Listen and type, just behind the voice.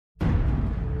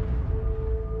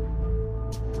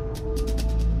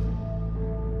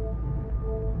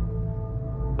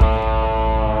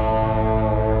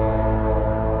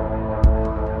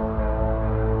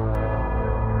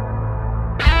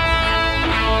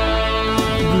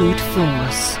Brute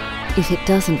force. If it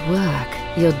doesn't work,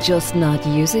 you're just not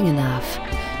using enough.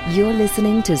 You're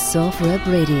listening to Soft Rep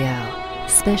Radio.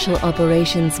 Special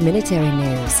operations military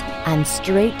news and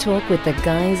straight talk with the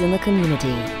guys in the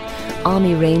community.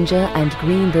 Army Ranger and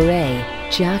Green Beret,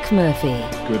 Jack Murphy.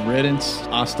 Good riddance.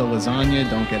 Hasta lasagna.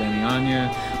 Don't get any on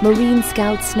ya. Marine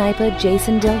Scout Sniper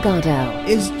Jason Delgado.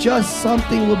 It's just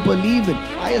something we believe in.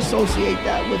 I associate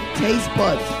that with taste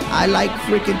buds. I like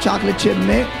freaking chocolate chip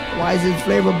mint. Why is its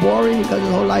flavor boring? Because his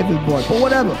whole life is boring. But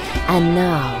whatever. And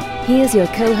now, here's your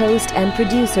co-host and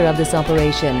producer of this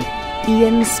operation,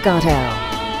 Ian Scotto.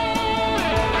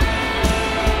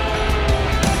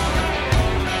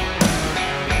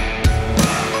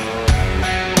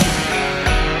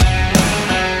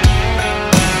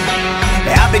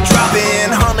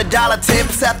 $100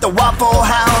 tips at the Waffle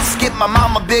House. Get my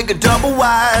mama bigger double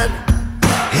wide.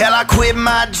 Hell, I quit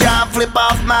my job, flip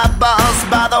off my boss,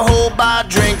 buy the whole bar,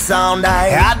 drinks all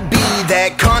night. I'd be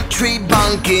that country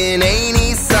bunkin', ain't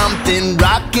he something,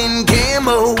 rockin'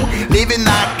 camo, living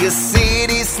like a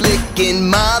city slickin',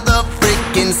 mother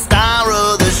frickin' star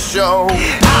of the show.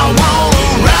 I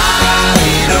wanna ride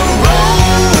in a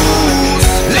rose,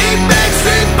 lay back,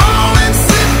 straight ballin',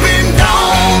 sippin'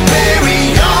 Dom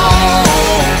Perignon,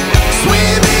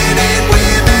 swimming in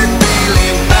women,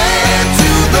 feeling bad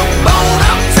to the bone.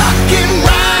 I'm talking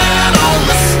right on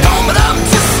the stone, but I'm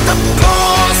just a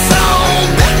poor soul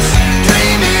bitch,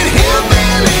 dreaming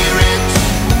hillbilly rich.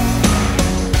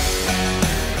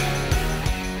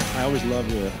 I always love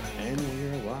the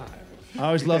I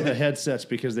always love the headsets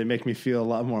because they make me feel a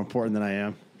lot more important than I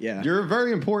am. Yeah. You're a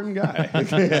very important guy.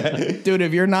 Dude,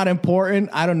 if you're not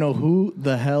important, I don't know who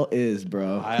the hell is,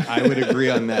 bro. I would agree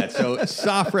on that. So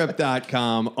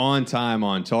softrep.com, on time,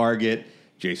 on target.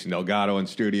 Jason Delgado in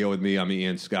studio with me. I'm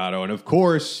Ian Scotto. And of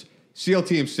course, SEAL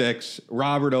Team 6,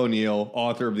 Robert O'Neill,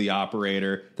 author of The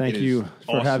Operator. Thank It you is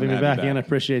for awesome having to me have back, you Ian. I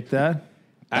appreciate that.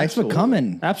 Thanks for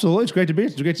coming. Absolutely. It's great to be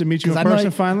here. It's great to meet you in I know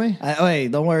person finally. Wait,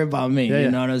 don't worry about me. Yeah, yeah.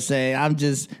 You know what I'm saying? I'm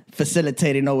just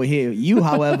facilitating over here. You,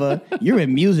 however, you're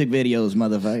in music videos,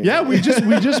 motherfucker. Yeah, we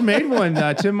just made one.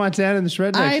 Tim Montana and the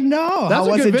Shrednecks. I know. That's How a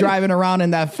was good it video. driving around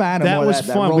in that Phantom? That or was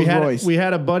that fun. Rolls We Royce?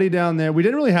 had a buddy down there. We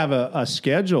didn't really have a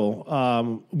schedule.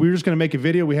 We were just going to make a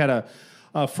video. We had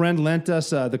a friend lent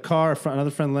us the car.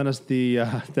 Another friend lent us the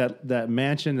that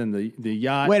mansion and the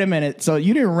yacht. Wait a minute. So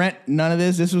you didn't rent none of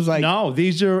this? This was like... No,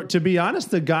 these are, to be honest,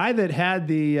 the guy that had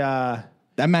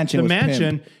that mansion the was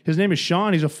mansion, pimped. his name is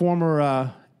Sean. He's a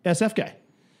former SF guy.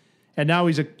 And now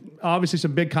he's obviously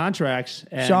some big contracts.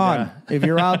 And, Sean, if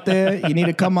you're out there, you need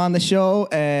to come on the show,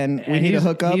 and we need to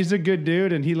hook up. He's a good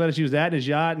dude, and he let us use that in his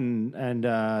yacht, and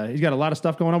he's got a lot of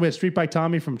stuff going on. We had Street Bike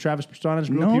Tommy from Travis Pastrana's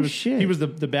group. No he was, shit. He was the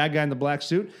bad guy in the black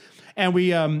suit. And we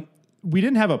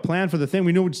didn't have a plan for the thing.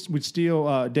 We knew we'd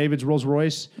steal David's Rolls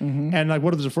Royce, and like,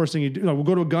 what is the first thing you do? We'll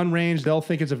go to a gun range. They'll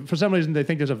think for some reason they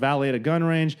think there's a valet at a gun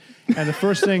range, and the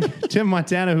first thing Tim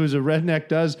Montana, who's a redneck,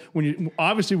 does when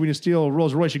you steal a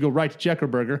Rolls Royce, you go right to Checker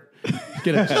Burger,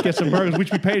 get some burgers,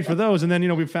 which we paid for those, and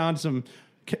then we found some.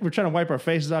 We're trying to wipe our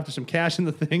faces off to some cash in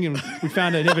the thing, and we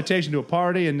found an invitation to a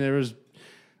party, and there was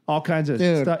all kinds of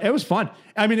stuff. It was fun.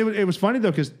 I mean, it was funny,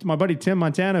 though, because my buddy Tim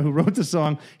Montana, who wrote the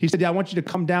song, he said, yeah, I want you to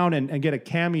come down and get a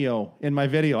cameo in my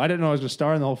video. I didn't know I was going to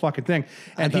star in the whole fucking thing.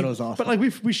 And I thought it was awesome. But,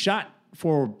 like, we shot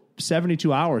for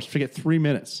 72 hours to get 3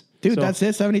 minutes. Dude, So- that's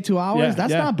it? 72 hours? Yeah,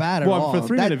 That's yeah. not bad at Well, all. for a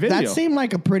 3-minute video. That seemed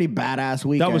like a pretty badass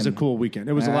weekend. That was a cool weekend.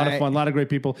 It was a lot of Right. fun, a lot of great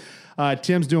people.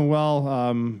 Tim's doing well.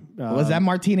 Was that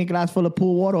martini glass full of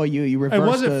pool water, or you It reversed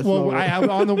wasn't. the Well, slow- I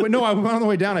went on the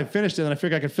way down. I finished it, and I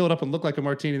figured I could fill it up and look like a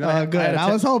martini. Then good. had a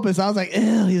I was hoping. So I was like,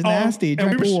 ew, he's nasty. and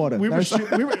Drink we pool were, water. We were,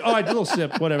 I did a little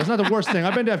sip, whatever. It's not the worst thing.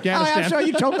 I've been to Afghanistan. I'm sure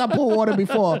you choked on pool water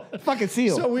before. Fucking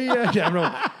seal. So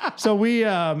we,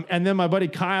 and then my buddy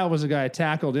Kyle was the guy I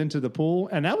tackled into the pool,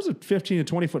 and that was a 15 to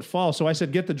 20 foot fall. So I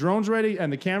said, get the drones ready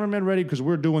and the cameramen ready because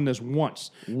we're doing this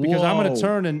once. Because I'm going to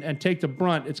turn and take the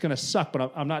brunt. It's going to suck,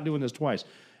 but I'm not doing this twice.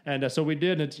 And so we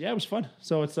did, and it was fun.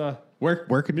 So it's Where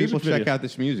could music people check video. out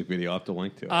this music video? I'll have to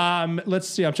link to it. Let's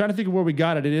see. I'm trying to think of where we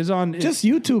got it. It is on Just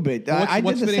YouTube it. I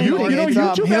what's did the the same name? thing. You know,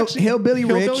 It's, YouTube actually, Hillbilly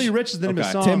Rich. Hillbilly Rich is the name of the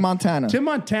Okay. song. Tim Montana.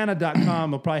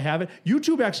 TimMontana.com will probably have it.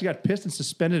 YouTube actually got pissed and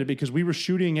suspended it because we were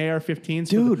shooting AR-15s.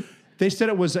 Dude. They said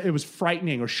it was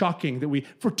frightening or shocking that we,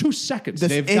 for 2 seconds,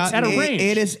 It's- at a range.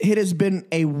 It has been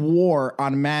a war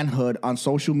on manhood on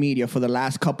social media for the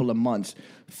last couple of months.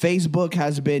 Facebook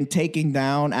has been taking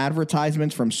down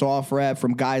advertisements from Soft Rep,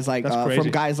 from guys like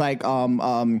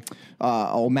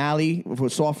O'Malley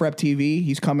with Soft Rep TV.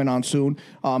 He's coming on soon.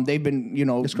 They've been,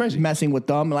 it's crazy, messing with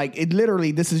them. Like, it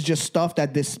literally, this is just stuff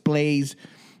that displays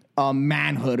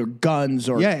manhood or guns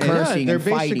or cursing. They're and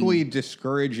fighting. basically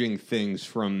discouraging things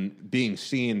from being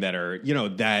seen that are,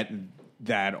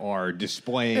 that are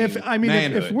displaying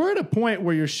manhood. If we're at a point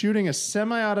where you're shooting a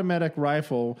semi-automatic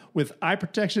rifle with eye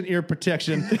protection, ear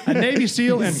protection, a Navy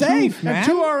SEAL, and Safe, two man.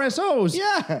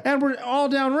 RSOs, and we're all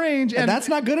down range, and that's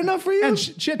not good enough for you. And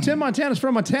shit, Tim Montana's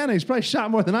from Montana. He's probably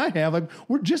shot more than I have. Like,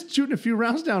 we're just shooting a few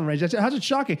rounds down range. How's it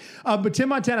shocking? But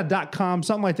TimMontana.com,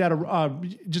 something like that.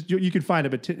 You can find it.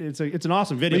 But it's an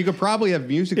awesome video. Well, you could probably have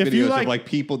music videos of like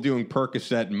people doing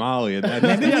Percocet and Molly. And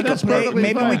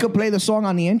maybe we could play the song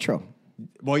on the intro.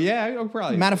 Well, yeah,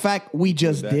 probably. Matter of fact, we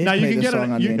just did. Now you play can the get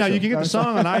song on the intro. you can get the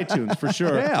song on iTunes for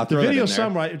sure. Yeah, I'll the throw video that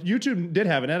in there. YouTube did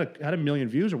have it. Had a million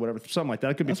views or whatever, something like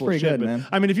that. It could be That's full of pretty shit. good, But, man.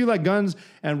 I mean, if you like guns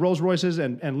and Rolls Royces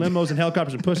and limos and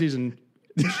helicopters and pussies and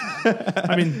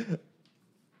I mean.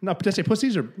 No, did I say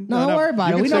pussies or No, don't worry about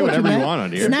you it. can We say know what you whatever you meant. want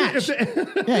on here.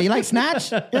 Snatch. Yeah, you like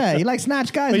Snatch? Yeah, you like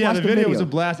Snatch, guys? But yeah, Watch the video video was a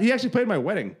blast. He actually played my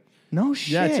wedding. No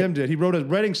shit. Yeah, Tim did. He wrote a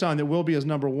wedding song that will be his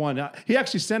number one. He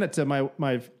actually sent it to my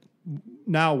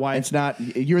now wife. It's not.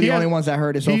 You're the only ones that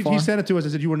heard it so far. He sent it to us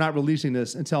and said, "You were not releasing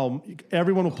this until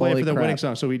everyone will play it Holy for their crap. wedding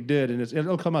song." So he did, and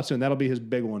it'll come out soon. That'll be his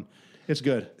big one. It's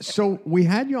good. So we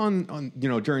had you on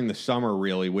during the summer,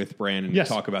 really, with Brandon Yes.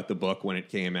 to talk about the book when it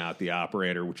came out, The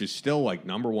Operator, which is still like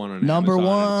number one on Number Amazon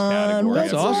one. in its category.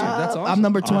 That's awesome. That's awesome. I'm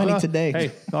number 20 today.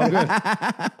 Hey, all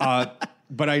good.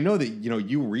 But I know that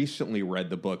you recently read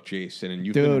the book, Jason, and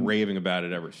you've been Dude. raving about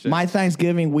it ever since. My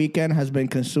Thanksgiving weekend has been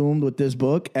consumed with this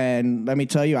book, and let me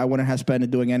tell you, I wouldn't have spent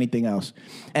it doing anything else.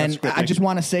 And great. I just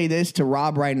want to say this to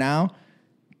Rob right now.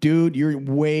 Dude, you're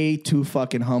way too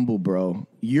fucking humble, bro.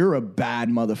 You're a bad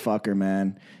motherfucker,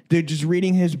 man. Dude, just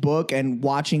reading his book and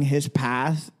watching his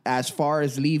path as far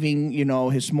as leaving,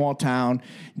 his small town,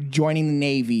 joining the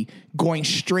Navy, going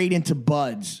straight into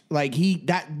Buds. Like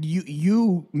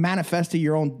you manifested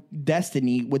your own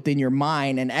destiny within your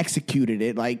mind and executed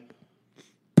it like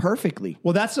perfectly.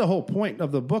 Well, that's the whole point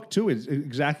of the book too. Is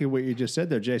exactly what you just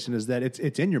said there, Jason. Is that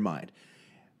it's in your mind.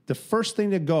 The first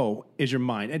thing to go is your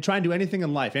mind. And try and do anything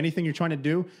in life, anything you're trying to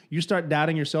do, you start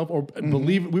doubting yourself or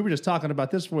believe. We were just talking about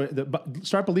this.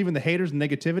 Start believing the haters and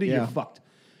negativity. Yeah. You're fucked.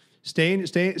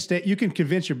 Stay. You can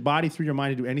convince your body through your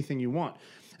mind to do anything you want.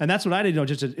 And that's what I did.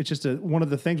 It's just one of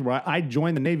the things where I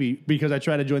joined the Navy because I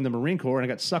tried to join the Marine Corps and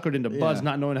I got suckered into Buds,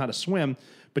 not knowing how to swim.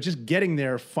 But just getting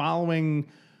there, following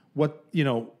what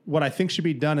I think should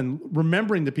be done, and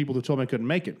remembering the people who told me I couldn't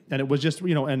make it. And it was just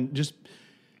and just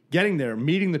getting there,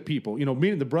 meeting the people,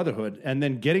 meeting the brotherhood, and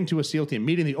then getting to a SEAL team,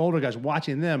 meeting the older guys,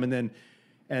 watching them, and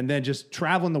then just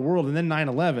traveling the world, and then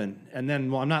 9/11, and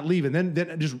then I'm not leaving.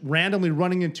 Then just randomly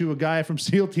running into a guy from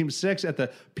SEAL Team 6 at the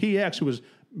PX who was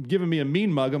giving me a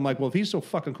mean mug. I'm like, well, if he's so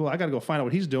fucking cool, I got to go find out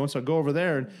what he's doing. So I go over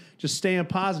there and just staying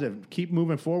positive, keep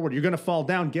moving forward. You're going to fall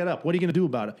down, get up. What are you going to do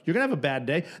about it? You're going to have a bad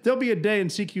day. There'll be a day in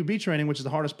CQB training, which is the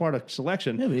hardest part of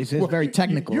selection. Yeah, but it's very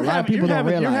technical. A lot of you're people don't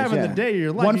having, realize. You're having the day of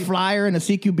your life. One flyer in the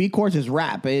CQB course is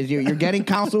rap. You're getting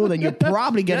counseled and you're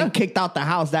probably getting kicked out the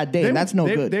house that day. And that's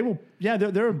no good. They will. Yeah,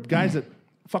 there are guys that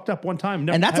fucked up one time.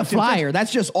 And that's a flyer. That's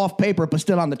just off paper, but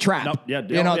still on the trap. Nope, yeah,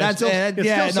 that's still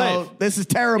safe. This is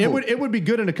terrible. It would be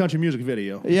good in a country music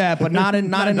video. Yeah, but not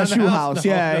in a shoe house.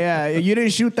 No, Yeah. You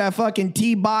didn't shoot that fucking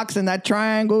T box and that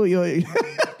triangle. Yeah.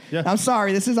 I'm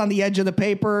sorry. This is on the edge of the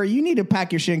paper. You need to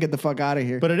pack your shit and get the fuck out of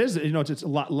here. But it is, it's a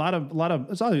lot of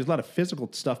it's always a lot of physical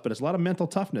stuff, but it's a lot of mental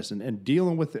toughness and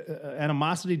dealing with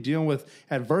animosity, dealing with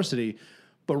adversity.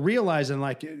 But realizing,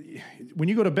 like, when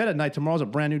you go to bed at night, tomorrow's a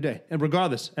brand new day. And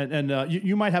regardless,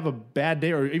 you might have a bad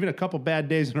day or even a couple bad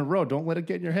days in a row. Don't let it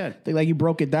get in your head. I think like you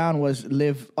broke it down was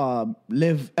live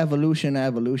evolution to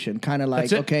evolution. Kind of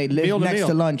like, okay, live Meal to next meal.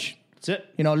 to lunch. That's it.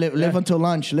 Live until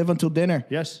lunch, live until dinner.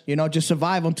 Yes. Just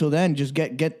survive until then. Just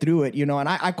get through it. And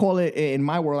I call it, in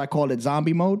my world, I call it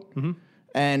zombie mode. Mm-hmm.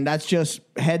 And that's just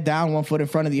head down, one foot in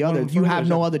front of the other. You have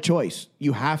no other choice.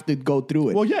 You have to go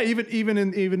through it. Well, yeah, even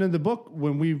in the book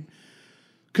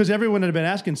because everyone had been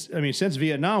asking, since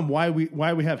Vietnam, why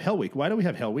we have Hell Week? Why do we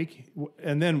have Hell Week?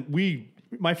 And then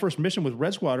my first mission with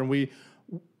Red Squadron,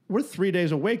 we're 3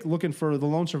 days awake looking for the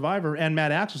lone survivor and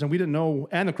Matt Axis, and we didn't know,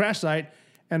 and the crash site,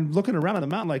 and looking around on the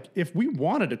mountain, like, if we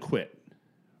wanted to quit,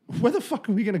 where the fuck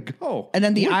are we going to go? And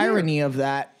then the irony of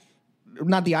that,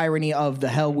 not the irony of the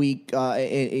Hell Week,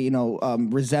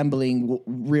 resembling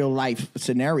real life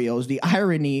scenarios. The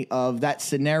irony of that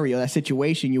scenario, that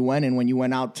situation you went in when you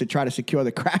went out to try to secure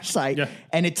the crash site,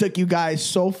 and it took you guys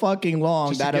so fucking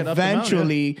long that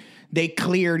eventually they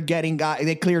cleared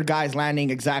guys landing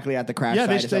exactly at the crash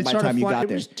site by the time you got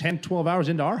there. It was 10, 12 hours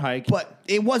into our hike. But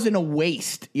it wasn't a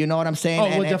waste. You know what I'm saying?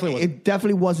 Oh, well, it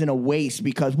definitely wasn't a waste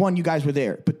because, one, you guys were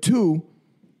there. But two,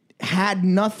 had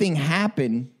nothing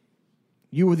happened,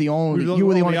 you were the only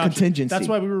contingency. That's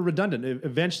why we were redundant.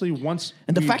 Eventually, once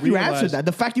and the fact you answered that,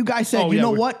 the fact you guys said,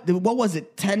 what was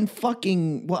it? 10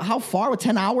 fucking how far?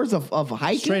 10 hours of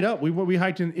hiking? Straight up, we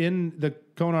hiked in the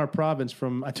Konar province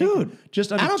from I think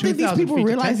just under I don't think these people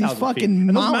realize these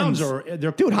fucking mountains.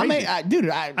 They're dude, crazy. I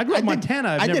grew up in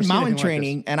Montana. I did mountain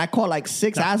training and I caught like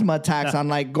 6 asthma attacks on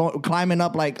like climbing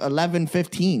up like 11,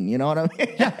 15. You know what I mean?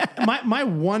 my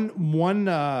one.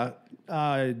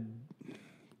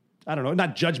 I don't know,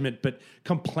 not judgment, but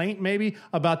complaint maybe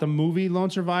about the movie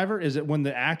Lone Survivor is that when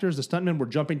the actors, the stuntmen, were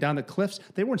jumping down the cliffs,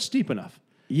 they weren't steep enough.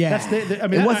 Yeah,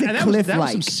 it wasn't cliff-like. That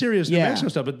was some serious New Mexico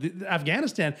stuff. But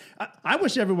Afghanistan, I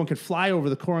wish everyone could fly over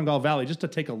the Korengal Valley just to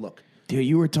take a look. Dude,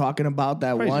 you were talking about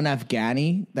that one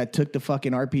Afghani that took the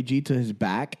fucking RPG to his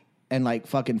back and like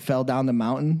fucking fell down the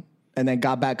mountain. And then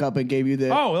got back up and gave you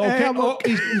the... Oh, okay.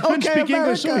 He couldn't speak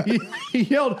English, so he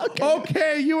yelled,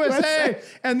 okay, USA.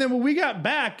 And then when we got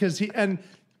back, because you meet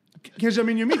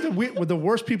with the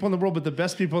worst people in the world, but the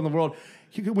best people in the world.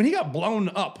 When he got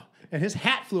blown up and his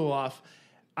hat flew off,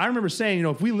 I remember saying,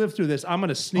 if we live through this, I'm going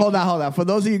to sneak. Hold on. For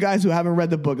those of you guys who haven't read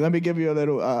the book, let me give you a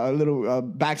little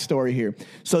backstory here.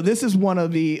 So this is one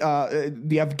of the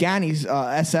Afghanis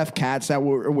SF cats that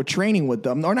were training with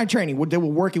them, or not training. They were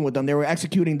working with them. They were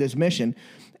executing this mission,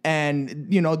 and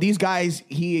these guys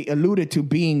he alluded to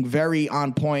being very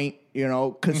on point.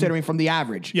 Considering from the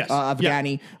average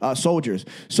Afghani soldiers.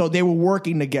 So they were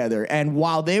working together. And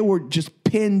while they were just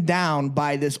pinned down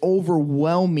by this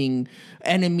overwhelming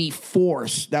enemy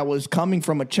force that was coming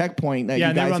from a checkpoint.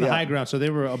 That they were on the high ground, so they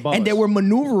were above and us. they were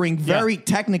maneuvering very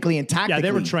technically and tactically. Yeah,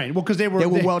 they were trained. Well, because they were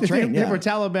well trained. They were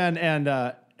Taliban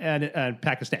and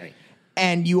Pakistani.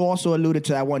 And you also alluded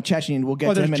to that one Chechen. We'll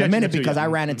get to him in a minute because I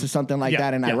ran into something like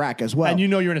that in Iraq as well. And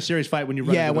you're in a serious fight when you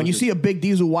run. Yeah, when you see a big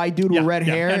diesel white dude with red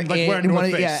hair and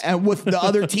and with the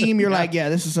other team, you're like,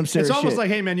 this is some serious shit. It's almost like,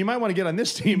 hey, man, you might want to get on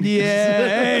this team. Yeah,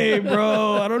 hey,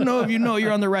 bro. I don't know if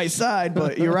you're on the right side,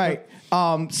 but you're right.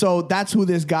 So that's who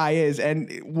this guy is.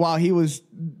 And while he was,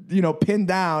 pinned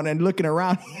down and looking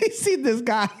around, he see this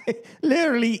guy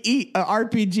literally eat an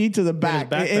RPG to the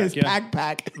back in his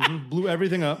backpack. Blew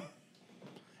everything up.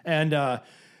 And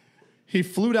he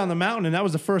flew down the mountain, and that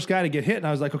was the first guy to get hit. And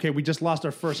I was like, okay, we just lost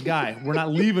our first guy. We're not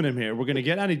leaving him here. We're going to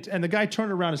get out. And the guy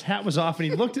turned around, his hat was off, and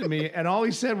he looked at me, and all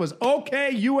he said was,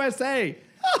 okay, USA.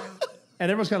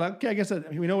 And everyone's kind of like, okay, I guess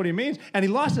we know what he means. And he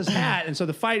lost his hat, and so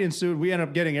the fight ensued. We ended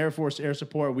up getting Air Force air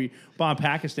support. We bombed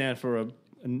Pakistan for a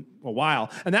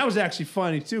while. And that was actually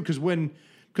funny, too,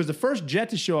 because the first jet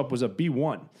to show up was a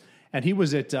B-1. And he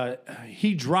was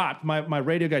he dropped. My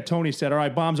radio guy, Tony, said, all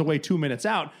right, bombs away 2 minutes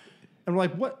out. And we're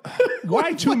like, what?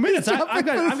 Why 2 minutes? I've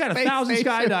got 1,000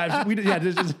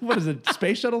 skydives. What is it,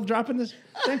 space shuttle dropping this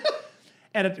thing?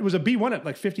 And it was a B-1 at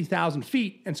like 50,000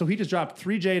 feet. And so he just dropped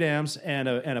 3 JDAMs and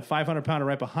a 500-pounder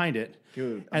right behind it.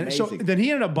 Dude, and amazing. so then he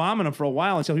ended up bombing them for a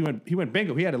while until he went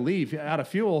bingo. He had to leave out of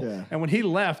fuel. Yeah. And when he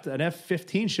left, an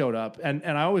F-15 showed up. And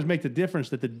I always make the difference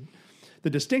that the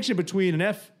distinction between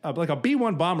like a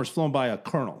B-1 bomber is flown by a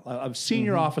colonel, a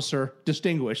senior officer,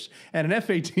 distinguished, and an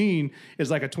F-18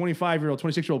 is like a 25-year-old,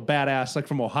 26-year-old badass, like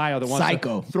from Ohio that wants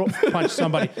to punch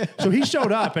somebody. So he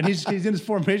showed up, and he's in his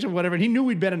formation, whatever, and he knew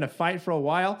we'd been in a fight for a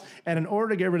while, and in order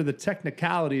to get rid of the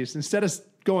technicalities, instead of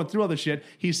going through all the shit,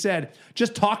 he said,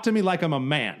 just talk to me like I'm a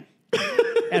man.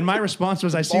 And my response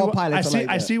was, I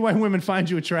see why women find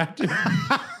you attractive.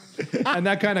 And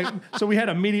that kind of, so we had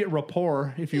immediate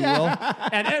rapport, if you will.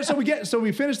 And so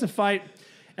we finished the fight,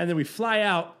 and then we fly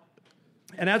out.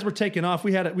 And as we're taking off,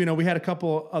 we had a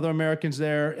couple other Americans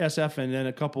there, SF, and then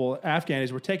a couple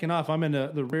Afghanis. We're taking off. I'm in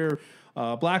the rear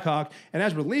Black Hawk, and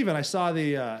as we're leaving, I saw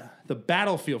the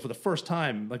battlefield for the first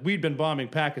time. Like, we'd been bombing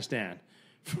Pakistan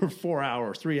for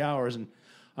 3 hours, and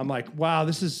I'm like, wow,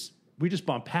 we just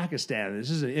bombed Pakistan. This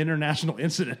is an international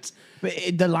incident. But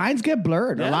the lines get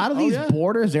blurred. Yeah. A lot of these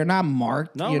borders, they're not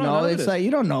marked. It's like, you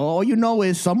don't know. All you know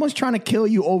is someone's trying to kill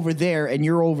you over there and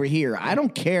you're over here. I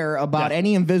don't care about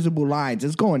any invisible lines.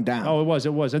 It's going down. Oh,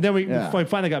 it was. And then we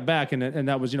finally got back, and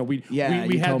that was, we had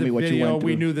the video.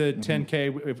 We knew the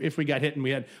 10K if we got hit, and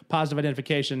we had positive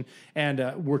identification,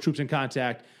 and were troops in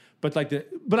contact. But I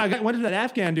went to that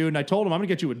Afghan dude and I told him I'm gonna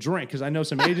get you a drink because I know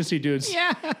some agency dudes.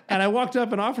 Yeah. And I walked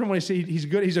up and offered him when he said he's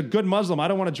good. He's a good Muslim. I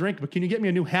don't want to drink, but can you get me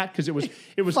a new hat? Because it was Fuck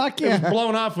it was yeah.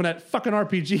 blown off when that fucking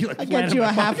RPG I get you a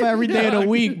half every day of the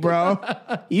week, bro.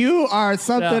 You are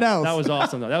something else. That was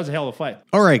awesome though. That was a hell of a fight.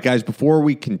 All right, guys, before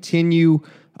we continue,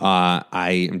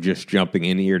 I am just jumping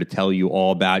in here to tell you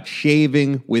all about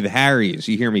shaving with Harry's.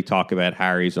 You hear me talk about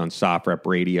Harry's on Soft Rep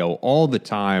Radio all the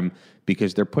time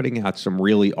because they're putting out some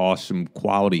really awesome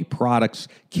quality products.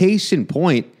 Case in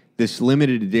point, this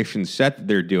limited edition set that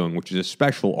they're doing, which is a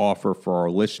special offer for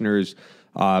our listeners.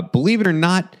 Believe it or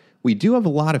not, we do have a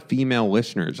lot of female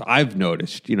listeners. I've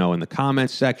noticed, in the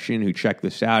comments section who check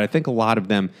this out. I think a lot of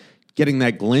them getting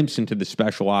that glimpse into the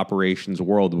special operations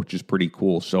world, which is pretty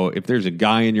cool. So if there's a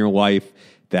guy in your life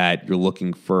that you're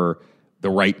looking for the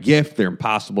right gift, they're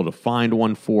impossible to find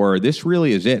one for, this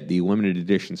really is it, the limited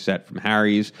edition set from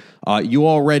Harry's. You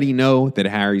already know that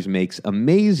Harry's makes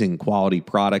amazing quality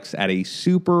products at a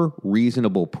super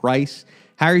reasonable price.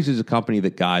 Harry's is a company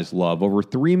that guys love. Over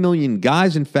 3 million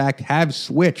guys, in fact, have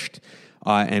switched.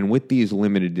 And with these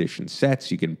limited edition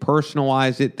sets, you can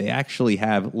personalize it. They actually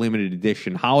have limited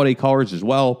edition holiday colors as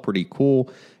well. Pretty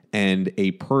cool. And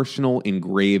a personal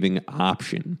engraving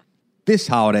option. This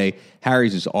holiday,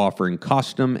 Harry's is offering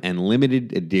custom and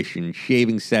limited edition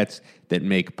shaving sets that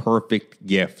make perfect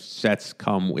gifts. Sets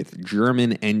come with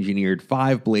German-engineered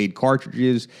 5-blade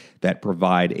cartridges that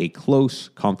provide a close,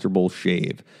 comfortable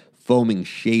shave. Foaming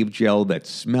shave gel that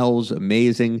smells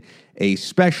amazing. A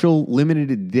special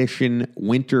limited edition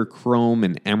winter chrome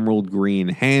and emerald green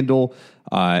handle.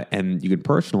 And you can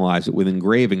personalize it with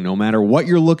engraving. No matter what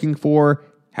you're looking for,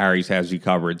 Harry's has you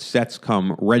covered. Sets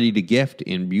come ready to gift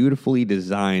in beautifully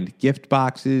designed gift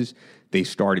boxes. They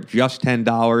start at just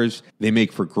 $10. They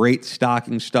make for great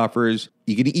stocking stuffers.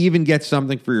 You can even get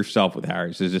something for yourself with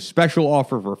Harry's. There's a special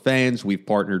offer for fans. We've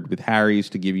partnered with Harry's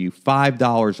to give you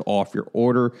 $5 off your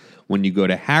order when you go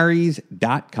to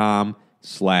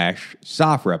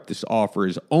harrys.com/sofrep. This offer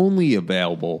is only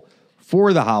available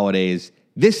for the holidays.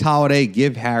 This holiday,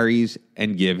 give Harry's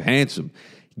and give handsome.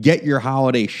 Get your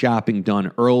holiday shopping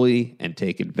done early and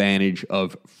take advantage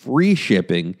of free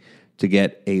shipping to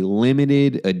get a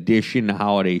limited edition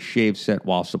holiday shave set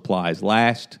while supplies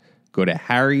last. Go to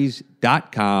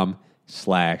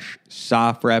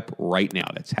harrys.com/sofrep right now.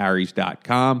 That's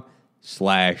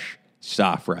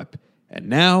harrys.com/sofrep. And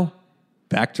now,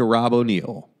 back to Rob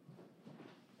O'Neill.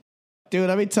 Dude,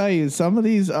 let me tell you, some of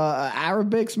these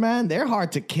Arabics, man, they're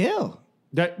hard to kill.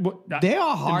 They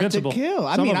are hard invincible. to kill.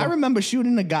 I remember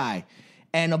shooting a guy,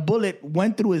 and a bullet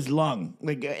went through his lung,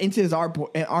 like into his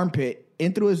armpit,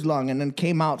 in through his lung, and then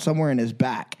came out somewhere in his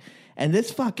back. And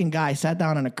this fucking guy sat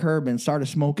down on a curb and started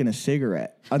smoking a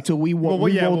cigarette until we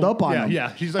rolled up on him.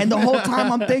 Yeah. Like, and the whole time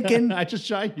I'm thinking, I just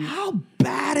shot you. How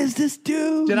bad is this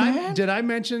dude? Did I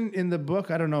mention in the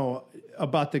book? I don't know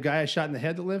about the guy I shot in the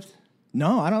head that lived.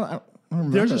 No, I don't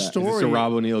remember. There's a that. story. Is this a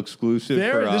Rob O'Neill exclusive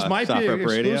for this might be Soft Rep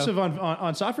Radio? exclusive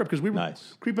on Soft Rep because we were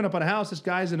creeping up on a house. This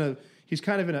guy's he's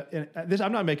kind of in this.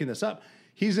 I'm not making this up.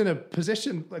 He's in a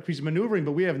position like he's maneuvering,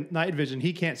 but we have night vision.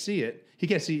 He can't see it. He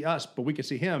can't see us, but we can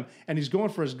see him. And he's going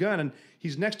for his gun, and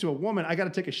he's next to a woman. I got to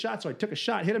take a shot, so I took a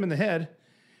shot, hit him in the head.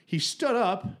 He stood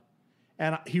up,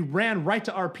 and he ran right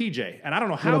to RPJ. And I don't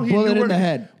know how he bullet knew in the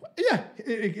head. Yeah,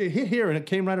 it hit here, and it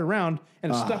came right around,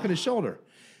 and it stuck in his shoulder.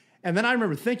 And then I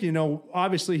remember thinking,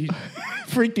 obviously he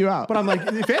freaked you out. But I'm like,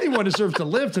 if anyone deserves to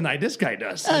live tonight, this guy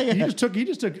does. He just took.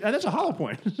 That's a hollow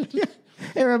point.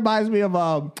 It reminds me of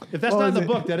if that's not in the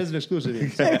book, that is an exclusive.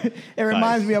 It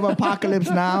reminds me of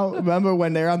Apocalypse Now. Remember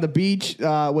when they're on the beach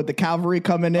with the cavalry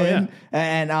coming in,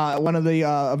 and one of the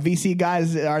VC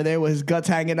guys are there with his guts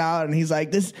hanging out, and he's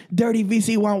like, "This dirty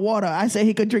VC want water. I say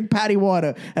he could drink patty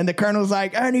water." And the colonel's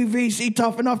like, "Any VC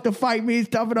tough enough to fight me is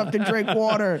tough enough to drink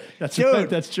water." That's Dude, right,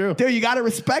 that's true. Dude, you got to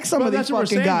respect some of these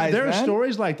fucking guys. There are man.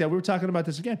 stories like that. We were talking about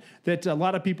this again. That a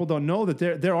lot of people don't know that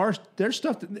there's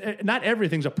stuff. Not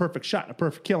everything's a perfect shot, a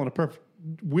perfect kill, and a perfect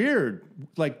weird.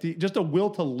 Just a will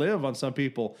to live on some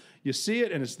people. You see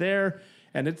it and it's there.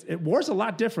 And war's a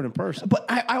lot different in person. But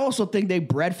I also think they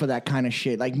bred for that kind of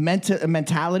shit, like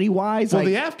mentality wise. Well,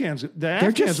 like, the Afghans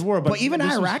were, but even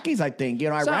Iraqis, I think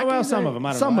Iraqis. Some of them,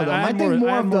 I don't know. Some of them. I think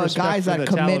more of the guys that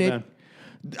committed. Taliban.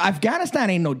 Afghanistan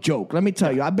ain't no joke. Let me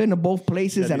tell you, I've been to both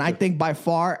places, and I think by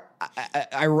far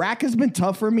Iraq has been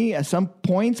tough for me at some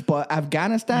points, but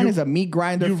Afghanistan is a meat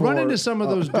grinder. You for run into some of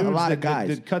those dudes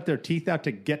that cut their teeth out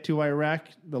to get to Iraq.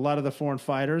 A lot of the foreign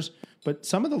fighters, but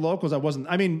some of the locals,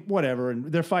 whatever,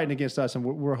 and they're fighting against us, and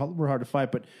we're hard to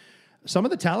fight. But some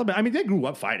of the Taliban, I mean, they grew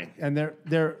up fighting, and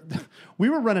we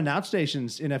were running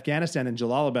outstations in Afghanistan in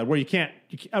Jalalabad where you can't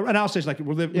an outstation like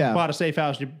we bought a safe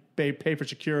house, you pay for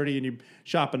security, and you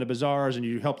shop in the bazaars, and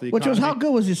you help the Which economy. was how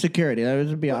good was your security?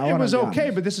 It was okay,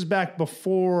 but this is back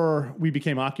before we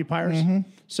became occupiers.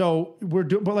 So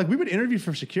but like we would interview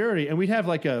for security, and we'd have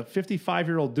like a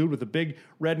 55-year-old dude with a big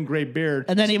red and gray beard,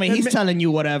 and then he's telling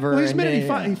you whatever.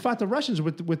 Well, he fought the Russians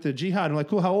with the jihad. And I'm like,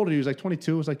 cool, how old are you? He was like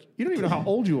 22. I was like, you don't even know how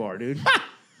old you are, dude.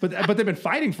 but they've been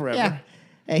fighting forever. Yeah.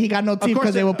 And he got no teeth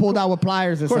because they were pulled out with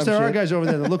pliers. Of course, there are guys over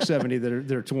there that look 70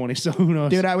 they're 20. So who knows?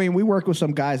 Dude, I mean, we work with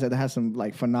some guys that have some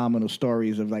like phenomenal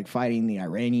stories of like fighting the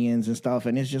Iranians and stuff,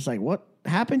 and it's just like, what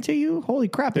happened to you? Holy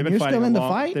crap! And you're still in the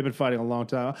fight. They've been fighting a long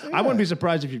time. Yeah. I wouldn't be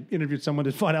surprised if you interviewed someone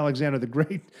that fought Alexander the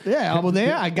Great. Yeah, well,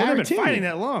 I guarantee. They've been fighting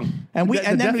that long, and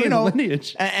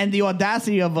and the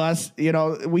audacity of us,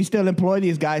 we still employ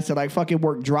these guys to like fucking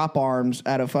work drop arms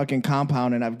at a fucking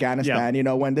compound in Afghanistan.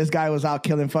 Yeah. When this guy was out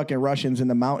killing fucking Russians in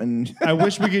the mountain. I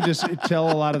wish we could just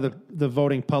tell a lot of the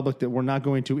voting public that we're not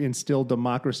going to instill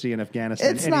democracy in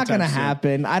Afghanistan. It's not going to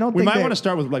happen. I don't. We might want to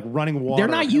start with like running water. They're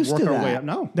not used to that.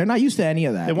 No, they're not used to any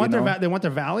of that. They want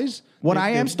their valleys. What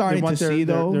I am starting to see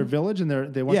though, their village and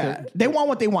they want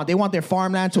what they want. They want their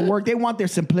farmland to work. They want their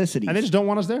simplicity, and they just don't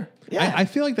want us there. Yeah. I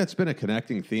feel like that's been a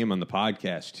connecting theme on the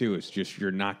podcast too. It's just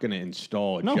you're not going to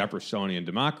install Jeffersonian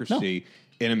democracy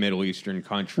in a Middle Eastern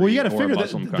country. Well, you got to or figure a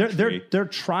Muslim country. Their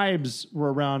tribes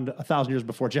were around 1,000 years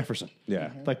before Jefferson.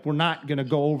 Yeah, like we're not going to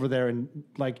go over there and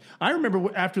like I remember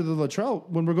after the Luttrell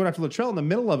when we're going after Luttrell in the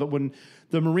middle of it when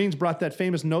the Marines brought that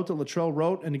famous note that Luttrell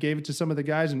wrote and he gave it to some of the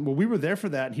guys and we were there for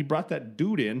that and he brought that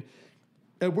dude in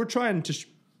and we're trying to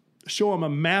show him a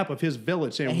map of his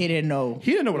village. Saying, and he didn't know.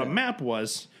 He didn't know what a map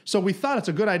was. So we thought it's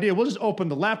a good idea. We'll just open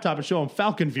the laptop and show him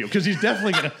Falcon View because he's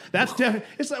definitely gonna. That's definitely.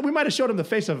 It's like we might have showed him the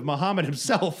face of Muhammad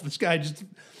himself. This guy just. And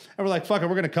we're like, fuck it,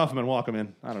 we're gonna cuff him and walk him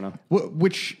in. I don't know.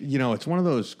 Which it's one of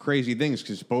those crazy things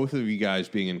because both of you guys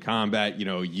being in combat,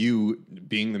 you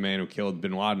being the man who killed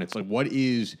Bin Laden, it's like, what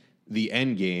is the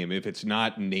end game if it's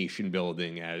not nation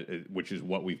building, which is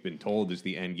what we've been told is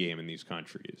the end game in these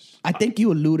countries? I think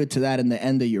you alluded to that in the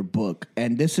end of your book,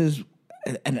 and this is.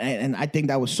 And I think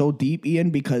that was so deep, Ian,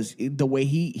 because the way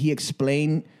he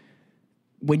explained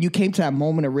when you came to that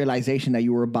moment of realization that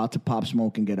you were about to pop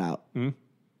smoke and get out,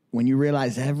 when you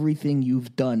realize everything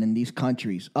you've done in these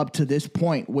countries up to this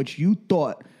point, which you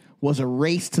thought was a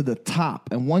race to the top,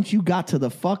 and once you got to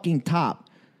the fucking top,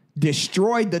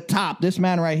 destroyed the top, this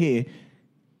man right here,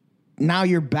 now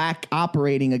you're back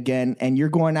operating again, and you're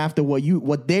going after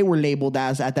what they were labeled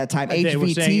as at that time, HVTs. They were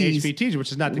saying HVTs,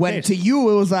 which is not the case. To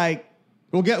you, it was like,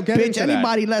 we'll get bitch, into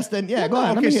anybody that. Less than go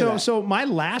ahead. Okay, so my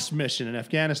last mission in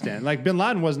Afghanistan, like Bin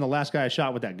Laden wasn't the last guy I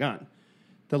shot with that gun.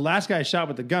 The last guy I shot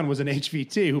with the gun was an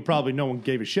HVT who probably no one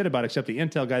gave a shit about except the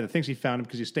intel guy that thinks he found him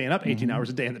because he's staying up 18 hours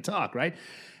a day in the talk, right?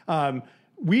 And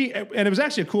it was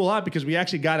actually a cool op because we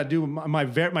actually got to do my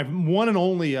one and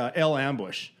only L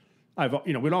ambush.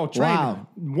 We'd all trained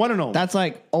one and only. That's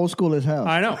like old school as hell.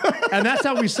 I know, and that's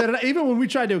how we set it up. Even when we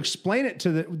tried to explain it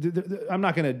to the I'm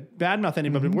not going to badmouth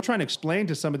anybody, but we're trying to explain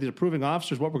to some of these approving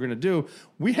officers what we're going to do.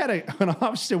 We had an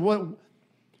officer say,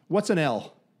 "What's an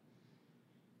L?"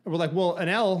 And we're like, "Well, an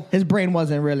L." His brain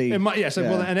wasn't really.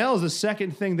 Well, an L is the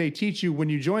second thing they teach you when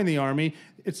you join the Army.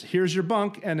 It's here's your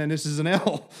bunk, and then this is an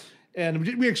L. And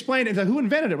we explained it. Like, who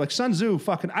invented it? Like Sun Tzu,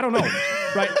 I don't know,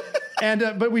 right?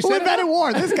 And but we who invented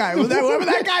war? This guy was that whoever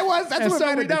that guy was. That's who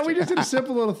invented it. We just did a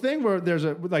simple little thing where there's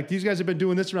these guys have been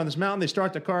doing this around this mountain. They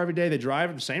start the car every day. They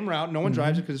drive the same route. No one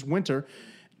drives it because it's winter.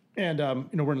 And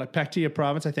we're in like Paktia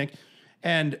province, I think.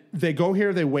 And they go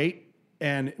here, they wait,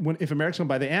 and if Americans come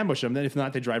by, they ambush them. Then if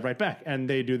not, they drive right back. And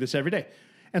they do this every day.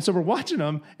 And so we're watching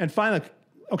them, and finally,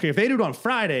 okay, if they do it on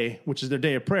Friday, which is their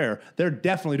day of prayer, they're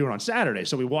definitely doing it on Saturday.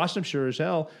 So we watched them, sure as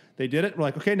hell. They did it. We're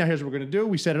like, okay, now here's what we're going to do.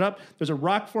 We set it up. There's a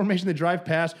rock formation they drive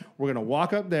past. We're going to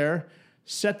walk up there,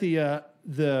 set the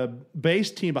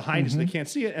base team behind us so they can't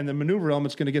see it, and the maneuver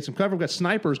element's going to get some cover. We've got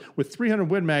snipers with 300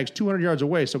 Win mags 200 yards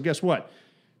away. So guess what?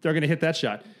 They're going to hit that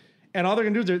shot. And all they're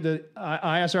going to do is the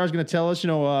ISR is going to tell us,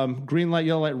 green light,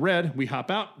 yellow light, red. We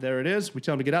hop out. There it is. We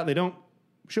tell them to get out. They don't.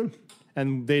 Shoot them.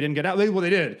 And they didn't get out. They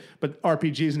did, but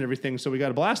RPGs and everything, so we got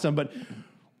to blast them. But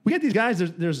we got these guys,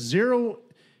 there's zero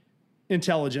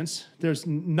intelligence. There's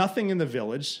nothing in the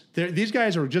village. These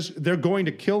guys are they're going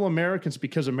to kill Americans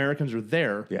because Americans are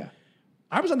there. Yeah.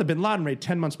 I was on the Bin Laden raid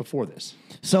 10 months before this.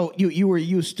 So you were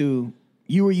used to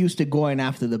going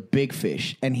after the big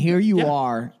fish, and here you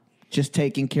are just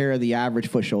taking care of the average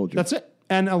foot soldier. That's it.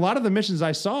 And a lot of the missions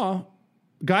I saw,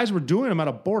 guys were doing them out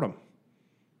of boredom.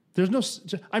 There's no.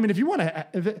 I mean, if you want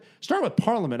to start with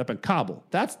Parliament up in Kabul,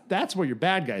 that's where your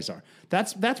bad guys are.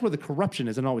 That's where the corruption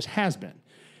is and always has been.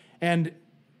 And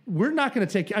we're not going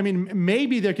to take. I mean,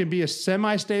 maybe there can be a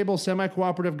semi-stable,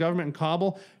 semi-cooperative government in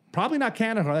Kabul. Probably not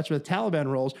Kandahar. That's where the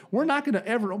Taliban rolls. We're not going to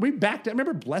ever. We backed.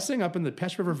 Remember Blessing up in the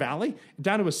Pesh River Valley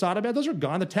down to Asadabad? Those are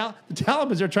gone. The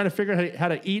Taliban's are trying to figure out how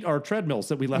to eat our treadmills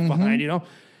that we left behind. You know.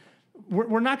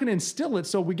 We're not going to instill it,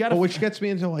 so we got to. Which gets me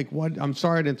into like what? I'm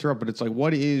sorry to interrupt, but it's like,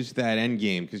 what is that end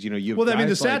game? Because you. Well, I mean,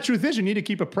 the sad truth is, you need to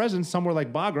keep a presence somewhere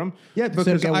like Bagram. Yeah,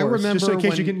 because I remember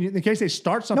just in case they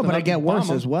start something. No, but it get worse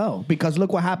as well. Because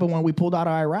look what happened when we pulled out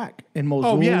of Iraq in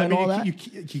Mosul and all that. You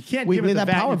can't give it the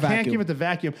vacuum. You can't give it the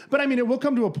vacuum. But I mean, it will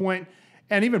come to a point.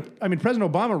 And even, I mean,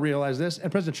 President Obama realized this,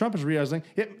 and President Trump is realizing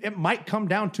it might come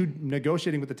down to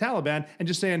negotiating with the Taliban and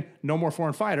just saying no more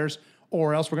foreign fighters,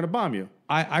 or else we're going to bomb you.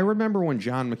 I remember when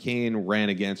John McCain ran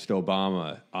against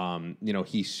Obama,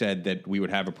 he said that we would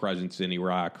have a presence in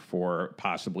Iraq for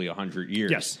possibly 100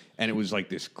 years. Yes. And it was like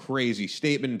this crazy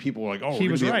statement, and people were like, oh, he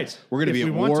was right. We're going to be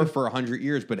at war for 100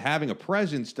 years, but having a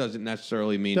presence doesn't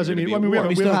necessarily mean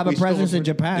we still have a presence in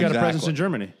Japan. We got a presence in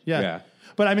Germany. Yeah.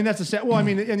 But I mean, that's the set. Well, I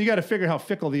mean, and you got to figure how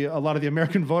fickle a lot of the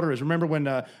American voter is. Remember when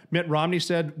Mitt Romney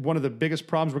said one of the biggest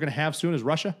problems we're going to have soon is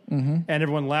Russia? Mm-hmm. And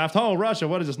everyone laughed. Oh, Russia,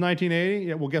 what is this, 1980?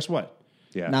 Yeah, well, guess what?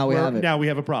 Yeah. Now we have it. Now we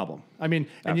have a problem. I mean,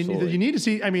 and you need to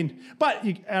see, I mean,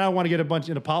 and I want to get a bunch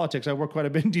into politics. I work quite a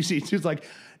bit in D.C. too. It's like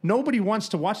nobody wants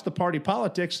to watch the party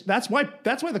politics. That's why the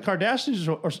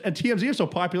Kardashians and TMZ are so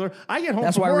popular. I get home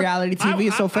That's from why work, reality TV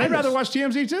is so famous. I'd rather watch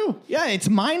TMZ too. Yeah, it's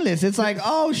mindless. It's like,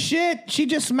 oh shit, she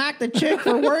just smacked a chick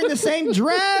for wearing the same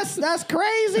dress. That's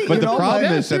crazy. But the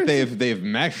problem is that they've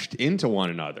meshed into one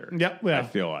another. Yeah, I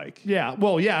feel like. Yeah,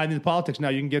 well, yeah. I mean, the politics now,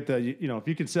 you can get if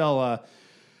you could sell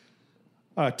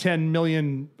 10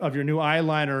 million of your new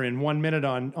eyeliner in 1 minute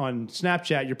on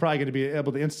Snapchat, you're probably going to be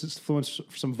able to influence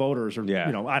some voters, or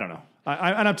I don't know.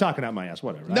 And I'm talking out my ass,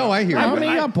 whatever. No, I hear you. I mean,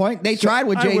 you got a point. They tried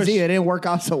with Jay-Z. It didn't work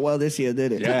out so well this year,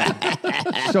 did it?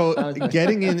 Yeah. So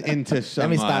getting into some... Let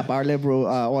me stop. Our liberal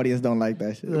audience don't like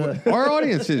that shit. Our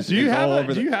audiences... Do you have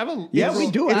a... Yeah, we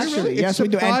do, actually. Yes, we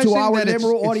do. And to our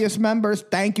liberal audience members,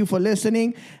 thank you for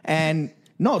listening. And...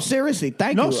 No, seriously,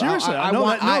 thank you. No, seriously.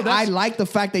 I like the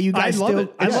fact that you guys I love still...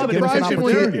 it. I love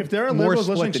it. If there are liberals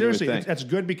listening, seriously, that's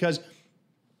good because...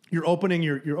 You're opening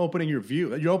your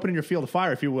view. You're opening your field of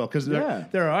fire, if you will, because they're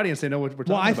our audience. They know what we're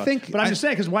talking about. But I'm just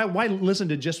saying, because why listen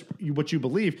to just what you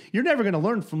believe? You're never going to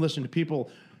learn from listening to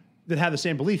people that have the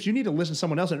same beliefs. You need to listen to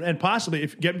someone else, and possibly,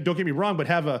 don't get me wrong, but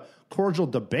have a cordial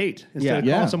debate instead of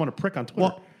calling someone a prick on Twitter.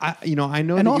 Well, I know,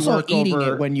 and that also you work eating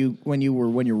over... it when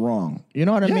you're wrong. You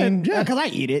know what I mean? Yeah, because I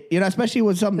eat it. Especially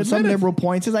with some liberal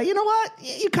points. It's like, you know what?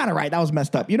 You're kind of right. That was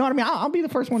messed up. You know what I mean? I'll be the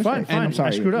first one to say. Fine. I'm sorry.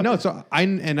 I screwed up. No, so I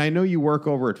know you work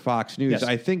over at Fox News. Yes.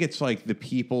 I think it's like the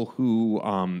people who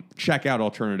check out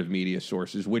alternative media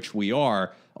sources, which we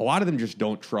are. A lot of them just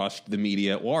don't trust the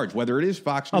media at large, whether it is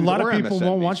Fox News or A lot of people MSNBC.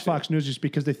 won't watch Fox News just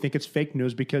because they think it's fake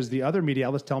news, because the other media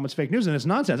outlets tell them it's fake news, and it's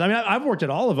nonsense. I mean, I've worked at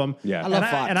all of them. Yeah. I love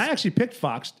Fox. And I actually picked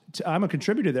Fox. I'm a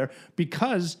contributor there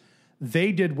because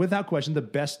they did, without question, the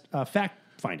best fact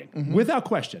finding, without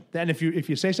question. And if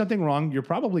you say something wrong, you're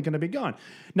probably going to be gone.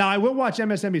 Now, I will watch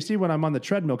MSNBC when I'm on the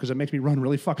treadmill because it makes me run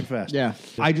really fucking fast. Yeah.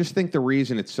 I just think the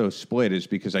reason it's so split is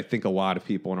because I think a lot of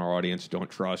people in our audience don't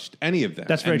trust any of them.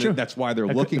 That's very true. That's why they're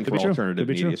That looking could for be true. alternative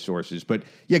Could be media true. sources. But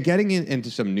yeah, getting into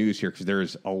some news here, because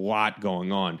there's a lot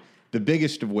going on. The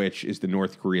biggest of which is the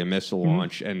North Korea missile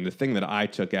launch. And the thing that I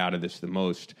took out of this the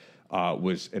most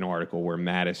was an article where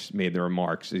Mattis made the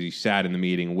remarks as he sat in the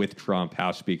meeting with Trump,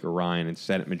 House Speaker Ryan, and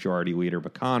Senate Majority Leader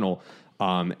McConnell,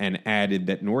 and added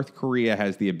that North Korea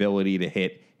has the ability to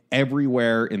hit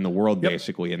everywhere in the world,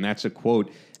 basically. And that's a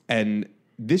quote. And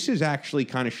this is actually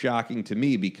kind of shocking to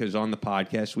me because on the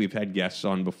podcast, we've had guests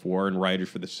on before and writers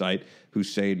for the site who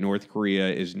say North Korea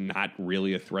is not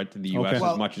really a threat to the U.S.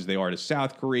 as much as they are to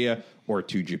South Korea or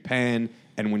to Japan.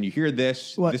 And when you hear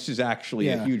this, this is actually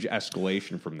a huge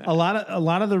escalation from that. A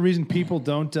lot of the reason people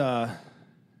don't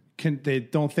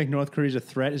think North Korea is a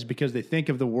threat is because they think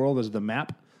of the world as the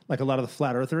map, like a lot of the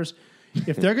flat earthers.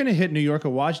 If they're going to hit New York or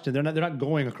Washington, they're not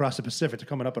going across the Pacific. They're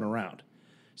coming up and around.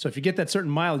 So if you get that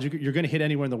certain mileage, you're going to hit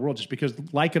anywhere in the world just because,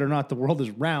 like it or not, the world is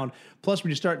round. Plus, when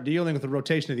you start dealing with the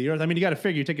rotation of the Earth, I mean, you got to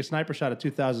figure, you take a sniper shot at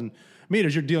 2,000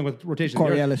 meters, you're dealing with rotation of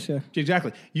the Earth. Yeah.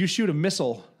 Exactly. You shoot a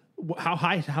missile,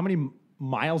 how many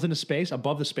miles into space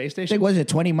above the space station? I think, was it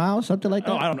 20 miles, something like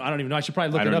that? Oh, I don't even know. I should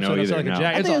probably look I it don't up. know So either, like no. a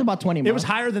I think it was about 20 miles. It was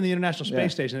higher than the International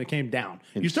Space Station, and it came down.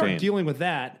 You start Insane. dealing with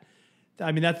that.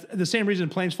 I mean, that's the same reason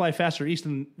planes fly faster east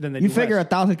than they You do figure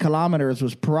west. 1,000 kilometers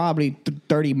was probably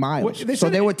 30 miles. Well, they so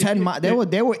said they were it- 10 it- miles.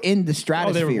 it- They were in the Oh,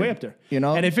 stratosphere. they were way up there. You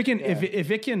know? And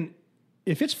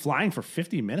if it's flying for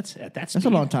 50 minutes at that speed, That's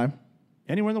a long time.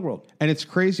 anywhere in the world. And it's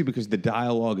crazy because the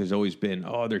dialogue has always been,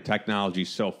 oh, their technology's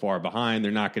so far behind,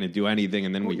 they're not going to do anything.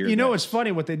 And then we hear You know, this. it's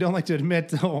funny what they don't like to admit.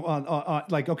 Though,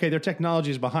 like, okay, their technology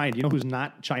is behind. You know who's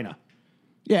not? China.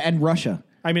 Yeah, and Russia.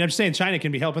 I mean, I'm just saying China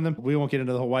can be helping them. We won't get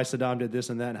into the whole why Saddam did this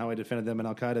and that and how he defended them and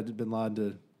Al Qaeda, Bin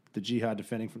Laden, the jihad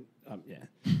defending from.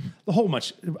 The whole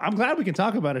much. I'm glad we can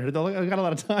talk about it here. Though I got a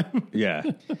lot of time. Yeah.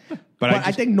 But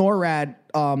I think NORAD,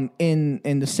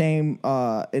 in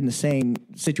the same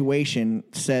situation,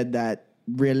 said that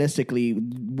realistically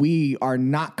we are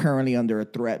not currently under a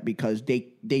threat because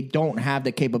they don't have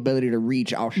the capability to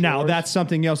reach our shores. Now that's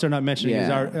something else they're not mentioning is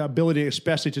Yeah. our ability,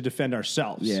 especially to defend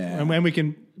ourselves. Yeah. and when we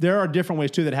can, there are different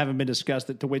ways too that haven't been discussed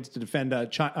that to ways to defend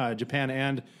Japan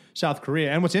and South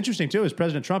Korea. And what's interesting too is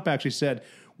President Trump actually said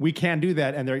we can do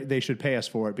that, and they should pay us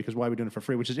for it because why are we doing it for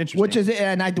free? Which is interesting. Which is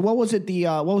what was it?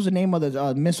 What was the name of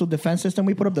the missile defense system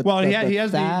we put up? He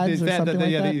has THAADs or something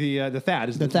like that? the THAAD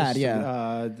is The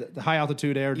THAAD, the high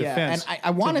altitude air defense. and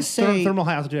I wanna say- thermal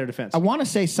high altitude air defense. I want to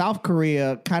say South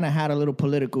Korea kind of had a little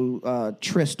political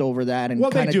tryst over that and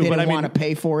Well, they kind of do, but didn't I mean- want to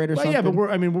pay for it or Well, something. yeah, but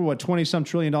we're what $20-some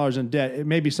trillion in debt.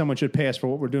 Maybe someone should pay us for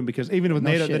what we're doing because even with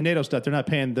NATO, the shit. NATO stuff, they're not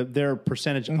paying their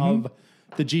percentage of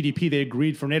the GDP they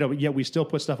agreed from NATO, but yet we still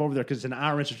put stuff over there because it's in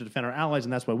our interest to defend our allies,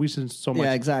 and that's why we spend so much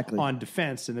Yeah, exactly. on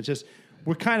defense. And it's just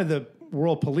we're kind of the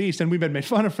world police, and we've been made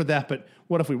fun of for that. But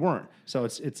what if we weren't? So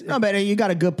it's No, but you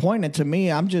got a good point. And to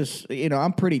me, I'm just,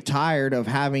 I'm pretty tired of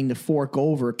having to fork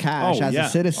over cash Oh, as yeah. a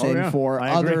citizen Oh, yeah. for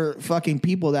I agree. other fucking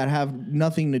people that have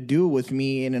nothing to do with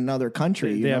me in another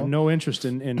country. they you have know? no interest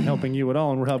in helping you at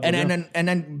all, and we're helping them. And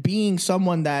then being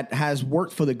someone that has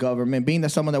worked for the government, being that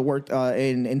someone that worked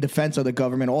in defense of the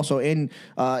government, also in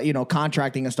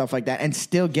contracting and stuff like that, and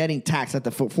still getting taxed at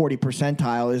the 40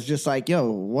 percentile is just like, yo,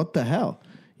 what the hell?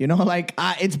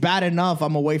 It's bad enough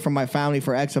I'm away from my family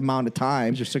for X amount of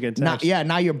time. You're still getting Now, taxed.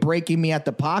 now you're breaking me at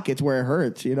the pockets where it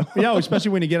hurts, Yeah, especially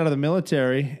when you get out of the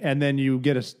military and then you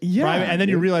get a private, and then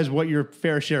you realize what your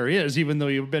fair share is, even though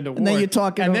you've been to war. then you're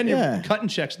talking and then about- you're yeah. cutting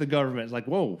checks to the government. It's like,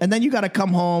 whoa. And then you got to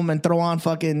come home and throw on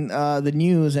fucking the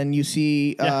news, and you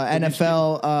see Yeah,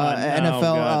 NFL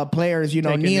God. players,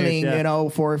 Taking kneeling, this, yeah.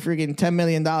 for freaking $10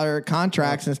 million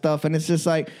contracts and stuff, and it's just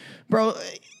like, bro,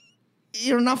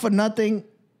 not for nothing.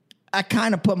 I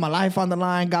kind of put my life on the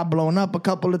line, got blown up a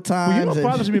couple of times. Well, you know what and-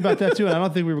 bothers me about that too, and I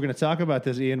don't think we were going to talk about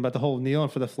this, Ian, about the whole kneeling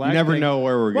for the flag. You never thing. know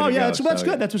where we're gonna Well, yeah, go, that's so,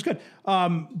 good. yeah. That's what's good.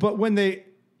 But when they,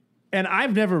 and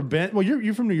I've never been. Well,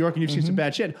 you're from New York and you've seen some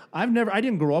bad shit. I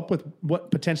didn't grow up with what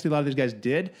potentially a lot of these guys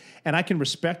did, and I can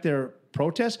respect their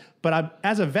protests. But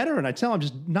as a veteran, I tell them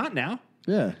just not now.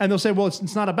 Yeah. And they'll say, well,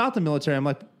 it's not about the military. I'm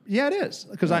like, yeah, it is,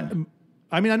 because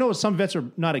I mean, I know some vets are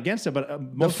not against it, but the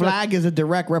most flag is a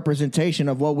direct representation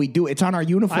of what we do. It's on our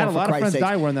uniform. I had a lot for of Christ's friends sake.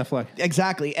 die wearing that flag.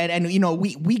 Exactly. And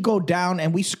we go down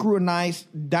and we scrutinize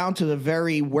down to the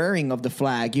very wearing of the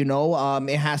flag. It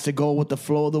has to go with the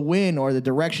flow of the wind or the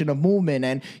direction of movement.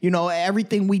 And,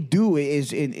 everything we do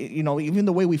is, even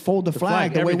the way we fold the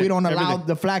flag, the way we don't allow everything.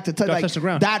 the flag to touch, Don't touch the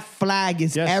ground. that flag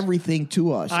is Yes. everything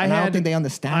to us. And I don't think they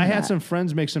understand I that. had some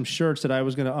friends make some shirts that I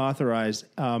was going to authorize.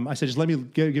 I said, just let me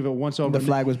give it once over. The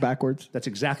flag was backwards. That's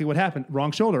exactly what happened.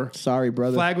 Wrong shoulder. Sorry,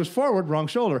 brother. Flag was forward, wrong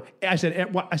shoulder. I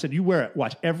said, you wear it.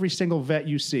 Watch every single vet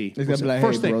you see. It's gonna be like,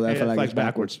 First hey, bro, thing, that flag flag's is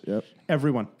backwards. Yep.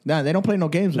 Everyone. No, they don't play no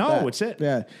games with No, that. it's it.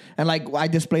 Yeah. And I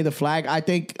display the flag. I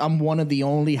think I'm one of the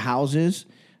only houses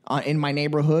in my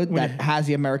neighborhood that has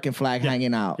the American flag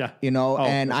hanging out. Yeah.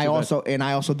 And I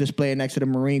also display it next to the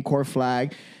Marine Corps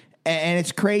flag. And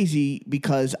it's crazy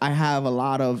because I have a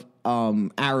lot of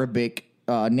Arabic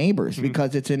neighbors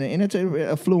because it's it's an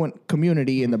affluent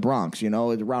community in the Bronx. It's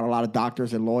around a lot of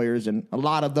doctors and lawyers, and a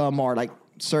lot of them are like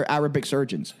Arabic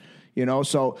surgeons.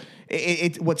 So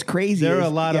what's crazy There are is, a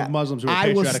lot of Muslims who are I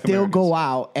will patriotic still go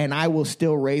Americans. out and I will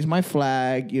still raise my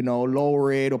flag,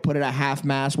 lower it or put it at half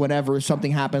mast whenever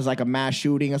something happens like a mass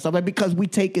shooting or something, because we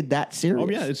take it that serious.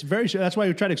 Oh yeah, it's very. That's why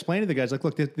we try to explain to the guys, like,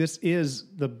 look, this is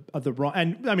the wrong.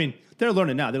 And I mean, they're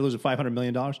learning now. They're losing $500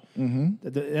 million. Mm-hmm.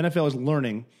 The NFL is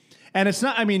learning, and it's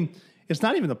not. I mean, it's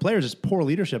not even the players. It's poor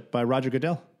leadership by Roger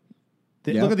Goodell.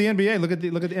 Yeah. Look at the NBA. Look at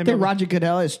the NBA. I think Roger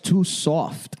Goodell is too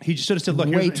soft. He should have said, "Look,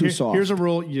 Way too soft. Here's a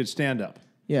rule. You stand up."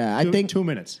 Yeah, I think 2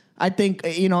 minutes. I think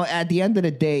at the end of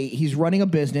the day, he's running a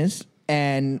business,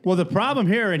 and Well, the problem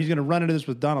here, and he's going to run into this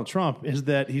with Donald Trump, is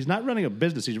that he's not running a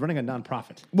business; he's running a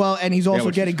nonprofit. and he's also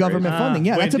which getting is crazy. government funding.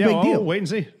 Yeah, that's a big deal. Wait and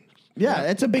see. Yeah,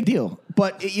 it's a big deal.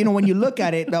 But, when you look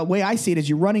at it, the way I see it is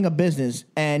you're running a business,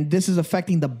 and this is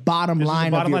affecting the bottom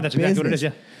line of your That's business. exactly what it is,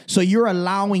 yeah. So you're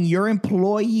allowing your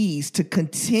employees to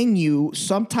continue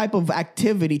some type of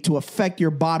activity to affect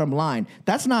your bottom line.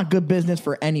 That's not good business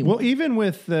for anyone. Well, even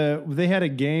with they had a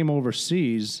game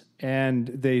overseas, and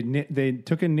they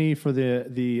took a knee for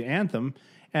the anthem,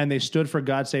 and they stood for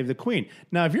God Save the Queen.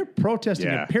 Now, if you're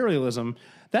protesting imperialism,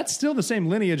 that's still the same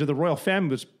lineage of the royal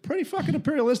family that's pretty fucking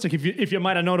imperialistic, if you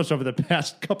might have noticed over the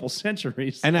past couple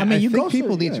centuries. And I think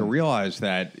people need to realize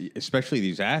that, especially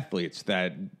these athletes,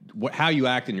 that how you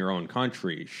act in your own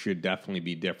country should definitely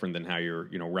be different than how you're,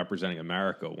 representing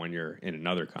America when you're in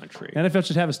another country. NFL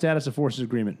should have a status of forces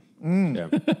agreement. Yeah.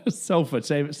 SOFA,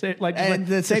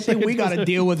 the same thing we got to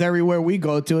deal with everywhere we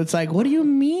go to. It's like, what do you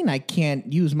mean I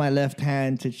can't use my left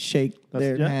hand to shake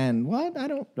their hand? What? I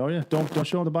don't. Oh yeah, don't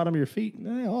show them the bottom of your feet.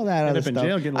 All that other up in stuff.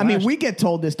 jail getting I mean, lashed. we get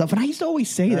told this stuff, and I used to always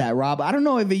say that, Rob. I don't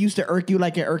know if it used to irk you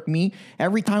like it irked me.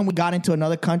 Every time we got into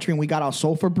another country and we got our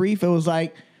SOFA brief, it was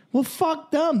like, well,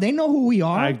 fuck them. They know who we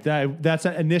are. That's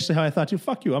initially how I thought too.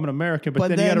 Fuck you, I'm an American.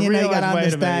 But then you got to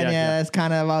understand, that's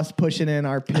kind of us pushing in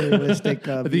our imperialistic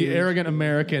the views. arrogant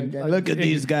American. Look at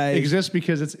these guys. Exists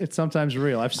because it's sometimes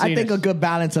real. I've seen I think it. a good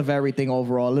balance of everything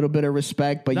overall. A little bit of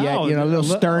respect, but yet, a little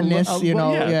li- sternness, a li-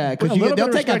 because A little they'll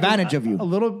bit take respect, advantage of you. A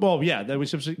little,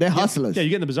 they're hustlers. Yeah, you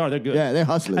get in the bazaar, they're good. Yeah, they're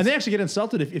hustlers. And they actually get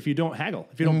insulted if you don't haggle,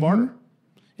 if you don't barter.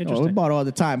 Oh, Interesting. we bought all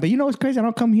the time. But it's crazy. I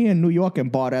don't come here in New York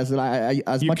and barter as much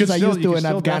could as I still- used you to could in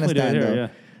still definitely do it Afghanistan. here,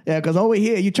 Though. Yeah, because over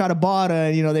here, you try to barter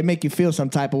and, they make you feel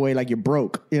some type of way like you're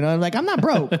broke. Like, I'm not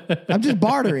broke. I'm just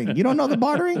bartering. You don't know the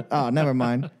bartering? Oh, never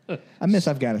mind. I miss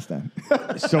Afghanistan.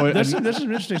 So There's some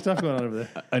interesting stuff going on over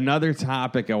there. another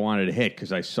topic I wanted to hit,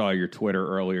 because I saw your Twitter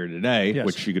earlier today, Yes.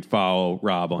 which you could follow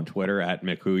Rob on Twitter at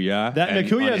McHuya. That and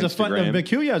Mikuya on is Instagram.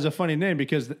 Mikuya is a funny name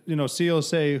because SEALs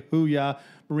say Huya,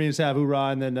 Marines have Hoorah,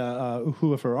 and then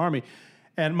Hua for Army.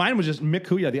 And mine was just Mick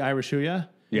Huya, the Irish Huya.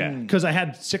 Yeah. Because I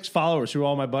had 6 followers who were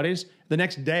all my buddies. The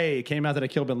next day it came out that I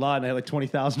killed Bin Laden. I had like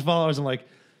 20,000 followers. I'm like,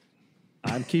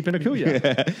 I'm keeping a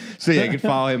Kuya. So you can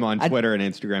follow him on Twitter and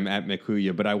Instagram at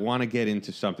McHuya. But I want to get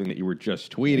into something that you were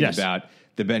just tweeting about,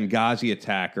 the Benghazi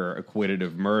attacker acquitted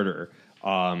of murder.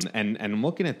 And I'm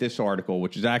looking at this article,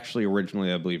 which is actually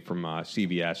originally, I believe, from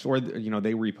CBS, or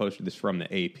they reposted this from the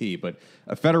AP. But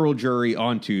a federal jury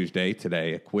on Tuesday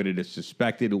today acquitted a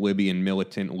suspected Libyan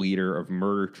militant leader of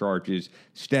murder charges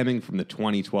stemming from the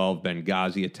 2012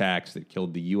 Benghazi attacks that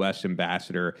killed the U.S.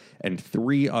 ambassador and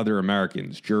 3 other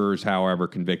Americans. Jurors, however,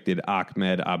 convicted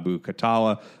Ahmed Abu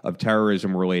Khattala of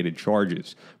terrorism-related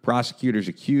charges. Prosecutors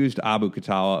accused Abu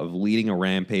Khattala of leading a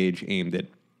rampage aimed at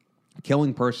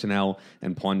killing personnel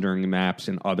and plundering maps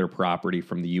and other property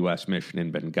from the U.S. mission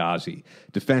in Benghazi.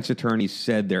 Defense attorneys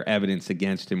said their evidence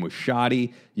against him was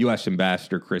shoddy. U.S.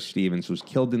 Ambassador Chris Stevens was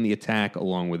killed in the attack,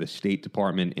 along with a State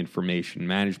Department information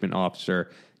management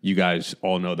officer. You guys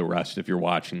all know the rest if you're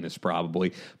watching this,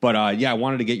 probably. But, I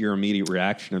wanted to get your immediate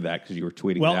reaction to that because you were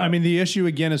tweeting Well, it out. I mean, the issue,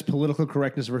 again, is political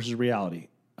correctness versus reality.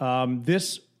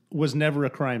 This was never a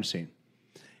crime scene.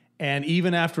 And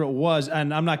even after it was,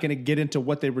 and I'm not going to get into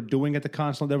what they were doing at the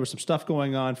consulate, there was some stuff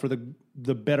going on for the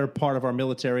better part of our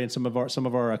military and some of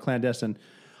our clandestine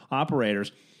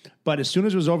operators. But as soon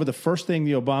as it was over, the first thing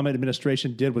the Obama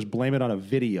administration did was blame it on a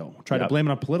video. Try to blame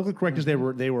it on political correctness. They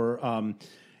were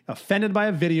offended by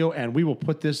a video, and we will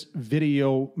put this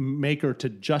video maker to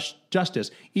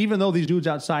justice. Even though these dudes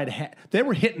outside they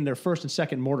were hitting their first and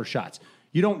second mortar shots.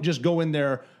 You don't just go in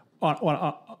there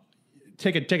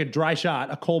take a dry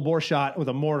shot, a cold bore shot with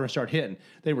a mortar and start hitting.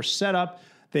 They were set up.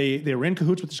 They were in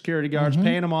cahoots with the security guards,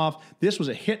 paying them off. This was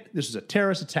a hit. This was a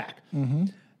terrorist attack.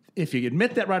 If you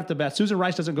admit that right off the bat, Susan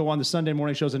Rice doesn't go on the Sunday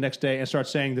morning shows the next day and start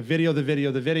saying the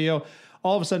video.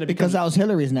 All of a sudden, Because that was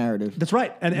Hillary's narrative. That's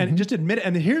right, and just admit it.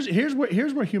 And here's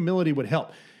where humility would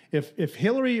help. If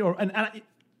Hillary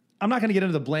I'm not going to get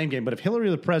into the blame game, but if Hillary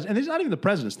or the president, and it's not even the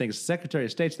president's thing, it's the Secretary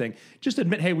of State's thing, just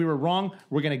admit, hey, we were wrong.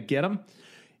 We're going to get them.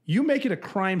 You make it a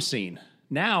crime scene.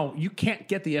 Now you can't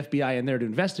get the FBI in there to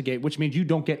investigate, which means you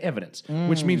don't get evidence.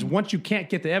 Which means once you can't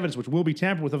get the evidence, which will be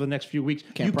tampered with over the next few weeks,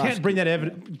 you can't bring that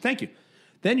evidence. Thank you.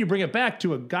 Then you bring it back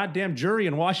to a goddamn jury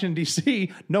in Washington,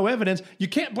 D.C., no evidence. You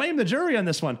can't blame the jury on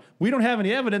this one. We don't have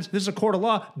any evidence. This is a court of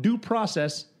law. Due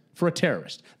process for a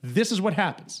terrorist. This is what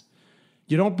happens.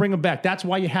 You don't bring them back. That's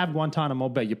why you have Guantanamo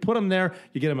Bay. You put them there,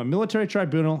 you get him a military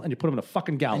tribunal, and you put him in a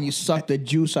fucking gallows. And you suck the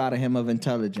juice out of him of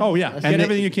intelligence. Oh, yeah. Get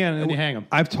everything you can, and then you hang him.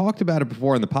 I've talked about it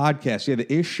before in the podcast. Yeah,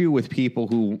 the issue with people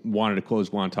who wanted to close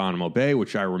Guantanamo Bay,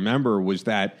 which I remember, was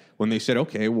that when they said,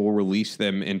 okay, we'll release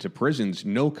them into prisons,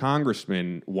 no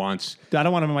congressman wants... I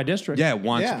don't want them in my district. Yeah,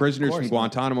 wants Yeah, prisoners of from course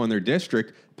Guantanamo in their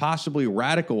district, possibly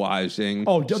radicalizing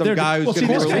some they're- guy who's well, going see,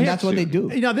 to this be guy- released that's what they soon.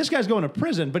 do. You know, this guy's going to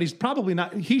prison, but he's probably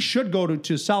not. He should go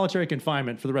to solitary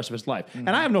confinement for the rest of his life. And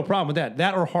I have no problem with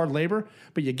that or hard labor.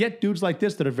 But you get dudes like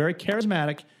this that are very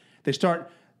charismatic. They start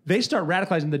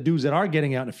radicalizing the dudes that are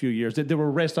getting out in a few years that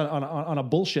were arrested on a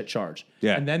bullshit charge.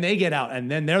 Yeah. And then they get out, and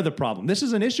then they're the problem. This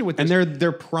is an issue with this. And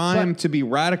they're primed to be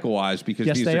radicalized because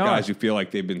Yes, these they are guys are. who feel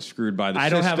like they've been screwed by the I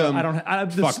don't system.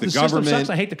 have the system government. sucks.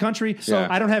 I hate the country. So Yeah.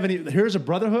 I don't have any. Here's a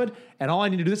brotherhood, and all I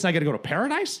need to do this, and I got to go to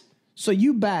paradise. So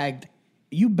you bagged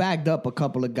up a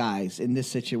couple of guys in this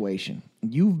situation.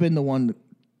 You've been the one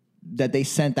that they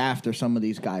sent after some of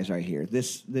these guys right here.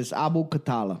 This Abu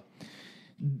Khatallah.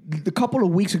 A couple of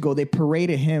weeks ago, they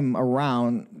paraded him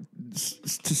around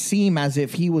to seem as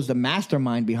if he was the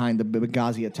mastermind behind the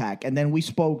Benghazi attack. And then we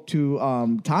spoke to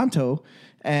Tonto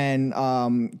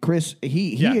and Chris.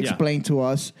 He explained to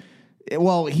us.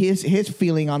 Well, his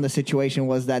feeling on the situation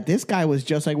was that this guy was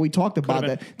just like we talked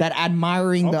about, that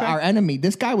admiring our enemy.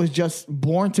 This guy was just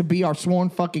born to be our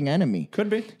sworn fucking enemy. Could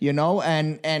be. You know,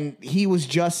 and he was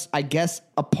just, I guess,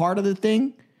 a part of the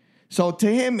thing. So to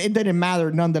him, it didn't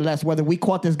matter nonetheless whether we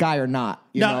caught this guy or not.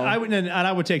 You know?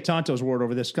 I would take Tonto's word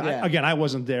over this. Yeah. Again, I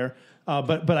wasn't there,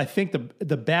 but I think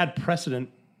the bad precedent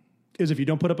is if you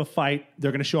don't put up a fight,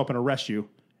 they're going to show up and arrest you,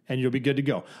 and you'll be good to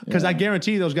go. Because I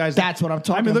guarantee those guys. That's what I'm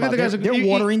talking look about. at the guys. They're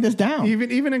watering this down.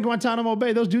 Even in Guantanamo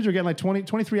Bay, those dudes are getting like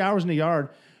 23 hours in the yard.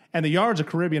 And the yard's a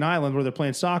Caribbean island where they're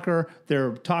playing soccer.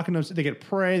 They're talking to them. They get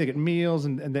pray. They get meals.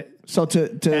 And So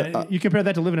you compare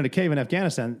that to living in a cave in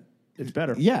Afghanistan, it's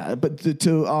better. Yeah, but to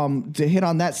hit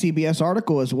on that CBS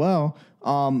article as well,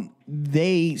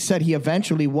 they said he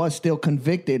eventually was still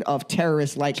convicted of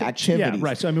terrorist-like activities. Yeah,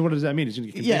 right. So I mean, what does that mean? He's going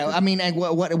to get Yeah, convicted? I mean, and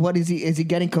what is he? Is he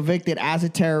getting convicted as a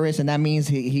terrorist, and that means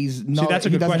he that's a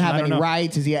he good doesn't question. have I don't any know.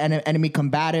 rights? Is he an enemy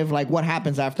combative? Like, what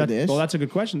happens after this? Well, that's a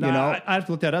good question. You know? I have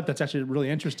to look that up. That's actually really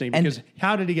interesting And- because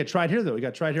how did he get tried here, though? He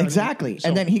got tried here. Exactly. So-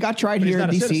 And then he got tried but he's here in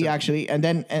not a DC citizen. actually. And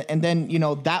then you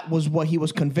know, that was what he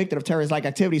was convicted of, terrorist like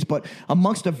activities. But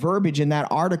amongst the verbiage in that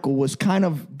article was kind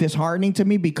of disheartening to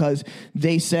me because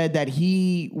they said that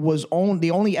he was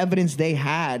the only evidence they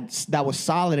had that was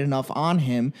solid enough on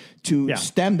him to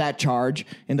stem that charge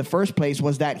in the first place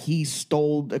was that he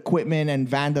stole equipment and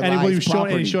vandalized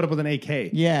property. And he showed up with an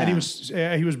AK. Yeah. And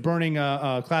he was burning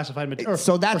classified material.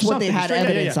 So that's what they had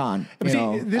evidence on, But you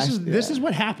know. This is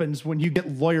what happens when you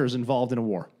get lawyers involved in a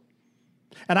war.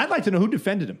 And I'd like to know who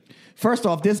defended him. First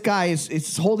off, this guy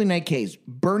is holding AKs,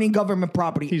 burning government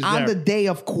property He's on there. the day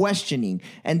of questioning.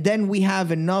 And then we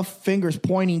have enough fingers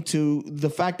pointing to the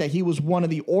fact that he was one of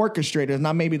the orchestrators,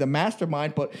 not maybe the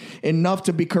mastermind, but enough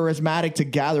to be charismatic to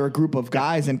gather a group of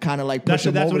guys and kind of like push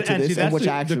them over to this. And which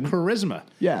the action. charisma.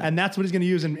 Yeah. And that's what he's going to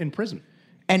use in prison.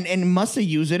 And must have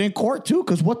used it in court too,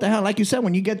 because what the hell? Like you said,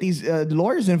 when you get these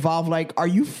lawyers involved, like, are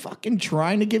you fucking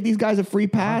trying to give these guys a free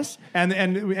pass? And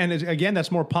again,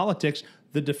 that's more politics.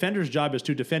 The defender's job is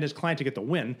to defend his client to get the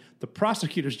win. The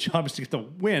prosecutor's job is to get the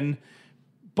win,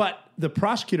 but the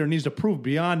prosecutor needs to prove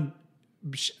beyond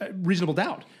reasonable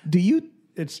doubt. Do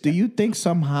you think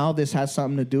somehow this has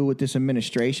something to do with this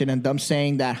administration and them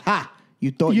saying that, you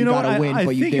thought you got to win, I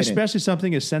but you think didn't? especially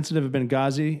something as sensitive as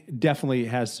Benghazi definitely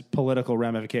has political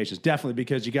ramifications. Definitely,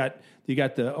 because you got the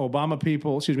Obama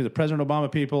people, the President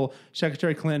Obama people,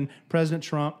 Secretary Clinton, President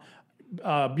Trump,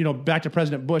 back to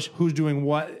President Bush, who's doing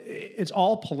what. It's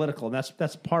all political, and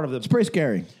that's part of the. It's pretty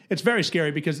scary. It's very scary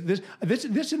because this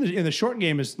in the short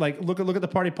game is like look at the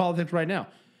party politics right now.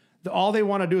 All they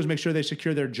want to do is make sure they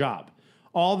secure their job.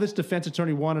 All this defense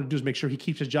attorney wanted to do is make sure he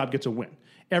keeps his job, gets a win.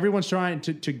 Everyone's trying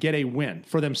to get a win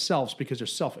for themselves because they're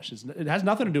selfish. It has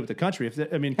nothing to do with the country. Has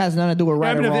nothing to do with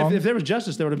right or wrong. If there was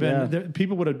justice, there would have been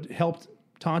people would have helped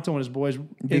Tonto and his boys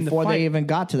before they even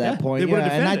got to that point. Yeah,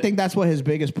 and I think that's what his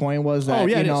biggest point was.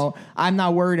 That I'm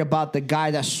not worried about the guy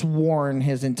that sworn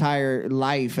his entire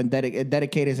life and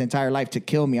dedicated his entire life to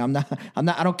kill me.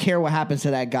 I don't care what happens to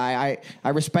that guy. I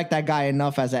respect that guy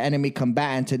enough as an enemy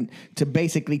combatant to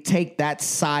basically take that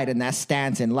side and that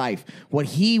stance in life. What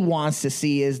he wants to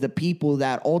see is the people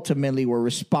that ultimately were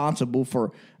responsible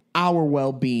for our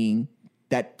well-being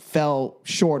that fell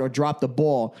short or dropped the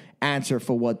ball answer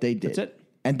for what they did. That's it.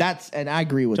 And I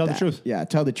agree with that. Tell the truth. Yeah,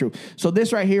 tell the truth. So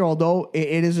this right here, although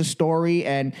it is a story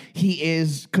and he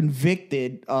is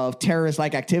convicted of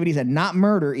terrorist-like activities and not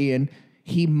murder, Ian,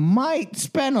 he might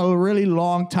spend a really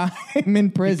long time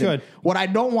in prison. He could. What I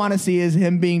don't want to see is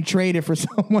him being traded for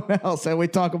someone else. And we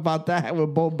talk about that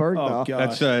with Bo Bergdahl. Oh, God.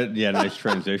 That's a nice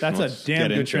transition. That's Let's a damn get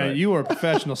good into trend. it. You are a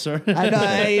professional, sir. I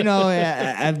know,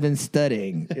 I've been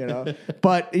studying,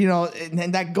 but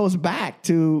and that goes back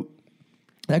to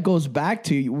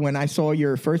when I saw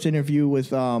your first interview with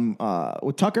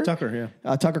Tucker.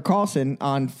 Tucker Carlson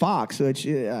on Fox, which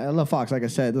I love Fox. Like I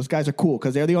said, those guys are cool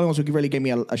because they're the only ones who really gave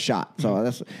me a shot.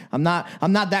 So I'm not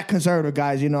that conservative,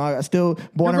 guys. I still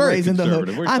born and raised in the hood.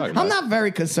 I'm not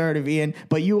very conservative, Ian,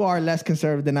 but you are less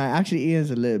conservative than I. Actually,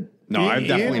 Ian's a lib. No, I'm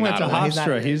definitely Ian went not. to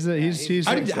Hofstra. He's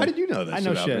How did you know this? I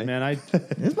know about shit, me? man.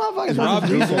 This motherfucker's Rob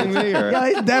Googling me? Or? Yeah,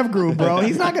 he's Dev Group, bro.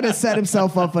 He's not gonna set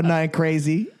himself up for nothing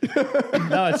crazy.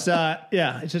 No, it's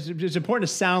it's important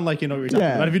to sound like you know what you're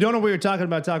talking about. If you don't know what you're talking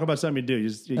about, talk about something you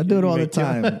do. I do it all the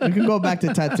time. We can go back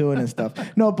to tattooing and stuff.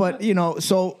 No, but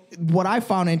so what I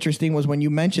found interesting was when you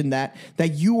mentioned that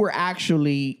you were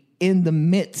actually in the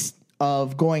midst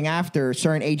of going after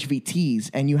certain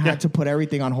HVTs and you had to put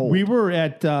everything on hold. We were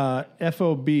at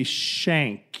FOB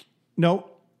Sharana,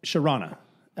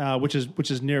 which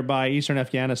is nearby eastern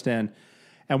Afghanistan.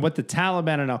 And what the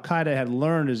Taliban and Al Qaeda had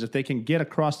learned is if they can get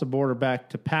across the border back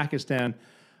to Pakistan,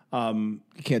 you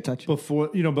can't touch it before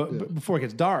before it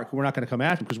gets dark. We're not going to come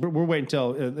after them because we're waiting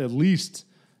until at least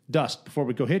dusk before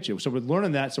we go hit you. So we're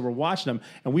learning that. So we're watching them,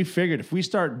 and we figured if we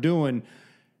start doing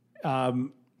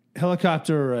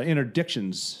helicopter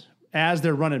interdictions as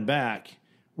they're running back,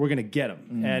 we're going to get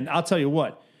them. And I'll tell you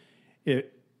what,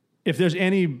 if there's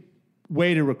any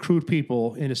way to recruit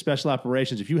people into special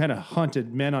operations, if you had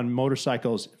hunted men on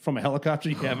motorcycles from a helicopter,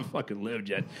 you haven't fucking lived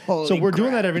yet. So we're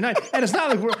doing that every night. And it's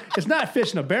not like it's not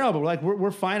fishing a barrel, but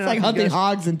we're finding it's like hunting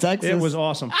hogs in Texas. It was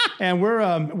awesome. And we're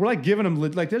like giving them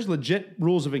there's legit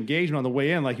rules of engagement on the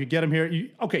way in. Like you get them here.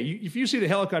 If you see the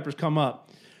helicopters come up,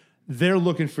 they're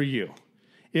looking for you.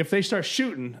 If they start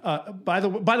shooting, by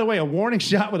the way, a warning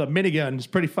shot with a minigun is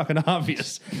pretty fucking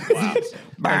obvious.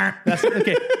 Wow. That's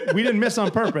okay. We didn't miss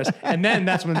on purpose, and then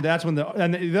that's when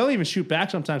and they'll even shoot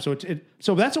back sometimes.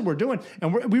 So that's what we're doing,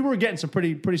 and we were getting some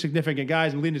pretty significant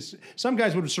guys and leading. Some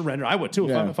guys would surrender. I would too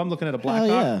if I'm looking at a Black Hawk.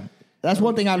 Yeah. That's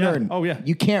one thing I learned. Oh, yeah.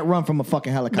 You can't run from a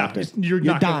fucking helicopter. You're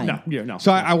dying. No.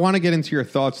 So I want to get into your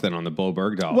thoughts then on the Bo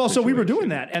Bergdahl. Well, so we were doing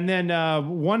that, and then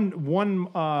one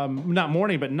not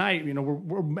morning but night.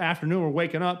 We're afternoon. We're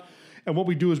waking up, and what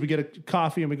we do is we get a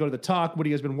coffee and we go to the talk. What have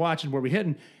you guys been watching? Where we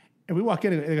hitting? And we walk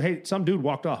in and they go, hey, some dude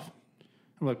walked off.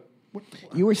 I'm like, what?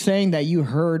 You were saying that you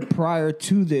heard prior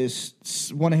to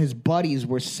this, one of his buddies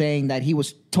were saying that he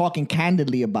was talking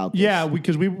candidly about this. Yeah,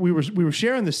 because we were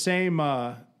sharing the same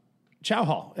chow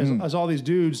hall as all these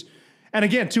dudes. And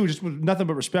again, too, just with nothing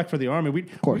but respect for the Army.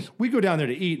 Of course. We go down there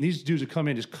to eat, and these dudes would come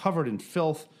in just covered in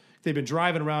filth. They've been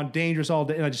driving around dangerous all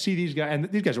day. And I just see these guys, and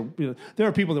these guys are, there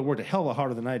are people that worked a hell of a lot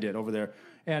harder than I did over there.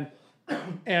 And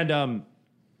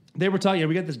they were talking,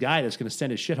 we got this guy that's going to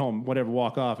send his shit home, whatever,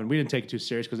 walk off. And we didn't take it too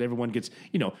serious because everyone gets,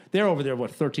 they're over there,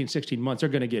 13, 16 months. They're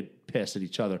going to get pissed at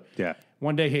each other. Yeah.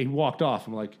 One day, he walked off.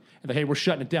 I'm like, hey, we're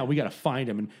shutting it down. We got to find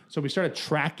him. And so we started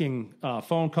tracking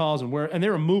phone calls and they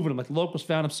were moving them. Like locals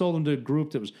found him, sold him to a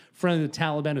group that was friendly to the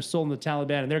Taliban, who sold him to the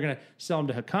Taliban, and they're going to sell him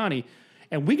to Haqqani.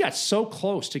 And we got so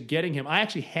close to getting him. I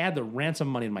actually had the ransom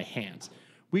money in my hands.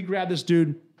 We grabbed this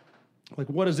dude. Like,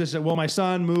 what is this? Well, my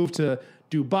son moved to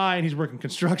Dubai and he's working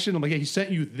construction. I'm like, yeah, he sent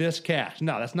you this cash.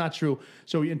 No, that's not true.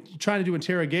 So we're trying to do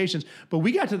interrogations. But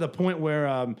we got to the point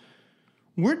where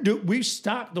we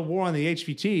stopped the war on the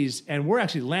HVTs and we're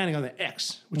actually landing on the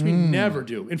X, which we never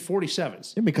do in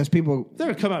 47s. Yeah, because people, they're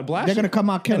going to come out and blast. They're going to come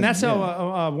out killing. And that's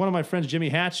how one of my friends, Jimmy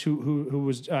Hatch, who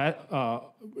was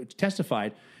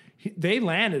testified, they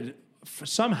landed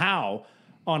somehow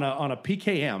on a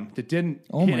PKM that didn't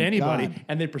hit anybody, God.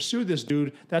 and they pursued this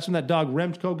dude. That's when that dog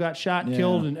Remco got shot and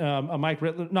killed, and Mike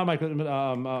Ritland, not Mike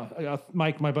Ritland,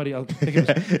 Mike, my buddy. I think it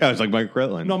was, yeah, it was like Mike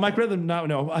Ritland. No, Mike Ritland.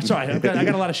 No, sorry, I got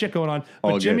a lot of shit going on. But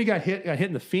All Jimmy good. got hit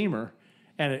in the femur,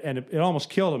 and it almost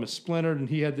killed him. It splintered, and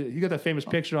he got that famous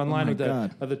picture online of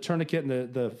the tourniquet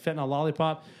and the fentanyl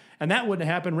lollipop, and that wouldn't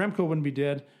have happened. Remco wouldn't be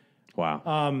dead.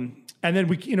 Wow. And then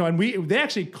they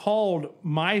actually called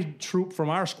my troop from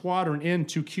our squadron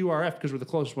into QRF because we're the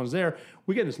closest ones there.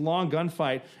 We get this long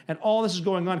gunfight, and all this is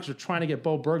going on because we're trying to get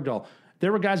Bo Bergdahl.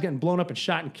 There were guys getting blown up and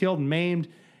shot and killed and maimed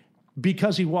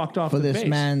because he walked off for the this base.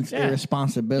 man's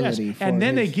irresponsibility. Yes. For And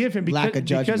then they his give him lack of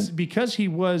judgment. because he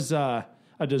was a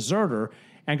deserter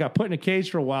and got put in a cage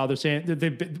for a while. They're saying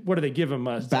what do they give him?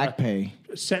 Back pay.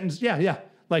 Sentence. Yeah.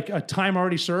 like a time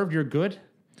already served, you're good.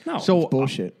 No. So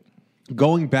Bullshit.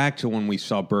 going back to when we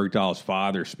saw Bergdahl's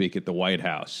father speak at the White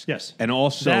House. yes. And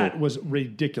also that was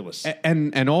ridiculous.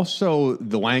 and also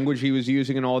the language he was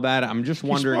using and all that. I'm just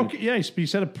wondering. He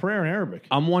said a prayer in Arabic.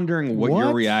 I'm wondering what your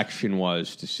What? reaction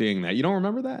was to seeing that. You don't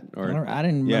remember that? Or I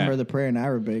didn't Yeah. remember the prayer in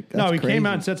Arabic. That's No, he crazy. came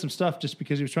out and said some stuff just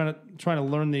because he was trying to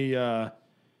learn the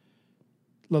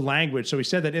language. So he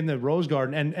said that in the Rose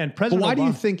Garden, and But President why Obama, do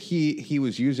you think he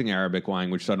was using Arabic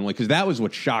language suddenly? Because that was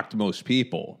what shocked most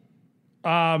people.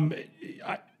 I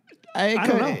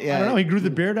don't know. I don't know. He grew the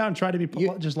beard out and tried to be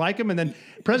just like him. And then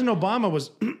President Obama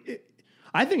was,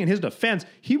 I think in his defense,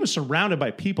 he was surrounded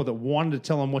by people that wanted to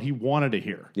tell him what he wanted to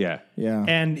hear. Yeah. Yeah.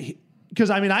 And because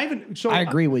I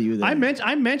agree with you there.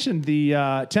 I mentioned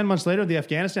the 10 months later, the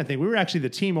Afghanistan thing. We were actually the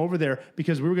team over there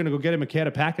because we were going to go get him a kid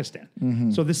of Pakistan.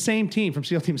 Mm-hmm. So the same team from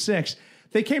SEAL Team 6,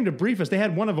 they came to brief us. They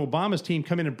had one of Obama's team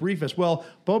come in and brief us. Well,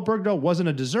 Bo Bergdahl wasn't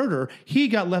a deserter. He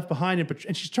got left behind.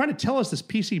 And she's trying to tell us this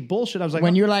PC bullshit. I was like,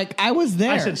 When you're like, I was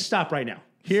there. I said, stop right now.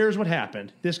 Here's what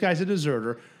happened. This guy's a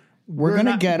deserter. We're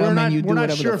gonna get him, and you do We're not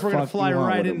whatever sure the if we're going to fuck fly you want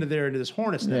right with him. into this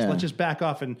hornet's nest. Yeah. Let's just back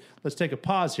off and let's take a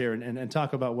pause here and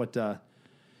talk about what.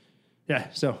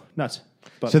 So nuts.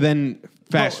 But So then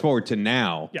fast forward to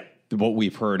now. Yeah. What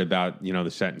we've heard about,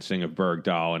 the sentencing of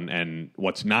Bergdahl and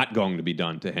what's not going to be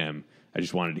done to him. I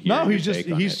just wanted to hear. no, your he's just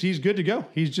take on it. he's good to go.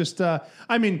 He's just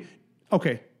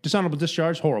okay, dishonorable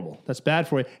discharge, horrible. That's bad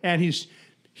for you. And he's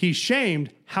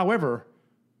shamed. However,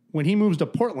 when he moves to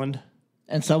Portland.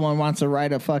 And someone wants to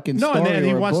write a fucking No, story and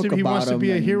he or a wants book to. He about wants to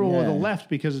be him, a hero of the yeah. left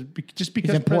because He's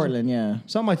in Portland, yeah.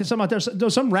 something like this. Something out there.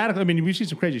 Some radical. I mean, we've seen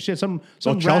some crazy shit. Some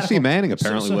Chelsea radical- Manning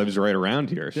apparently so- lives right around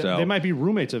here. So They might be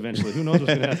roommates eventually. Who knows what's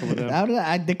going to happen with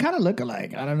them? They kind of look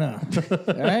alike. I don't know.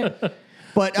 All right?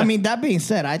 But, I mean, that being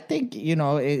said, I think,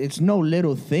 it's no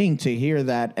little thing to hear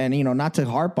that. And, not to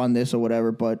harp on this or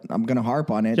whatever, but I'm going to harp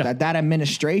on it. Yeah. That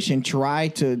administration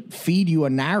tried to feed you a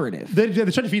narrative. They tried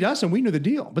to feed us, and we knew the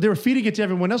deal. But they were feeding it to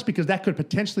everyone else because that could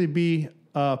potentially be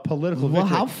a political Well,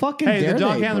 victory. how fucking Hey, dare the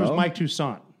dog they, handler was bro? Mike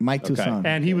Toussaint. Mike Toussaint.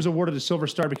 And he was awarded a Silver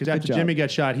Star because after job. Jimmy got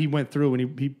shot, he went through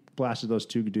and he blasted those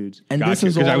two dudes. And Gotcha, this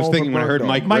is 'cause I all was over thinking when I heard Bergdahl.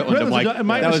 Mike Mike Britland, I'm Britland's like, a-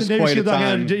 Mike that was Britland's a quite a Navy SEAL dog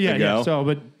time handler. Yeah, ago. yeah. So,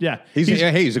 but yeah,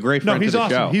 He's a great friend he's to the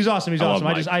awesome. show. He's awesome. He's I love awesome.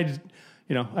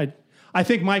 Mike. I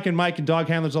think Mike and dog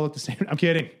handlers all look the same. I'm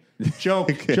kidding. Joke.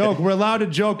 We're allowed to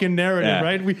joke in narrative, Yeah.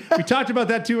 right? We talked about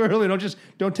that too earlier.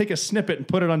 Don't take a snippet and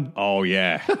put it on. Oh,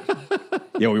 yeah.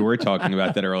 Yeah, we were talking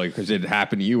about that earlier because it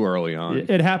happened to you early on.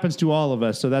 It happens to all of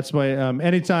us. So that's why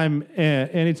anytime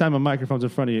a microphone's in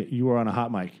front of you, you are on a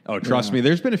hot mic. Oh, trust me.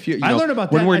 There's been a few. I learned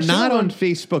about when that. we're I saw not on one-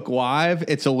 Facebook Live.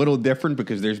 It's a little different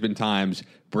because there's been times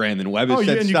Brandon Webb has Oh,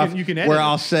 said and you stuff can- you can edit where it.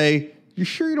 I'll say, "You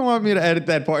sure you don't want me to edit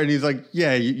that part?" And he's like,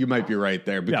 "Yeah, you might be right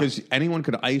there," because anyone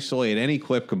could isolate any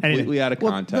clip completely out of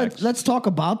Well, context. let's talk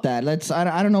about that.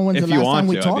 I don't know when's If the you last want time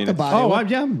we to, I talked mean, about Oh, it.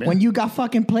 yeah. When you got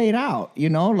fucking played out,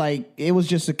 like it was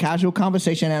just a casual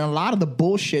conversation, and a lot of the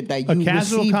bullshit that A you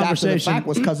casual received after the conversation fact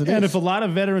was because of this. And if a lot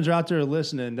of veterans are out there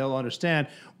listening, they'll understand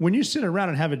when you sit around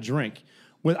and have a drink.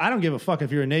 I don't give a fuck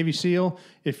if you're a Navy SEAL,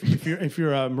 if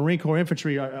you're a Marine Corps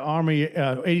Infantry, Army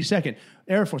 82nd,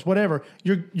 Air Force, whatever.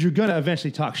 You're gonna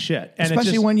eventually talk shit, and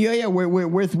especially when we're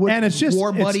with and it's just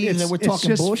war buddies and we're it's talking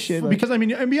just bullshit. Because I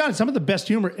mean, and be honest, some of the best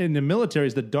humor in the military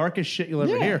is the darkest shit you'll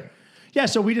ever Yeah. hear. Yeah,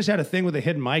 so we just had a thing with a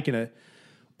hidden mic and a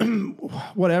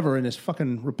whatever, and this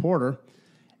fucking reporter.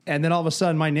 And then all of a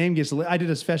sudden, my name gets. I did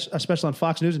a special on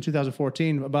Fox News in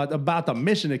 2014 about the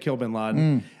mission to kill Bin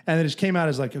Laden, and it just came out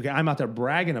as like, okay, I'm out there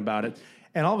bragging about it.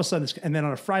 And all of a sudden, and then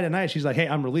on a Friday night, she's like, hey,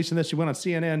 I'm releasing this. She went on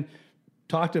CNN,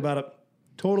 talked about it,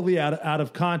 totally out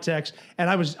of context. And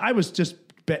I was just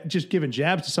giving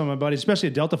jabs to some of my buddies, especially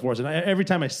at Delta Force. And every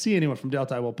time I see anyone from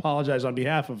Delta, I will apologize on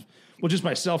behalf of, well, just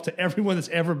myself to everyone that's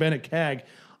ever been at CAG.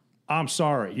 I'm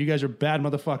sorry. You guys are bad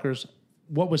motherfuckers.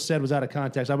 What was said was out of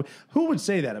context. Who would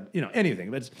say that?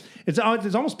 Anything. But it's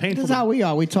almost painful. This is how we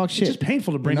are. We talk shit. It's just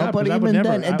painful to bring up. But 'cause I would even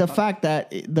never- then, and the fact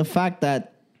that,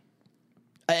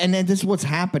 and then this is what's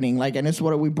happening. Like, and this is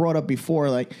what we brought up before.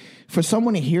 Like, for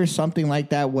someone to hear something like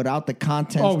that without the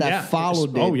content that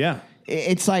followed it. Oh yeah.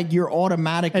 It's like you're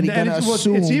automatically And going to it's,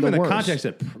 assume it's even the the worst. context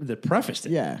that prefaced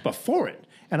it. Yeah. Before it.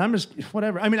 And I'm just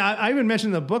whatever. I mean, I even mentioned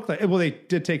in the book that they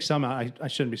did take some out. I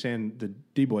shouldn't be saying the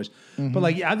D boys, but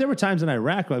like there were times in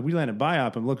Iraq like we landed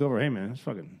biop and look over. Hey man, it's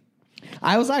fucking.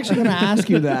 I was actually going to ask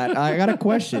you that. I got a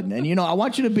question, and I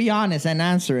want you to be honest and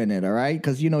answering it. All right,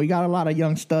 because you got a lot of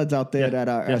young studs out there that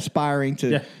are aspiring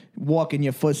to walk in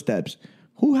your footsteps.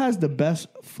 Who has the best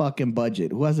fucking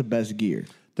budget? Who has the best gear?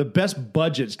 the best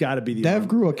budget's got to be the Dev Army.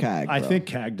 grew a CAG. I bro. think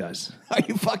CAG does. Are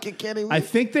you fucking kidding me? I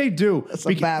think they do. That's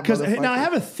a bad Because motherfucker. now I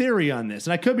have a theory on this,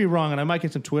 and I could be wrong, and I might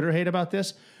get some Twitter hate about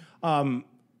this.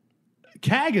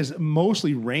 CAG is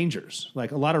mostly Rangers,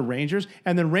 like a lot of Rangers,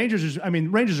 and then Rangers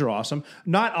are awesome.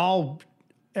 Not all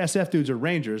SF dudes are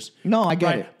Rangers. No, I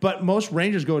get it. But most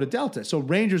Rangers go to Delta. So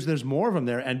Rangers, there's more of them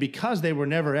there, and because they were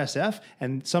never SF,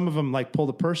 and some of them like pull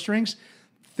the purse strings,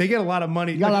 they get a lot of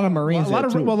money. You got a lot of Marines there,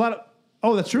 too.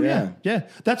 Oh, that's true. Yeah. Yeah.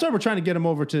 That's why we're trying to get them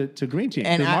over to Green Team.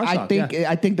 And to I Marsoc, think yeah.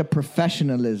 I think the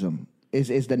professionalism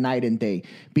is the night and day,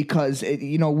 because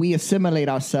we assimilate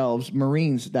ourselves,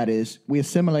 Marines, that is, we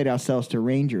assimilate ourselves to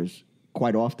Rangers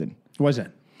quite often What is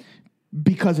that?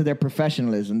 because of their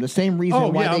professionalism. The same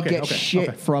reason why they get shit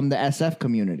okay. from the SF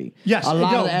community. Yes, a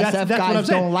lot of the that's SF what I'm guys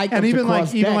saying. don't like and them even to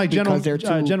cross even deck like General because they're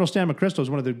too. General Stan McChrystal is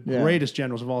one of the greatest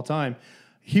generals of all time.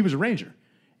 He was a Ranger,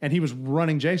 and he was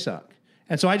running JSOC,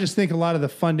 and so I just think a lot of the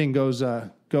funding goes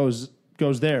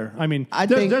there. I mean,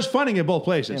 there's funding in both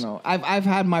places. I've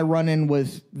had my run in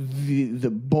with the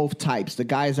both types. The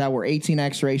guys that were 18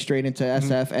 X-ray straight into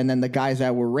SF, and then the guys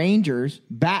that were Rangers,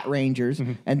 Bat Rangers,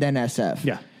 and then SF.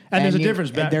 Yeah. And there's a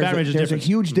difference. Bat Rangers There's difference. a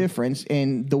huge difference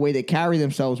in the way they carry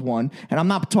themselves. One, and I'm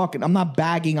not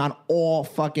bagging on all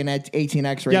fucking 18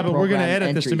 X-ray. Yeah, but we're going to edit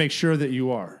entries. this to make sure that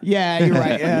you are. Yeah, you're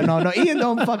right. Yeah, no, Ian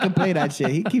don't fucking play that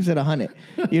shit. He keeps it 100.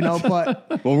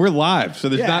 But Well, we're live, so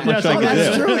there's not much I can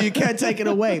that's do. true. You can't take it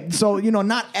away. So,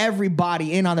 not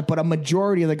everybody in on it, but a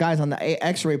majority of the guys on the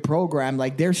X-ray program,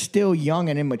 like, they're still young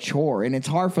and immature, and it's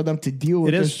hard for them to deal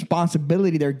with the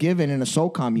responsibility they're given in a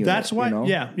SOCOM unit. That's why,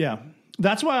 yeah.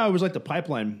 That's why I always like the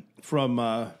pipeline from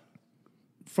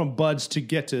Buds to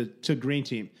get to Green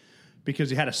Team, because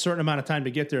you had a certain amount of time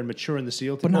to get there and mature in the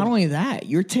SEAL team. But not only that,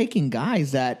 you're taking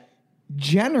guys that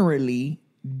generally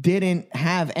didn't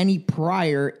have any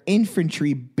prior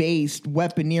infantry-based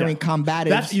weaponeering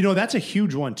combatives. That's a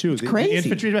huge one too. It's crazy. The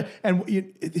infantry,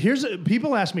 and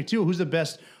people ask me too, who's the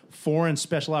best foreign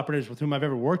special operators with whom I've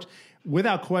ever worked?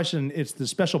 Without question, it's the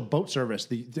Special Boat Service,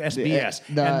 the SBS,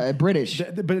 the British,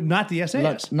 but not the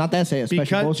SAS. Not the SAS.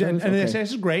 Special Boat Service. And the SAS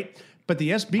is great, but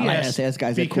the SBS, I like SAS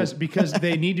guys, because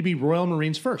they need to be Royal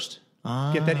Marines first,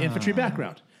 get that infantry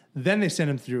background, then they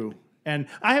send them through. And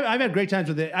I've had great times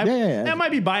with it. I might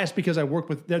be biased because I work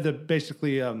with they're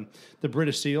basically the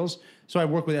British SEALs, so I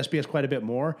work with SBS quite a bit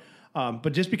more.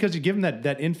 But just because you give them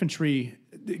that infantry,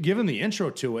 give them the intro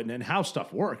to it and how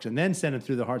stuff works, and then send them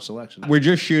through the hard selection. We're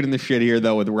just shooting the shit here,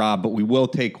 though, with Rob, but we will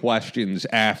take questions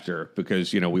after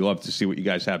because, we love to see what you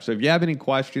guys have. So if you have any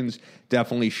questions,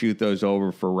 definitely shoot those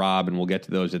over for Rob, and we'll get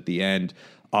to those at the end.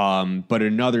 But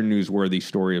another newsworthy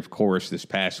story, of course, this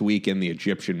past weekend, the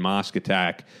Egyptian mosque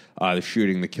attack, the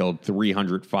shooting that killed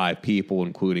 305 people,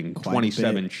 including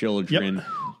 27 children. Yep.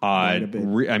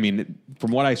 I mean,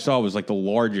 from what I saw, it was like the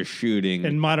largest shooting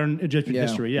in modern Egyptian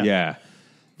history. Yeah.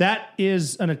 That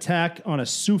is an attack on a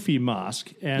Sufi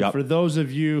mosque. And for those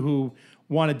of you who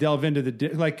want to delve into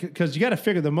because you got to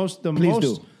figure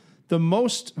the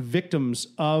most victims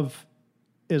of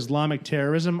Islamic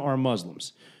terrorism are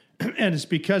Muslims. And it's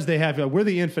because they have, we're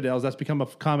the infidels. That's become a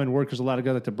common word because a lot of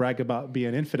guys like to brag about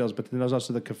being infidels, but then there's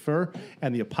also the kafir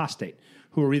and the apostate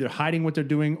who are either hiding what they're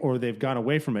doing or they've gone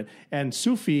away from it. And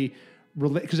Sufi,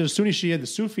 because there's Sunni Shia, the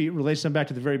Sufi relates them back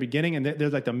to the very beginning, and they're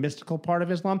like the mystical part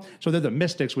of Islam. So they're the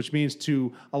mystics, which means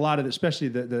to a lot of, especially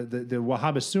the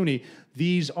Wahhabi Sunni,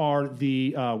 these are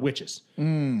the witches.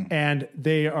 And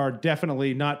they are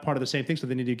definitely not part of the same thing, so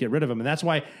they need to get rid of them. And that's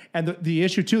why, and the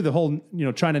issue too, the whole,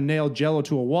 trying to nail Jello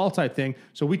to a wall type thing.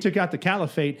 So we took out the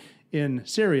caliphate in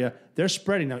Syria. They're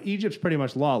spreading now. Egypt's pretty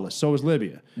much lawless. So is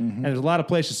Libya, and there's a lot of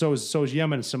places. So is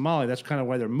Yemen and Somalia. That's kind of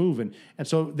why they're moving. And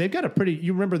so they've got a pretty.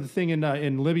 You remember the thing in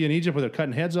Libya and Egypt where they're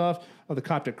cutting heads off of the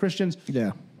Coptic Christians?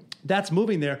 Yeah, that's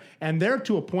moving there, and they're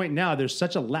to a point now. There's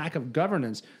such a lack of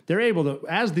governance. They're able to,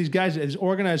 as these guys, as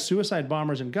organized suicide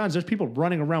bombers and guns. There's people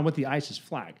running around with the ISIS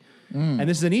flag, and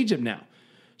this is in Egypt now.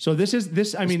 So this.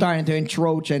 I mean, starting to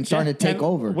encroach and starting to take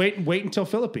over. Wait until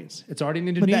Philippines. It's already in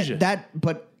Indonesia.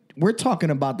 But we're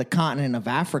talking about the continent of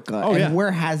Africa,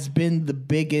 where has been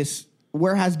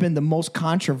the most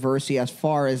controversy as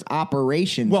far as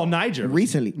operations? Well, Niger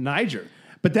recently.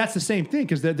 But that's the same thing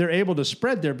because they're able to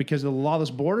spread there because of the lawless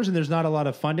borders and there's not a lot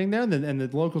of funding there, and the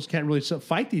locals can't really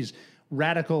fight these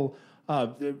radical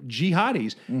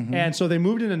jihadis, and so they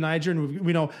moved into Niger,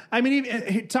 and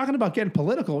even talking about getting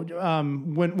political,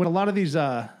 when a lot of these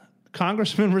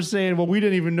congressmen were saying, well, we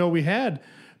didn't even know we had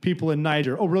people in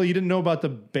Niger. Oh, really? You didn't know about the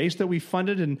base that we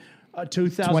funded? And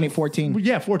 2014.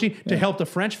 Yeah, 14 to help the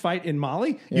French fight in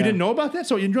Mali. Yeah. You didn't know about that?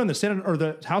 So you're on the Senate or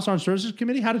the House Armed Services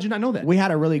Committee? How did you not know that? We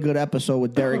had a really good episode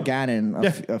with Derek Gannon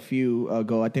a few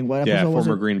ago. I think what episode Yeah, was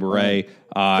former it? Green Beret.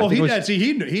 Well, I think it was,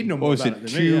 he'd know more what was about it?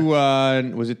 it than me,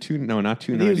 yeah. Was it two? No, not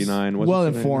He was 299. Was it well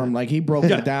 299? informed. Like he broke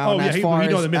Yeah. it down Oh, yeah, as he- far he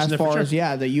know as the mission for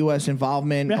sure. the U.S.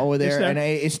 involvement Yeah, over it's there, there. and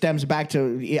it stems back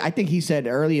to I think he said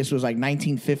earliest was like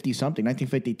 1950 something,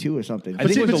 1952 or something. I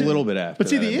think it was a little bit after. But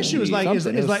see, that, the I issue is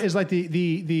believe. like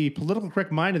the political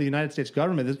correct mind of the United States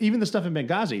government. Even the stuff in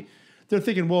Benghazi, they're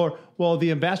thinking, well,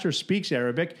 the ambassador speaks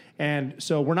Arabic, and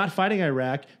so we're not fighting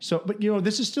Iraq. So, but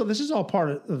this is all part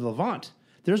of the Levant.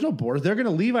 There's no borders. They're going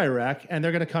to leave Iraq and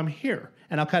they're going to come here,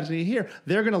 and Al Qaeda here.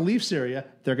 They're going to leave Syria.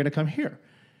 They're going to come here.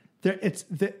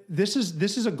 This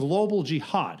is a global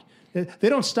jihad. They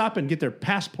don't stop and get their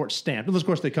passport stamped. Of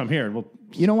course, they come here and we'll.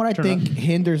 You know what I turn think on.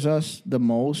 hinders us the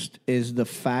most is the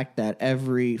fact that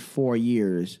every 4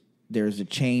 years there's a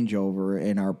changeover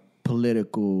in our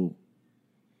political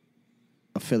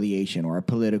affiliation or our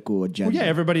political agenda. Well, yeah,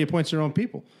 everybody appoints their own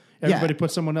people. Everybody Yeah.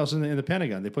 puts someone else in the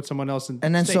Pentagon. They put someone else in.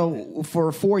 And then state. so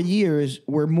for 4 years,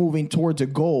 we're moving towards a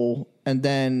goal, and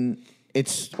then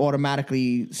it's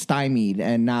automatically stymied,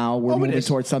 and now we're Oh, it moving is.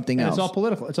 towards something And else. It's all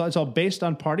political. It's all based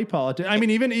on party politics. I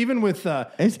mean, even with.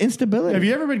 It's instability. Have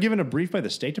you ever been given a brief by the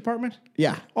State Department?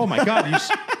 Yeah. Oh my God!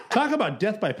 Talk about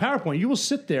death by PowerPoint. You will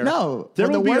sit there. No, there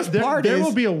but will the be worst part there is,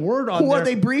 will be a word on. who are there.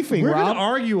 they briefing, We're Rob? going to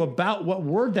argue about what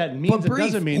word that means. But It brief,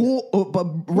 doesn't mean. Who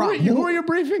are you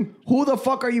briefing? Who the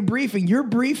fuck are you briefing? You're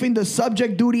briefing the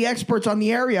subject duty experts on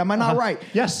the area. Am I not right?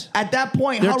 Yes. At that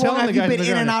point, They're how long telling have the you guys been on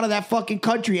the in and ground. out of that fucking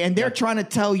country? And they're trying to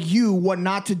tell you what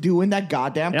not to do in that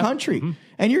goddamn Yeah. country. Mm-hmm.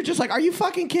 And you're just like, are you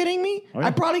fucking kidding me? Oh, yeah.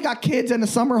 I probably got kids in a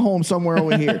summer home somewhere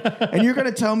over here. And you're going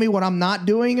to tell me what I'm not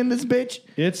doing in this bitch?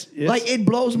 It's like, it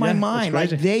blows my yeah, it's mind. Like,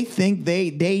 crazy. they think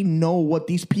they know what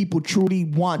these people truly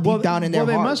want deep down in their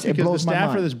they hearts. must, It because blows the my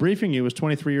staffer mind. that's briefing you is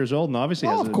 23 years old and obviously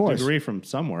Oh, has of a course. degree from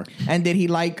somewhere. And did he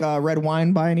like red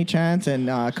wine by any chance and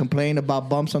complain about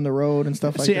bumps on the road and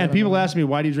stuff like See, that? and people ask me,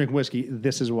 why do you drink whiskey?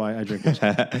 This is why I drink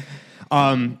whiskey.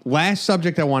 Last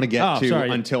subject I want to get to sorry.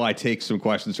 until I take some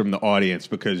questions from the audience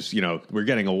because, we're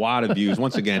getting a lot of views.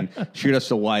 Once again, shoot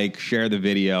us a like, share the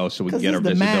video so we can 'Cause get our he's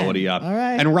the man. visibility up. All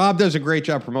right. And Rob does a great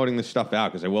job promoting this stuff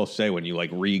out because I will say when you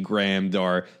re-grammed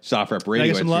our Soft Rep Radio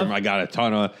get some love? Instagram, I got a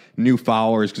ton of new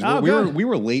followers because Oh, good. we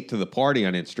were late to the party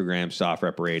on Instagram, Soft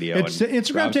Rep Radio.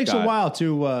 Instagram Rob's takes a got- while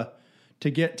to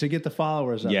get the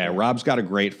followers up. Yeah, there. Rob's got a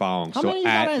great following. How so many you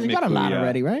at got? You got a lot Mikuya-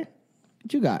 already, right?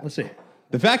 What you got? Let's see.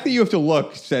 The fact that you have to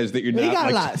look says that you're You not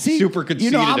got a lot. See, super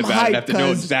conceited I'm about hyped it. Have to know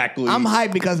 'cause- exactly. I'm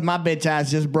hyped because my bitch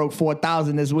ass just broke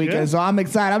 4,000 this weekend, Yeah. so I'm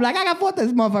excited. I'm like, I got 4,000.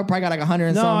 This motherfucker probably got like 100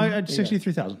 and No, something. I had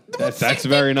 63,000. That's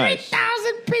very nice.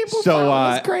 63,000 people. So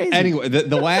That's crazy. anyway,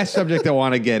 the last subject I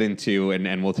want to get into,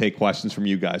 and we'll take questions from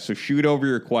you guys. So shoot over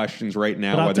your questions right But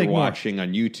now, I'll whether take more. watching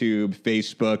on YouTube,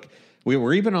 Facebook.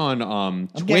 We're even on I'm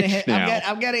Twitch getting him, now,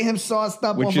 I'm getting him sauced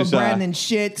up Which over is, Brandon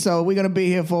shit, so we're gonna be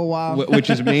here for a while.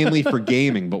 which is mainly for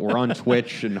gaming. But we're on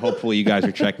Twitch, and hopefully you guys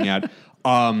are checking out.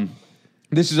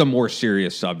 This is a more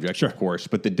serious subject, of course,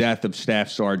 but the death of Staff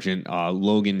Sergeant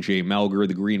Logan J. Melger,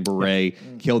 the Green Beret,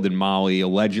 killed in Mali,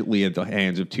 allegedly at the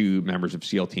hands of 2 members of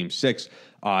SEAL Team 6.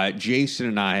 Jason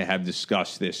and I have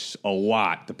discussed this a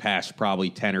lot the past probably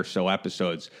 10 or so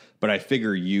episodes, but I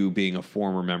figure you being a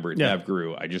former member at Yeah.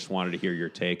 DevGru, I just wanted to hear your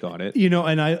take on it.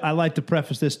 And I like to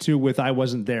preface this too with I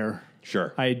wasn't there.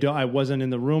 Sure. I wasn't in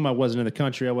the room. I wasn't in the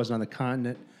country. I wasn't on the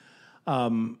continent.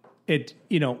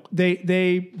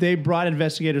 They brought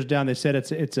investigators down. They said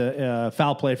it's a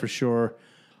foul play for sure.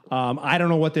 I don't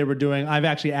know what they were doing. I've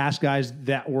actually asked guys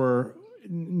that were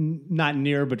not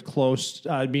near but close,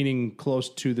 meaning close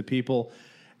to the people.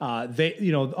 What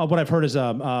I've heard is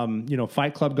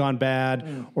Fight Club gone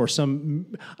bad or some.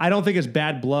 I don't think it's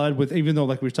bad blood with, even though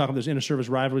like we were talking, there's inter service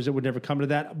rivalries that would never come to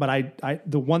that. But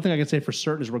the one thing I can say for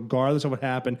certain is, regardless of what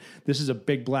happened, this is a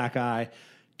big black eye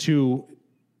to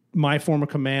my former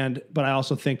command, but I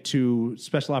also think to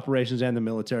special operations and the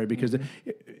military, because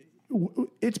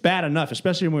it's bad enough,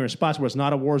 especially when we're in spots where it's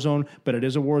not a war zone, but it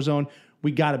is a war zone.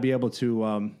 We got to be able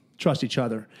to trust each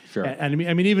other. Sure. And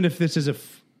I mean, even if this is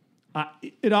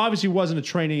it obviously wasn't a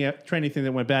training thing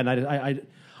that went bad. And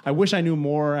I wish I knew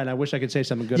more, and I wish I could say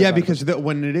something good. Yeah, about it. because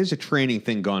when it is a training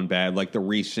thing gone bad, like the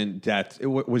recent death,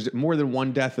 was it more than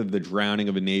one death of the drowning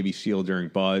of a Navy SEAL during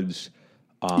Buds?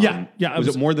 Yeah. Was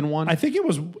it more than one? I think it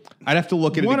was. I'd have to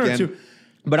look at One it or again. two.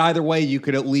 But either way, you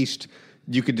could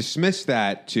dismiss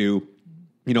that to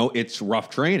it's rough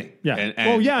training. Yeah. And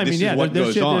I this mean, is what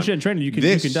goes on. There's shit in training. You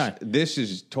can die. This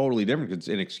is totally different. 'Cause it's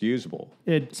inexcusable.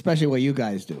 Especially what you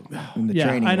guys do in the Yeah,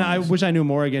 training. and I wise. wish I knew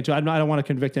more again too. I don't want to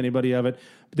convict anybody of it.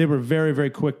 But they were very, very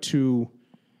quick to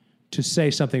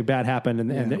say something bad happened, and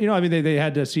they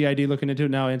had the CID looking into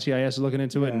it. Now NCIS is looking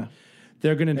into it, and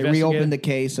they're going to They investigate. reopened the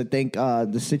case. I think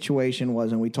the situation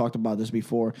was, and we talked about this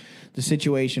before, the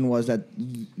situation was that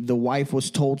the wife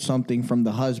was told something from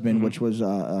the husband, which was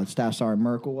Staff Sergeant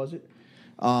Merkel, was it?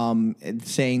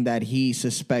 Saying that he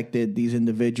suspected these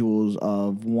individuals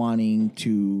of wanting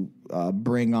to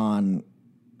bring harm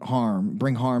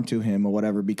to him or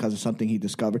whatever because of something he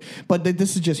discovered. But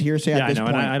this is just hearsay at this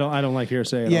point. And I don't like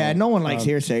hearsay at all. No one likes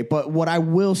hearsay. But what I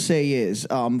will say is,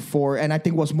 and I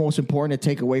think what's most important to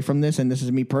take away from this, and this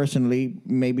is me personally,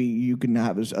 maybe you can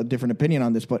have a different opinion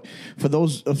on this, but for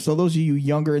those of you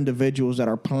younger individuals that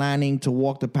are planning to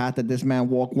walk the path that this man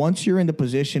walked, once you're in the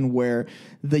position where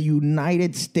the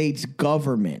United States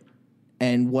government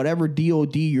and whatever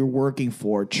DOD you're working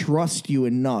for trust you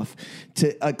enough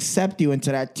to accept you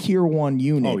into that tier 1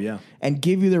 unit and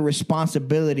give you the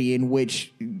responsibility in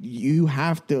which you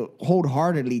have to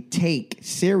wholeheartedly take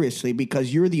seriously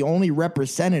because you're the only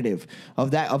representative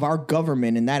of our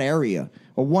government in that area,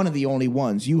 or one of the only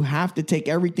ones. You have to take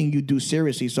everything you do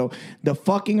seriously. So the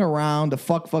fucking around, the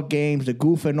fuck games, the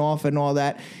goofing off and all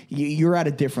that, you're at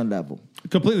a different level.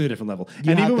 Completely different level.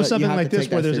 You And have even with to- something you have like to this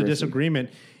take where that there's a seriously. disagreement,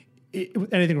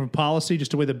 anything from policy,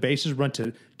 just the way the bases run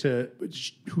to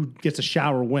who gets a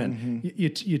shower when.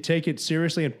 You take it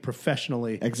seriously and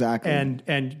professionally. Exactly.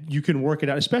 And you can work it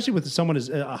out, especially with someone as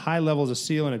a high level as a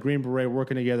SEAL and a Green Beret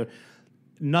working together.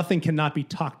 Nothing cannot be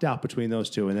talked out between those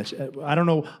two. And that's, I don't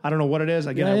know what it is.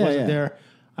 Again, I wasn't there.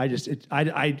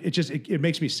 It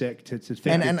makes me sick to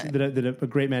think that a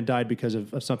great man died because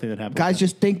of something that happened. Guys,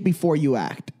 just think before you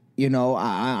act.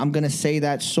 I'm going to say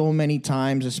that so many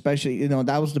times, especially,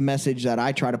 that was the message that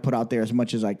I try to put out there as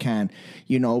much as I can.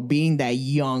 Being that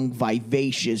young,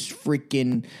 vivacious,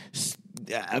 freaking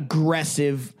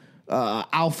aggressive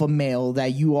alpha male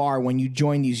that you are when you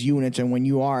join these units and when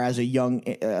you are as a young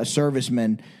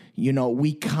serviceman,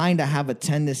 we kind of have a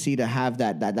tendency to have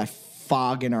that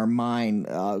fog in our mind,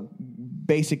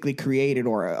 basically created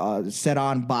or set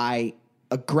on by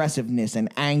aggressiveness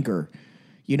and anger.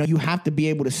 You have to be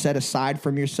able to set aside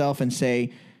from yourself and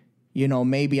say,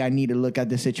 maybe I need to look at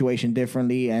the situation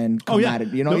differently and come at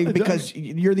it, because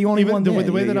you're the only one. The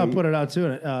way that I'll put it out too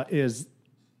is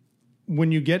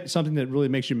when you get something that really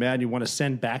makes you mad and you want to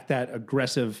send back that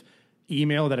aggressive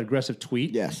email, that aggressive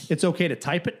tweet. Yes. It's okay to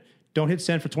type it. Don't hit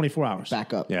send for 24 hours.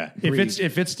 Back up. Yeah.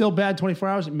 If it's still bad 24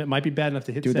 hours, it might be bad enough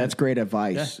to hit Dude, send. that's great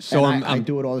advice. Yeah. So I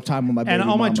do it all the time with my baby And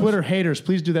all my mamas. Twitter haters,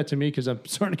 please do that to me because I'm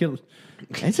starting to get.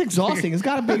 It's exhausting. It's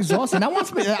got to be exhausting.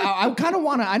 I kind of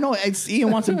want to. I know Ian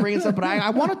wants to bring it up, but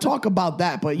I want to talk about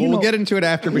that. But We'll get into it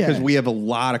after because Yeah. we have a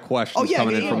lot of questions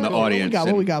coming in from the audience.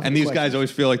 What we got for and these questions? guys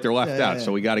always feel like they're left out,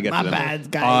 so we got to get My to them.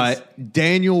 bad, guys.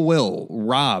 Daniel Will,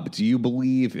 Rob, do you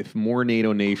believe if more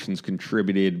NATO nations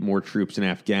contributed more troops in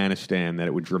Afghanistan that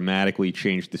it would dramatically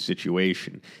change the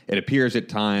situation? It appears at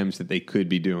times that they could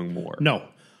be doing more. No,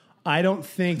 I don't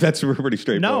think That's pretty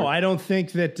straightforward. No, I don't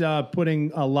think that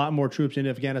putting a lot more troops into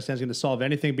Afghanistan is going to solve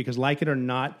anything because, like it or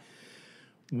not,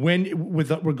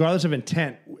 regardless of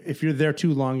intent, if you're there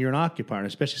too long, you're an occupier,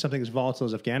 especially something as volatile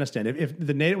as Afghanistan. If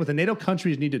what the NATO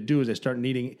countries need to do is they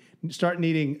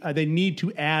they need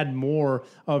to add more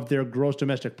of their gross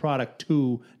domestic product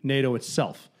to NATO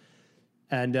itself,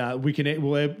 and we can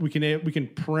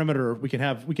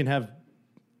have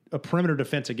a perimeter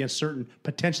defense against certain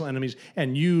potential enemies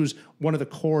and use one of the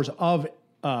cores of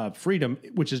freedom,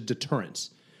 which is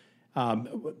deterrence. We're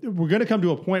going to come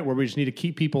to a point where we just need to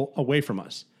keep people away from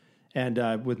us. And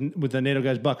with the NATO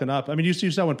guys bucking up, I mean, you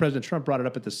saw when President Trump brought it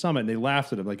up at the summit, and they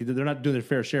laughed at him like they're not doing their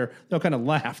fair share. They all kind of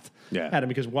laughed at him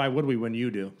because why would we when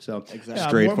you do? So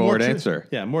Straightforward answer.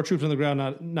 Yeah, more troops on the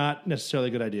ground, not necessarily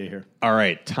a good idea here. All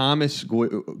right, Thomas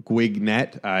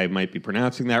Guignet, I might be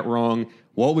pronouncing that wrong.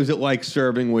 What was it like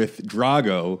serving with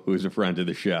Drago, who's a friend of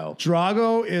the show?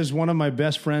 Drago is one of my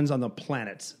best friends on the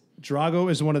planet. Drago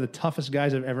is one of the toughest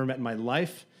guys I've ever met in my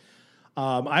life.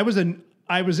 I was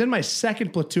in my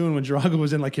second platoon when Drago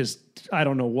was in like his, I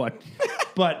don't know what,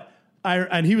 but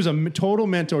he was a total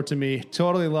mentor to me.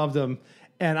 Totally loved him.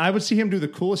 And I would see him do the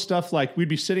coolest stuff. Like we'd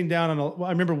be sitting down I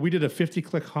remember we did a 50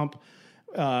 click hump.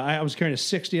 I was carrying a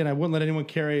 60 and I wouldn't let anyone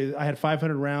carry. I had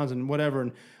 500 rounds and whatever.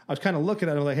 And I was kind of looking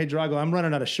at him like, hey, Drago, I'm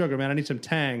running out of sugar, man. I need some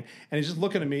Tang. And he's just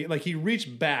looking at me like he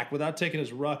reached back without taking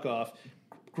his ruck off,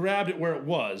 grabbed it where it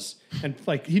was. And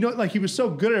he was so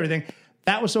good at everything.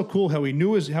 That was so cool how he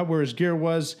knew where his gear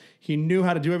was. He knew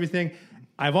how to do everything.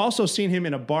 I've also seen him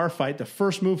in a bar fight. The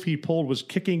first move he pulled was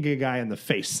kicking a guy in the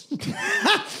face,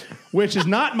 which is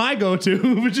not my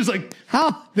go-to. Which is like,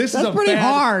 How? This That's is a pretty bad-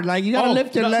 hard. Like you gotta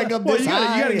lift your leg up. Well, this you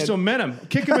high gotta get and- some momentum.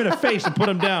 Kick him in the face and put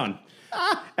him down.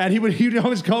 And he'd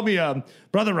always call me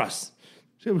Brother Russ.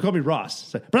 He would call me Ross.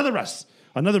 Say, Brother Russ,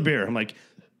 another beer. I'm like,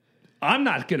 I'm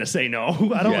not gonna say no.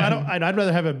 I'd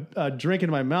rather have a drink in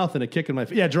my mouth than a kick in my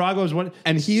face. Yeah, Drago's one.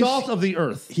 And he's salt of the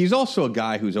earth. He's also a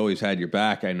guy who's always had your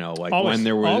back. I know, like Always, when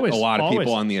there were always, a lot of people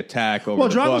always. on the attack. Over Well,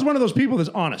 the Drago's book. one of those people that's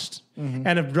honest.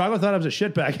 And if Drago thought I was a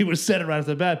shitbag, he would have said it right off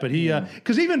the bat. But he,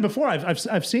 because even before,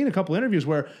 I've seen a couple interviews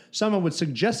where someone would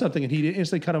suggest something and he'd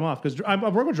instantly cut him off. Because I've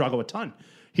worked with Drago a ton.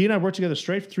 He and I worked together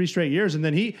for 3 straight years. And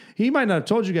then he might not have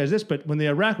told you guys this, but when the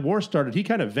Iraq war started, he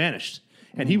kind of vanished.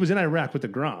 And he was in Iraq with the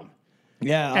Grom.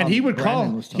 Yeah, And he would Brandon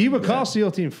call was telling me that. SEAL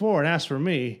Team 4 and ask for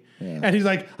me. And he's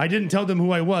like, I didn't tell them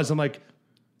who I was. I'm like,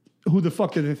 who the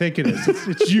fuck do they think it is?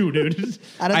 It's you, dude. don't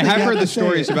I think have you heard to the say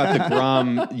stories it. about the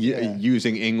Grom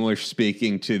using English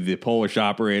speaking to the Polish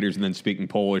operators and then speaking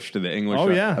Polish to the English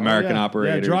American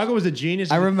operators. Yeah, Drago was a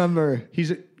genius. I remember.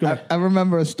 Go ahead. I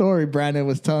remember a story Brandon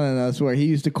was telling us where he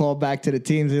used to call back to the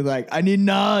teams. He's like, "I need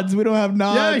nods. We don't have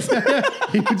nods."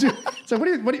 He would do, so what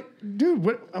do you, dude?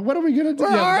 What are we gonna do?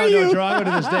 Where are you? Drago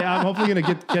to this day. I'm hopefully gonna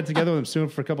get together with him soon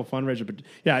for a couple fundraisers. But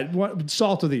yeah,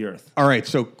 salt of the earth. All right,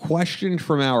 so question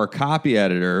from our copy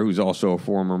editor, who's also a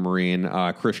former Marine,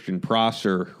 Christian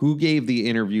Prosser. Who gave the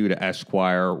interview to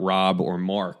Esquire, Rob or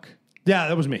Mark? Yeah,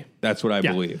 that was me. That's what I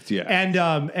believed, yeah.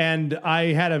 And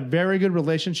I had a very good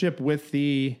relationship with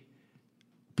the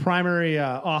primary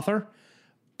author,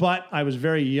 but I was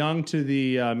very young to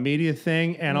the media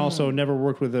thing and also never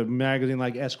worked with a magazine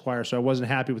like Esquire, so I wasn't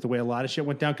happy with the way a lot of shit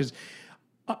went down because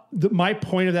my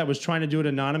point of that was trying to do it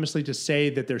anonymously to say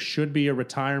that there should be a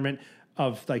retirement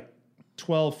of like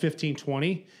 12, 15,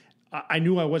 20. I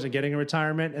knew I wasn't getting a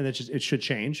retirement and it should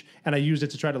change. And I used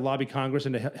it to try to lobby Congress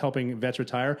into helping vets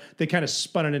retire. They kind of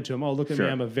spun it into him. Oh, look at me,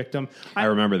 I'm a victim. I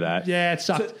remember that. Yeah, it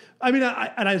sucked. I mean,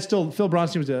 I still, Phil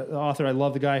Bronstein was the author. I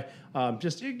love the guy.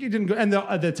 Just, it didn't go. And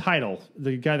the title,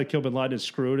 the guy that killed Bin Laden is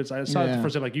screwed. I saw it the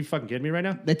first time, like, you fucking kidding me right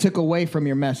now? They took away from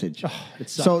your message. It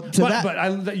sucked. So to that, But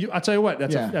I'll tell you what,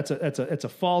 that's a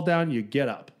fall down, you get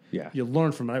up. Yeah. You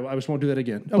learn from it. I just won't do that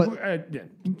again.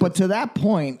 But to that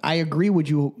point, I agree with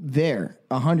you there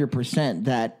 100%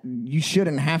 that you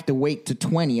shouldn't have to wait to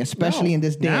 20, especially No. in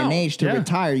this day and Now. age to Yeah.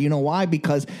 retire. You know why?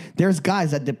 Because there's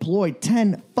guys that deployed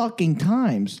 10 fucking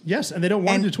times. Yes, and they don't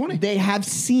want And to do 20. they have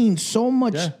seen so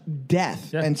much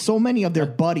death Yeah. and so many of their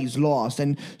buddies lost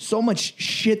and so much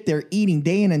shit they're eating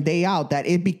day in and day out that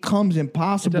it becomes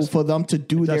impossible does. for them to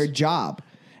do It does. their job.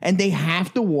 And they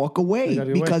have to walk away gotta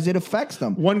get away. because it affects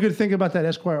them. One good thing about that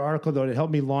Esquire article, though, it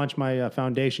helped me launch my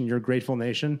foundation, Your Grateful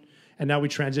Nation. And now we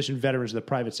transition veterans to the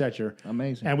private sector.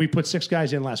 Amazing. And we put 6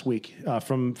 guys in last week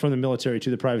from the military to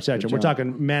the private sector. We're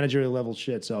talking managerial level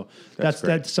shit. So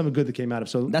that's something good that came out of.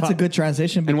 So That's a good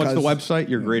transition. And Because what's the website?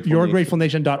 Your Grateful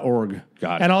Nation. yourgratefulnation.org.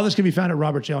 Got it. And all this can be found at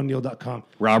robertjoneal.com.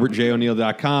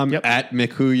 RobertJO'Neill.com, Yep. at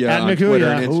McHuya At on McHuya. Twitter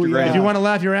and Hooya. Instagram. If you want to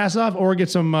laugh your ass off or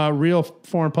get some real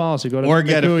foreign policy, go to Or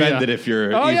get McHuya. offended if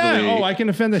you're Oh, yeah. easily Oh, I can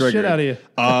offend the shit triggered. out of you.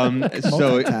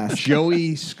 So Multitask.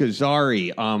 Joey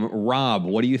Scazzari, Rob,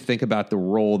 what do you think about the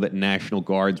role that National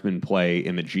Guardsmen play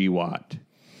in the GWAT?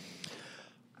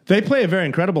 They play a very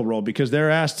incredible role because they're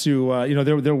asked to,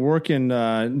 they're working,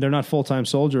 they're not full-time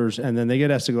soldiers, and then they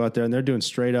get asked to go out there and they're doing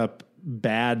straight up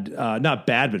bad, not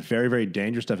bad, but very, very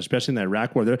dangerous stuff, especially in the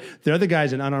Iraq war. They're the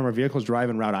guys in unarmored vehicles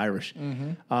driving Route Irish.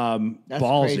 That's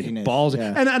Ballsy. craziness.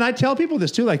 Yeah. And I tell people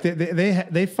this too, like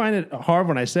they find it hard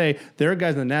when I say there are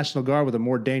guys in the National Guard with a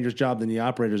more dangerous job than the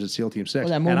operators at SEAL Team 6. Well,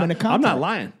 that And movement of I'm not comfort.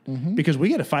 lying because we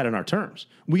got to fight on our terms.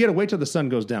 We got to wait till the sun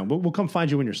goes down. We'll come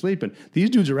find you when you're sleeping. These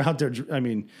dudes are out there. I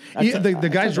mean, the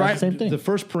guys that's the same drive thing. the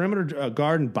first perimeter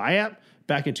guard in Bayat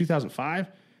back in 2005.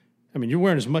 I mean, you're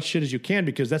wearing as much shit as you can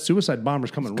because that suicide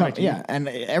bomber's coming right to you. Yeah, and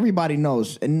everybody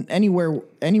knows, and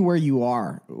anywhere you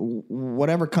are,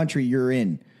 whatever country you're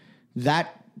in,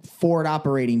 that forward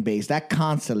operating base, that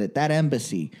consulate, that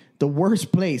embassy, the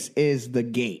worst place is the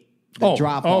gate, the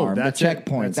drop arm, the that's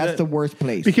checkpoint. it. That's the worst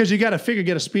place. Because you got to figure,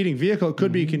 get a speeding vehicle. It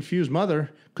could be a confused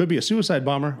mother. Could be a suicide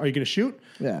bomber. Are you going to shoot?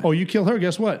 Yeah. Oh, you kill her.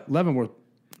 Guess what? Leavenworth.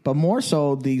 But more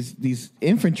so, these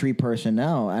infantry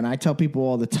personnel, and I tell people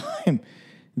all the time,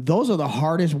 those are the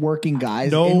hardest working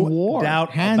guys in war. Doubt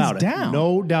hands about down. it.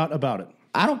 No doubt about it.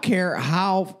 I don't care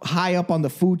how high up on the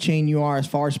food chain you are as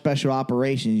far as special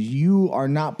operations. You are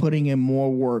not putting in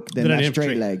more work than Then an that infantry.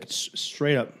 straight leg.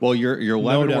 Straight up. Well, your doubt.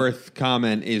 Leavenworth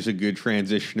comment is a good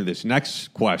transition to this next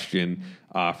question.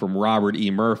 from Robert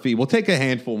E. Murphy. We'll take a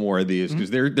handful more of these because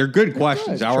they're good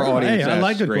questions. Our audience I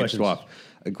like asks good great questions. stuff.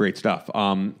 Great stuff.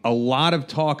 A lot of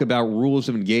talk about rules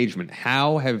of engagement.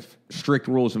 How have strict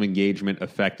rules of engagement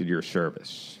affected your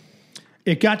service?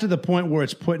 It got to the point where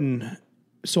it's putting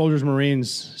soldiers,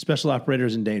 Marines, special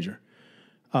operators in danger.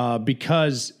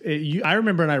 Because I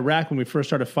remember in Iraq when we first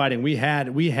started fighting, we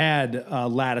had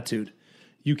latitude.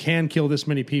 You can kill this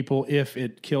many people if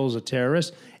it kills a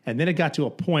terrorist. And then it got to a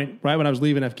point, right when I was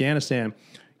leaving Afghanistan,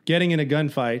 getting in a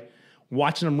gunfight,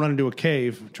 watching them run into a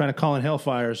cave, trying to call in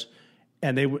hellfires,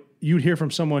 and you'd hear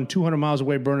from someone 200 miles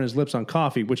away burning his lips on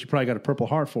coffee, which you probably got a Purple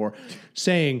Heart for,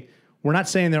 saying, we're not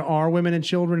saying there are women and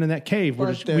children in that cave.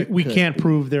 We can't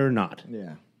prove they're not.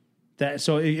 Yeah.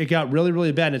 So it got really,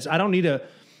 really bad. And I don't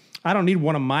need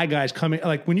one of my guys coming.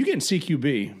 Like when you get in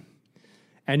CQB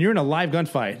and you're in a live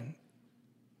gunfight,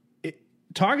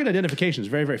 target identification is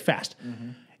very, very fast. Mm-hmm.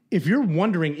 If you're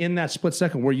wondering in that split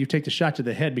second where you take the shot to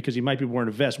the head because he might be wearing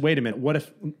a vest, wait a minute, what if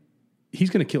he's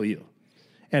going to kill you?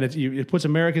 And it puts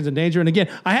Americans in danger. And again,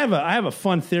 I have a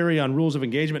fun theory on rules of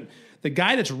engagement. The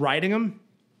guy that's writing them,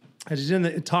 as he's in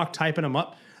the talk typing them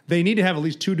up, they need to have at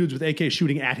least 2 dudes with AK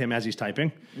shooting at him as he's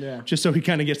typing. Yeah. Just so he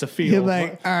kind of gets a feel. You're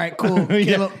like, all right, cool.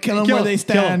 Kill them where they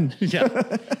stand. Yeah.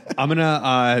 I'm going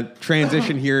to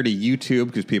transition here to YouTube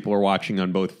because people are watching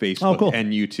on both Facebook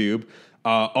and YouTube.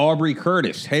 Aubrey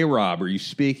Curtis. Hey, Rob, are you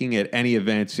speaking at any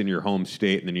events in your home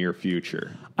state in the near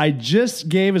future? I just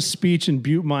gave a speech in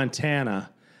Butte, Montana.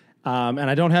 And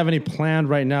I don't have any planned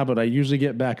right now, but I usually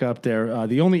get back up there.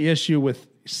 The only issue with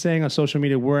saying on social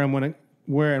media where and when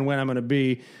I'm going to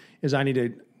be is I need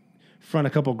to front a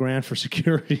couple grand for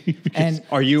security. And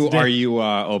are you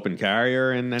open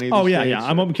carrier in any of these states? Yeah.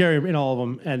 I'm open carrier in all of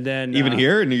them. And then even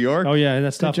here in New York? Oh, yeah.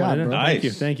 That's tough. job, bro.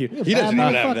 Nice. Thank you. He doesn't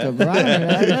even have that. Bro.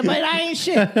 But I ain't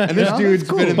shit. And this dude's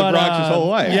been in the Bronx his whole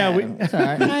life. Yeah, It's all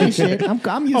right. I ain't shit.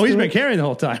 I'm used to he's been it. carrying the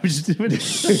whole time.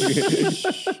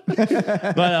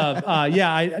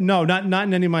 But not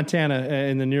in any Montana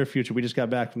in the near future. We just got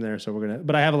back from there, so we're gonna.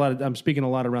 But I'm speaking a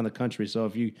lot around the country. So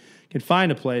if you can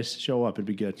find a place, show up. It'd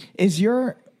be good. Is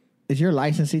your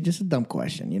licensee, just a dumb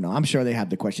question, I'm sure they have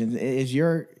the questions. Is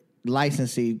your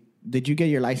licensee, did you get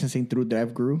your licensing through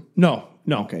DevGru? No.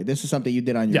 Okay, this is something you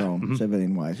did on your own,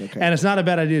 civilian-wise. Okay. And it's not a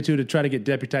bad idea, too, to try to get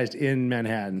deputized in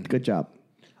Manhattan. Good job.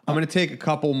 I'm going to take a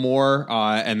couple more,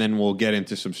 and then we'll get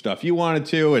into some stuff you wanted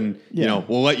to, and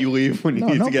we'll let you leave when you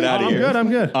need to get out of here. I'm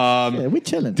good. We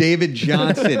chilling. David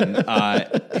Johnson.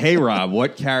 Hey, Rob,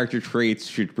 what character traits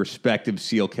should prospective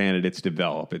SEAL candidates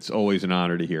develop? It's always an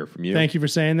honor to hear from you. Thank you for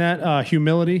saying that.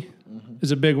 Humility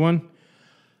is a big one.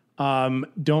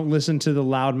 Don't listen to the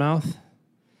loudmouth.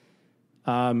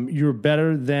 You're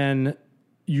better than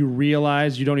you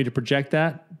realize. You don't need to project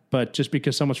that, but just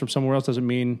because someone's from somewhere else doesn't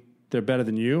mean they're better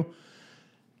than you.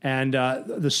 And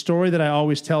the story that I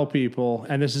always tell people,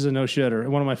 and this is a no-shitter,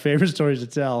 one of my favorite stories to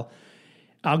tell,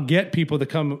 I'll get people to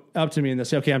come up to me and they'll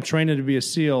say, okay, I'm training to be a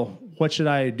SEAL. What should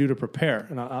I do to prepare?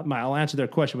 And I'll answer their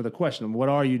question with a question. What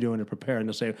are you doing to prepare? And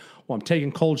they'll say, well, I'm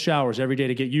taking cold showers every day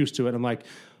to get used to it. I'm like,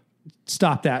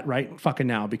 stop that right fucking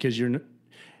now, because they're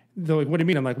like, what do you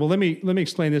mean? I'm like, well, let me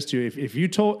explain this to you.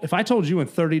 If I told you in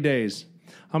 30 days,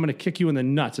 I'm going to kick you in the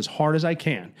nuts as hard as I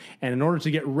can, and in order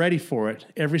to get ready for it,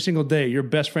 every single day your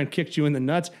best friend kicks you in the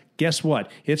nuts, guess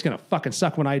what? It's going to fucking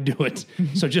suck when I do it.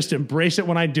 So just embrace it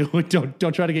when I do it.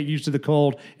 Don't try to get used to the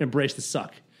cold. Embrace the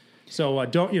suck. So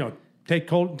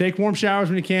take warm showers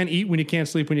when you can, eat when you can,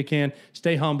 sleep when you can,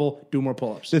 stay humble, do more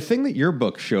pull-ups. The thing that your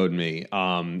book showed me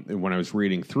when I was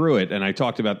reading through it, and I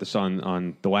talked about this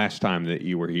on the last time that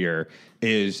you were here,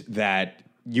 is that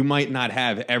you might not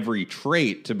have every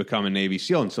trait to become a Navy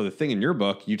SEAL. And so the thing in your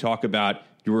book, you talk about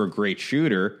you were a great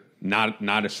shooter, not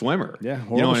a swimmer. Yeah,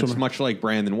 and it's much like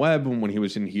Brandon Webb when he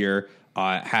was in here.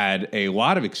 Had a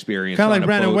lot of experience. Kind of like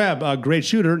Brandon Webb, a great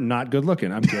shooter, not good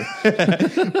looking. I'm kidding.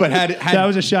 But had that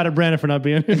was a shot at Brandon for not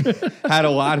being had a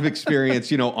lot of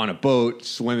experience, on a boat,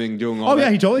 swimming, doing all that. Oh,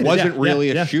 yeah, he totally did. Wasn't Yeah,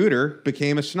 really yeah. a shooter,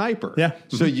 became a sniper. Yeah.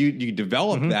 So you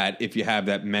develop that if you have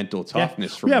that mental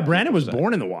toughness. From Brandon was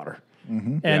born in the water.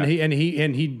 Mm-hmm. And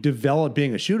he developed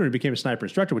being a shooter and became a sniper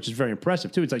instructor, which is very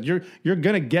impressive too. It's like you're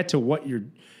gonna get to what you're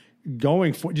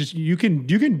going for. Just you can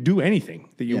do anything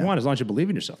that you want as long as you believe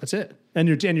in yourself. That's it. And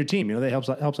your team, that helps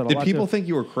out a lot. Did people think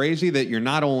you were crazy that you're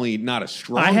not only not a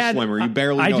strong swimmer, you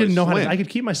barely I know didn't know swim? how to, I could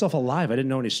keep myself alive. I didn't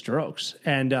know any strokes.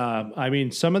 And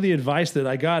some of the advice that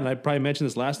I got, and I probably mentioned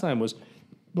this last time, was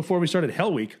before we started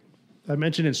Hell Week. I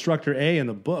mentioned Instructor A in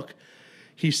the book.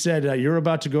 He said, you're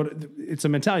about to go to, it's a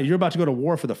mentality, you're about to go to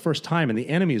war for the first time, and the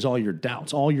enemy is all your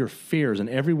doubts, all your fears, and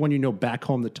everyone you know back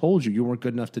home that told you weren't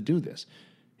good enough to do this.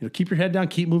 keep your head down,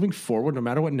 keep moving forward, no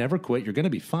matter what, never quit. You're going to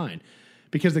be fine.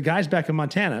 Because the guys back in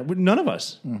Montana, none of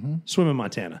us swim in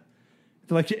Montana.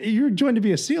 They're like, you're joined to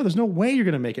be a SEAL. There's no way you're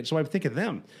going to make it. So I think of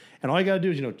them. And all you got to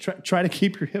do is, try to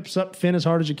keep your hips up, fin as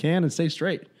hard as you can, and stay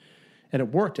straight. And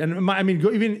it worked. And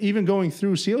even going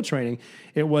through SEAL training,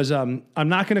 it was, I'm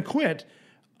not going to quit.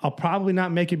 I'll probably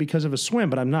not make it because of a swim,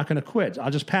 but I'm not going to quit.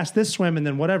 I'll just pass this swim and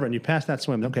then whatever. And you pass that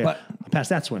swim. Okay, I'll pass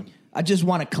that swim. I just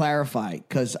want to clarify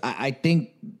because I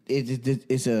think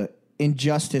it's a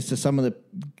injustice to some of the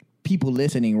people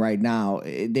listening right now.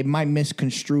 They might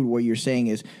misconstrue what you're saying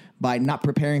is by not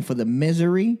preparing for the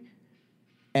misery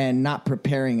and not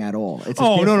preparing at all. It's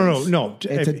a difference. No.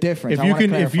 It's a difference.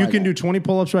 If you can do 20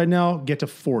 pull-ups right now, get to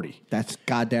 40. That's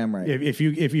goddamn right. If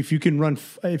you can run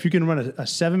a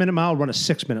 7-minute mile, run a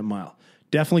 6-minute mile.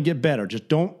 Definitely get better. Just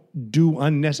don't do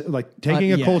unnecessary. Like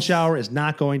taking a cold shower is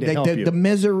not going to help you. The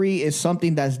misery is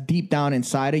something that's deep down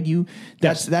inside of you.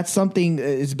 That's something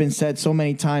that's been said so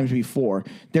many times before.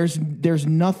 There's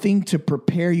nothing to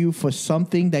prepare you for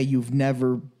something that you've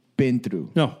never been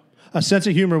through. No, a sense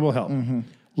of humor will help. Mm-hmm.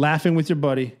 Laughing with your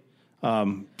buddy,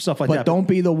 stuff like that. But don't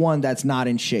be the one that's not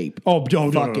in shape. Oh,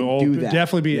 don't do that.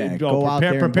 Definitely be. Yeah, go out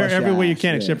there prepare and every way you ass.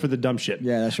 can, except for the dumb shit.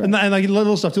 Yeah, that's right. And like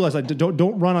little stuff too. Like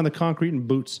don't run on the concrete in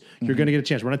boots. You're going to get a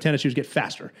chance. Run on tennis shoes. Get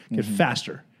faster. Get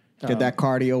faster. Get that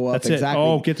cardio up. That's exactly. It.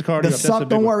 Oh, get the cardio up. The suck.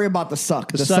 Don't worry about the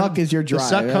suck. The suck is your drive. The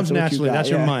suck comes naturally. That's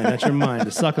your mind. That's your mind.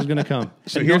 The suck is going to come.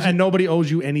 And nobody owes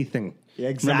you anything.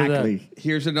 Exactly.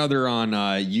 Here's another on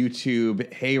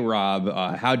YouTube. Hey, Rob,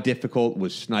 how difficult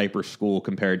was sniper school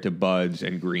compared to Buds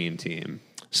and Green Team?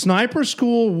 Sniper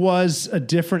school was a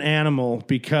different animal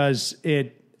because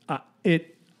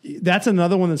that's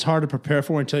another one that's hard to prepare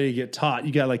for until you get taught.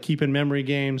 You got like keeping memory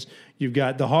games. You've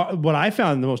got what I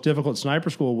found the most difficult sniper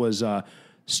school was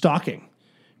stalking.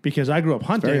 Because I grew up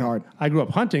hunting. Very hard. I grew up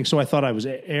hunting, so I thought I was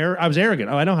arrogant.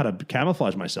 Oh, I know how to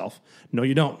camouflage myself. No,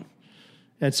 you don't.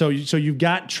 And so you've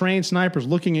got trained snipers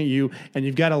looking at you, and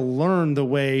you've got to learn the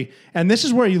way. And this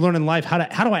is where you learn in life how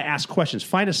do I ask questions?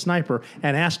 Find a sniper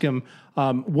and ask him,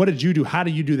 what did you do? How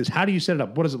do you do this? How do you set it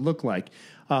up? What does it look like?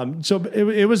 So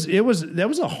that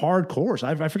was a hard course.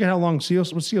 I forget how long was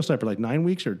SEAL sniper, like 9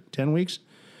 weeks or 10 weeks.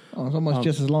 Oh, it's almost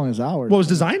just as long as ours. Well, it was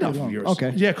designed off of yours.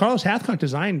 Okay. Yeah, Carlos Hathcock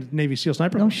designed Navy SEAL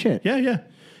sniper. No shit. Yeah.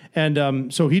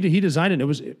 And so he designed it. It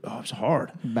was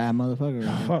hard. Bad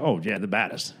motherfucker. Oh yeah, the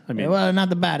baddest. I mean, well, not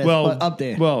the baddest, but up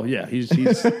there. Well, yeah, he's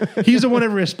the one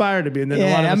ever aspired to be. And then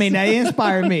a lot of he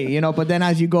inspired me, But then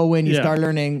as you go in, you start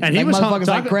learning. And he was motherfuckers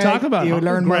like Greg. Talk about you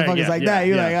learn Greg, motherfuckers like that.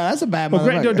 You're like, oh, that's a bad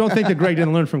motherfucker. Greg, don't think that Greg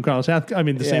didn't learn from Carlos Hathcock. I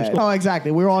mean, the same school. Oh,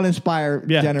 exactly. We're all inspired.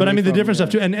 Yeah, but I mean the different stuff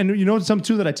too. And some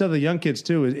too that I tell the young kids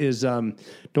too is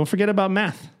don't forget about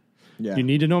math. Yeah. You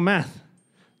need to know math.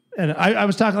 And I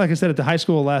was talking, like I said, at the high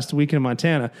school last week in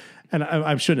Montana, and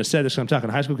I shouldn't have said this because I'm talking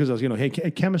high school because I was,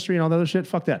 hey, chemistry and all that other shit,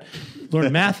 fuck that.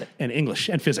 Learn math and English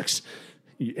and physics,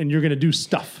 and you're going to do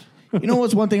stuff. You know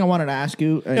what's one thing I wanted to ask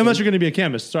you? Unless you're going to be a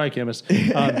chemist. Sorry, chemist.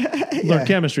 Learn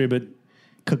chemistry, but...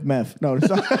 Cook meth. No, it's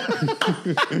not.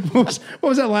 What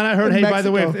was that line I heard? Hey, by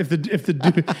the way,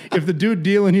 if the dude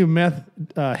dealing you meth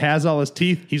has all his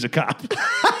teeth, he's a cop.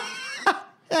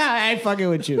 I ain't fucking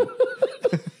with you.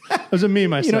 It was a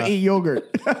meme I saw. You don't eat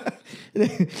yogurt.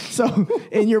 So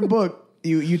in your book,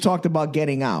 you talked about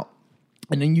getting out.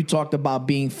 And then you talked about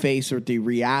being faced with the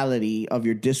reality of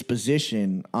your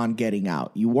disposition on getting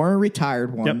out. You weren't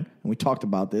retired one, and we talked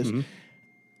about this. Mm-hmm.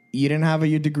 You didn't have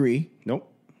your degree.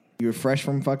 Nope. You were fresh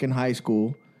from fucking high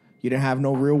school. You didn't have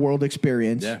no real world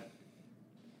experience. Yeah.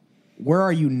 Where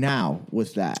are you now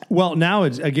with that? Well, now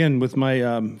it's, again, with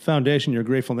my foundation, Your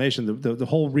Grateful Nation, the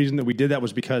whole reason that we did that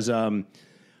was because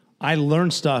I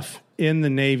learned stuff in the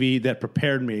Navy that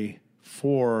prepared me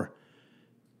for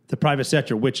the private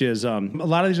sector, which is a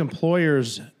lot of these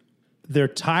employers, they're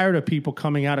tired of people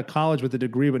coming out of college with a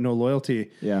degree but no loyalty.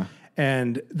 Yeah.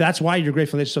 And that's why Your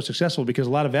Grateful Nation is so successful, because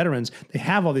a lot of veterans, they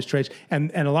have all these traits.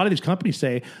 And a lot of these companies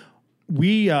say,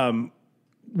 we want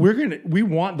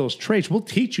those traits. We'll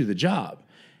teach you the job.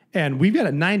 And we've got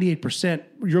a 98%,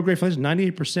 Your Grateful Nation,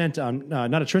 98%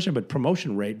 not attrition, but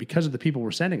promotion rate because of the people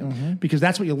we're sending them. Mm-hmm. Because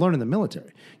that's what you learn in the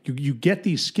military. You get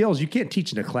these skills. You can't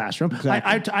teach in a classroom.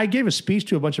 Exactly. I gave a speech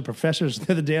to a bunch of professors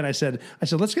the other day, and I said,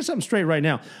 let's get something straight right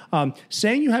now.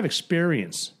 Saying you have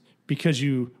experience because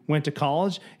you went to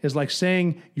college is like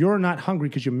saying you're not hungry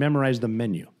because you memorized the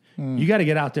menu. You got to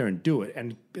get out there and do it,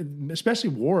 and especially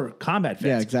war combat vets.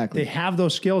 Yeah, exactly. They have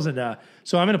those skills, and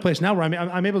so I'm in a place now where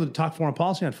I'm able to talk foreign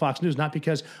policy on Fox News, not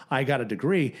because I got a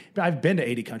degree, but I've been to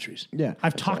 80 countries. Yeah,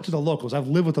 I've talked to the locals. I've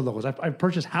lived with the locals. I've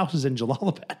purchased houses in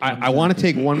Jalalabad. I want to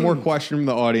take one more question from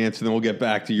the audience, and then we'll get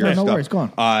back to your No stuff. worries, go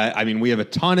on. I mean, we have a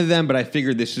ton of them, but I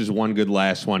figured this is one good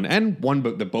last one, and one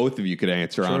that both of you could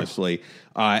answer, honestly.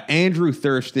 Andrew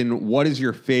Thurston, what is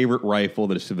your favorite rifle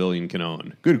that a civilian can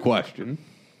own? Good question.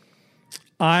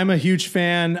 I'm a huge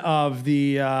fan of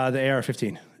the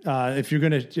AR-15. If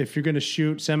you're gonna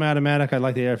shoot semi-automatic, I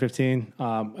like the AR-15.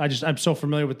 I'm so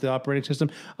familiar with the operating system.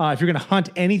 If you're gonna hunt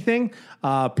anything,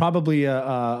 probably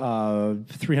a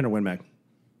 300 Win Mag.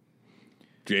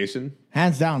 Jason?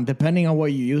 Hands down, depending on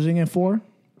what you're using it for,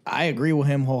 I agree with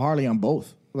him wholeheartedly on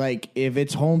both. Like, if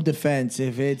it's home defense,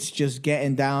 if it's just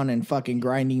getting down and fucking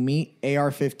grinding meat,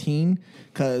 AR-15,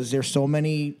 because there's so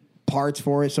many parts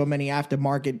for it, so many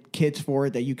aftermarket kits for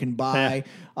it that you can buy.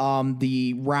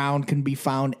 The round can be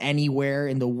found anywhere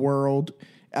in the world.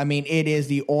 I mean, it is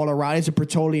the all-around. It's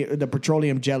the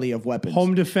petroleum jelly of weapons.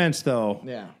 Home defense, though.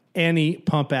 Yeah. Any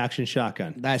pump action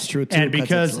shotgun. That's true too. And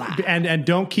because it's loud. and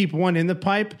don't keep one in the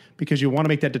pipe because you want to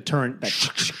make that deterrent.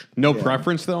 No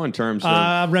preference, though, in terms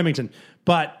of... Remington.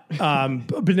 But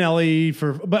Benelli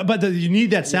you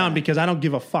need that sound because I don't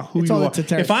give a fuck who It's you all are. the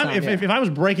deterrent sound, If I was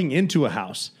breaking into a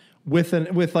house with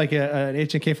like an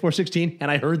H&K 416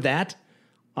 and I heard that,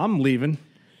 I'm leaving.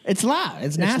 It's loud.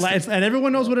 It's nasty. And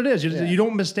everyone knows what it is. You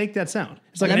don't mistake that sound.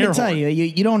 It's like Let an me air tell horn.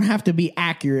 you don't have to be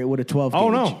accurate with a 12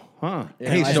 Oh gauge. no, huh?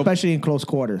 Hey, so especially in close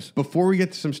quarters. before we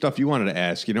get to some stuff you wanted to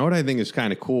ask, you know what I think is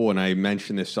kind of cool, and I've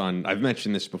mentioned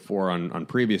this before on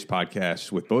previous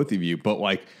podcasts with both of you, but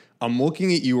like I'm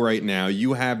looking at you right now.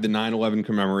 You have the 9/11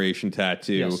 commemoration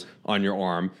tattoo on your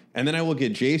arm, and then I look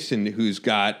at Jason, who's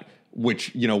got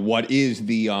what is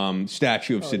the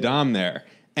statue of Saddam there.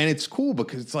 And it's cool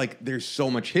because it's like there's so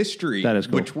much history That is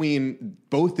cool. between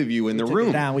both of you in the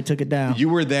room. We took it down. You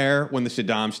were there when the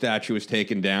Saddam statue was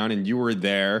taken down, and you were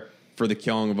there for the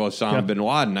killing of Osama bin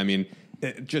Laden. I mean,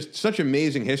 just such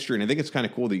amazing history, and I think it's kind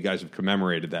of cool that you guys have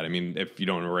commemorated that. I mean, if you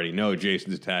don't already know,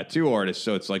 Jason's a tattoo artist,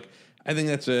 so it's like I think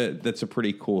that's a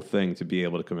pretty cool thing to be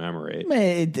able to commemorate.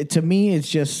 Man, to me, it's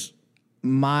just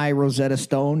my Rosetta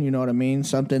Stone, you know what I mean?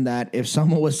 Something that if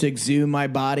someone was to exhume my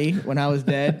body when I was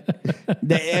dead,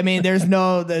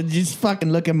 just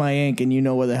fucking look at my ink and you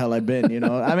know where the hell I've been, you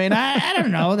know? I mean, I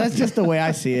don't know. That's just the way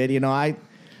I see it. You know,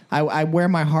 I wear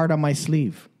my heart on my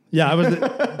sleeve. Yeah,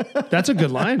 that's a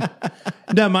good line.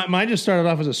 No, mine just started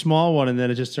off as a small one, and then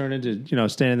it just turned into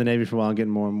staying in the Navy for a while and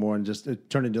getting more and more, and just it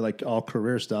turned into like all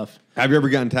career stuff. Have you ever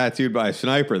gotten tattooed by a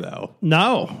sniper though?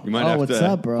 No. You might have What's to.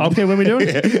 up, bro? Okay, when we doing?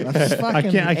 I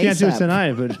can't do it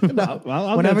tonight, but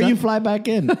I'll whenever do it. you fly back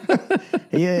in.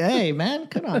 Yeah, hey, man,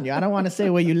 come on. I don't want to say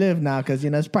where you live now because,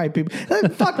 it's probably people.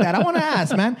 Fuck that. I want to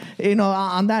ask, man.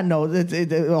 On that note,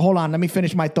 hold on. Let me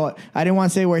finish my thought. I didn't want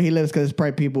to say where he lives because it's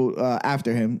probably people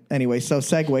after him. Anyway, so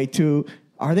segue to,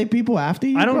 are they people after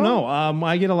you, I don't bro? know.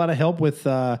 I get a lot of help with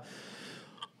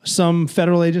some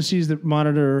federal agencies that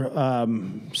monitor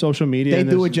social media. They and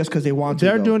do there's- it just because they want to.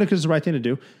 They're though. doing it because it's the right thing to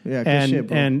do. Yeah, good and shit,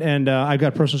 bro. and I've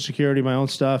got personal security, my own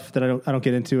stuff that I don't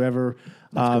get into ever.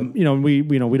 We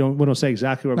don't say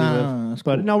exactly where we live, that's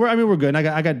but no, we're good. And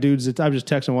I got dudes that I'm just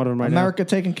texting one of them right now. America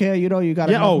taking care of you, though. You got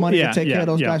enough money to take care of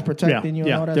those guys protecting you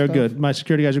and all that they're stuff? good. My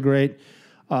security guys are great.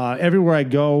 Everywhere I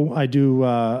go, I do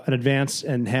an advance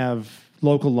and have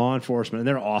local law enforcement, and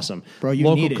they're awesome. Bro, you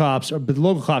local need it. but the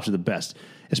local cops are the best,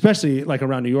 especially like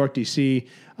around New York, DC.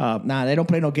 Nah, they don't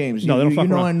play no games. No, they don't fuck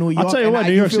around. In New York, I'll tell you and what,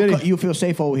 New York feel, City- you feel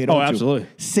safe over here, don't you? Absolutely.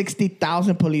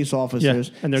 60,000 police officers.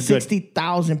 Yeah, and they're good.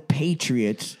 60,000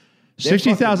 patriots.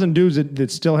 60,000 dudes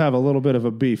that still have a little bit of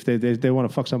a beef. They want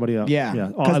to fuck somebody up. Yeah,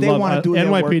 Oh, 'cause I they love- wanna do their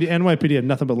NYPD. NYPD have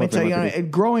nothing but love for So,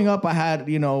 NYPD. growing up, I had,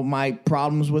 my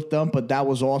problems with them, but that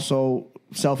was also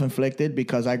self-inflicted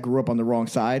because I grew up on the wrong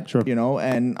side, Sure.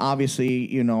 and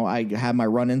obviously, I had my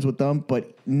run-ins with them,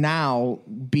 but now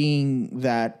being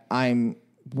that I'm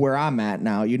where I'm at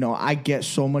now, I get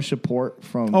so much support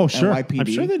from Oh, sure. NYPD. I'm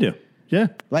sure they do. Yeah.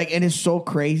 And it's so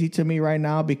crazy to me right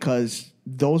now because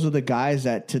those are the guys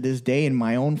that to this day in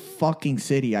my own fucking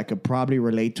city, I could probably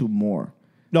relate to more.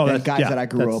 No, than that's guys that I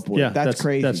grew up with. Yeah, that's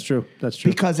crazy. That's true. That's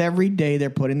true. Because every day they're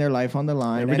putting their life on the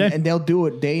line, Every day. and they'll do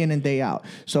it day in and day out.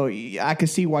 So I can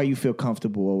see why you feel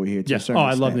comfortable over here. To a Yeah. certain I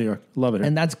love extent. New York. Love it here.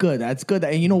 And that's good. That's good.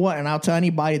 And you know what? And I'll tell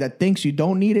anybody that thinks you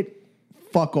don't need it,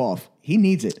 fuck off. He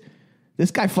needs it. This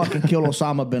guy fucking killed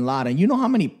Osama bin Laden. You know how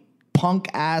many punk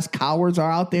ass cowards are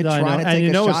out there I know. trying to And take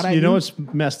a shot at you? You know what's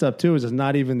messed up too is it's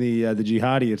not even the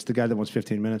jihadi. It's the guy that wants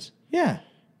 15 minutes. Yeah.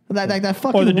 That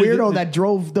fucking the dude weirdo that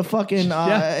drove the fucking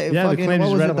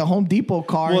the Home Depot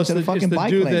car into the fucking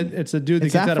bike lane. It's the dude that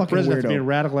It's gets that out of prison fucking after being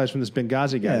weirdo. radicalized from this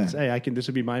Benghazi guy. Yeah. Hey, this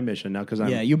would be my mission now because I'm.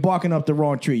 Yeah, you're barking up the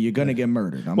wrong tree. You're gonna get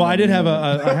murdered. Well, I did have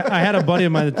I had a buddy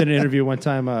of mine that did an interview one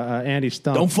time, Andy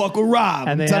Stump. Don't fuck with Rob.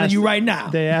 I'm telling you right now.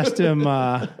 They asked him,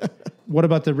 what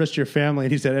about the risk to your family?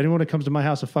 And he said, anyone that comes to my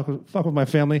house and fuck with my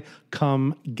family,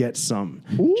 come get some.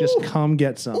 Ooh. Just come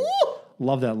get some. Ooh.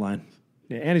 Love that line.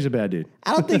 Yeah, Andy's a bad dude.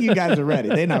 I don't think you guys are ready.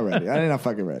 They're not ready. They're not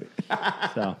fucking ready.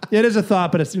 So it is a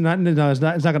thought, but it's not. No, it's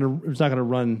not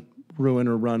gonna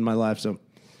ruin my life. So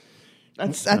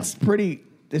that's pretty.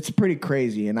 It's pretty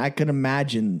crazy, and I can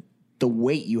imagine the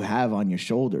weight you have on your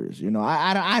shoulders. You know,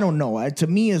 I don't know. To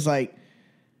me, it's like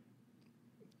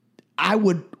I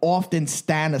would often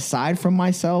stand aside from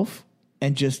myself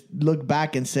and just look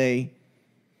back and say,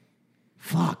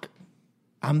 "Fuck,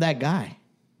 I'm that guy."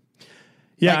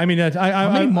 Yeah, Like, I mean,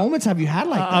 how many moments have you had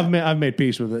like that? I've made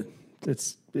peace with it.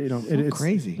 It's it's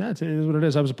crazy. Yeah, it is what it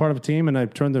is. I was a part of a team, and I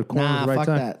turned the corner at the right fuck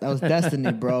time. that. That was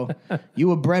destiny, bro. You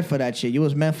were bred for that shit. You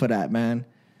was meant for that, man.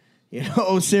 You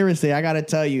know, seriously, I got to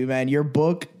tell you, man, your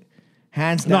book,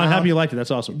 hands down. No, I'm happy you liked it. That's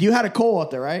awesome. You had a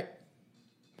co-author, right?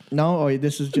 No, or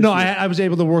this is just No, you? I was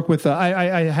able to work with.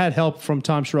 I had help from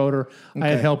Tom Schroeder. I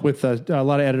had help with a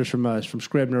lot of editors from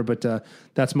Scribner, but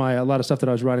that's a lot of stuff that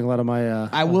I was writing. A lot of my.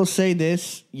 I will say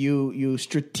this: you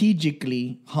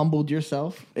strategically humbled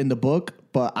yourself in the book,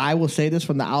 but I will say this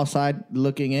from the outside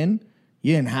looking in: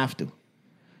 you didn't have to.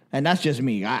 And that's just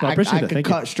me. I could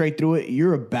cut straight through it.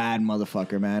 You're a bad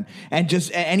motherfucker, man. And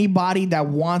just anybody that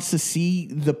wants to see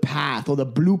the path or the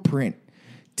blueprint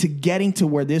to getting to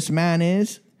where this man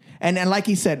is. And like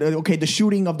he said, okay, the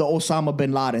shooting of the Osama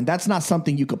bin Laden, that's not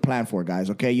something you could plan for, guys,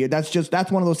 okay? That's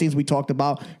one of those things we talked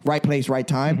about, right place, right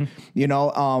time, you know,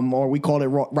 or we call it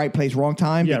right place, wrong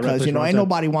time, because, right place, you know, wrong ain't time.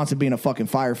 nobody wants to be in a fucking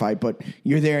firefight, but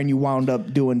you're there and you wound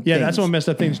up doing Yeah, things. that's what messed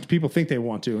up things. People think they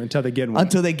want to until they get in one.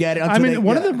 Until they get it. I mean,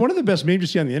 one of the best memes you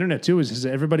see on the internet, too, is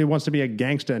everybody wants to be a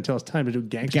gangster until it's time to do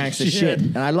gangster shit.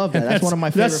 And I love that. That's one of my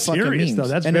favorite that's fucking serious, memes. Though.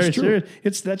 That's and very it's true.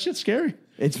 serious. That shit's scary.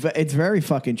 It's very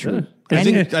fucking true. I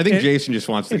think Jason just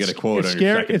wants to get a quote on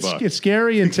your second book. It's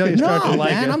scary until you start to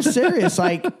like it. I'm serious.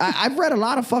 Like I've read a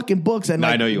lot of fucking books, and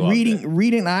like, I know you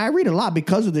reading. I read a lot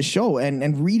because of the show,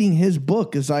 and reading his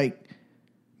book is like,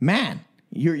 man,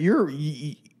 you're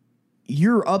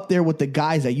up there with the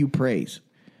guys that you praise.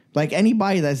 Like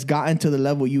anybody that's gotten to the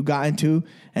level you got into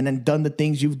and then done the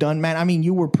things you've done, man. I mean,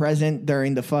 you were present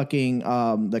during the fucking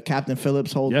the Captain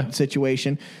Phillips whole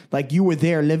situation. Like you were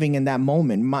there living in that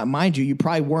moment. Mind you, you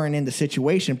probably weren't in the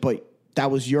situation, but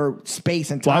that was your space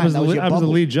and time. Well, I was the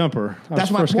lead jumper.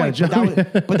 That's my point.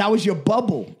 But that was your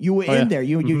bubble. You were in there.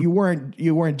 You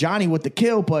weren't Johnny with the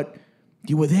kill, but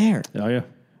you were there. Oh yeah.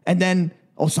 And then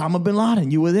Osama bin Laden,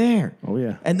 you were there. Oh,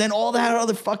 yeah. And then all that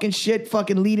other fucking shit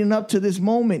fucking leading up to this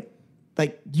moment,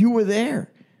 like, you were there.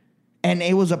 And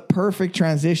it was a perfect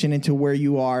transition into where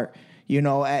you are, you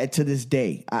know, to this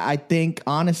day. I think,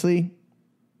 honestly,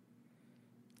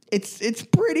 it's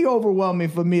pretty overwhelming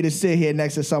for me to sit here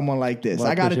next to someone like this. Well,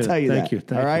 I got to tell you Thank that. you.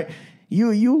 Thank all right?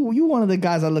 You one of the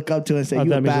guys I look up to and say,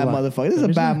 you a bad motherfucker. This is a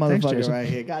bad motherfucker right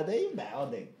here. God damn, you bad all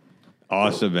day.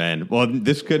 Awesome, man. Well,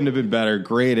 this couldn't have been better.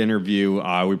 Great interview.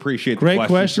 We appreciate the great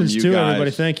questions from you too, guys.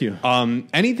 everybody. Thank you.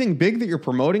 Anything big that you're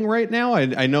promoting right now?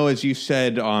 I know, as you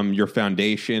said, your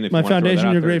foundation. My foundation,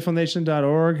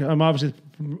 yourgreatfoundation.org. I'm obviously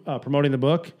promoting the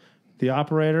book, The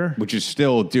Operator, which is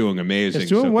still doing amazing.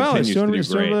 It's doing well. It's doing great.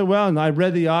 really well. And I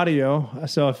read the audio,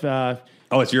 so if.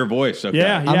 It's your voice. Okay.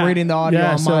 Yeah, I'm reading the audio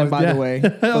on mine, by the way. For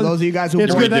those of you guys who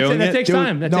it's bought good. it. That takes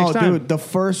time. That takes time. Dude, the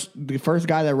first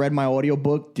guy that read my audio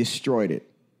book destroyed it.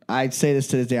 I'd say this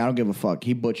to this day. I don't give a fuck.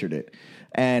 He butchered it.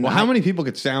 And how many people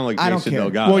could sound like Jason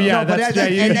Delgado? Well, yeah, but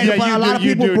a lot of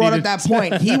people brought up that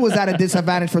point. He was at a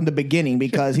disadvantage from the beginning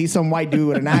because he's some white dude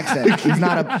with an accent. He's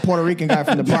not a Puerto Rican guy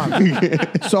from the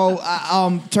Bronx.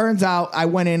 So turns out I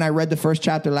went in, I read the first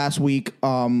chapter last week,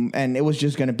 and it was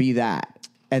just going to be that.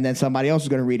 And then somebody else was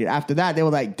going to read it. After that, they were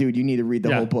like, dude, you need to read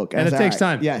the whole book. And it takes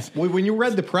time. Yes. Well, when you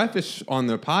read the preface on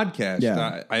the podcast,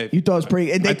 you thought it was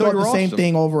pretty. And they thought the same awesome.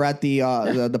 thing over at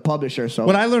the publisher. So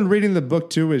what I learned reading the book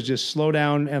too is just slow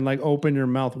down and like open your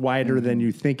mouth wider than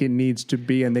you think it needs to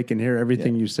be, and they can hear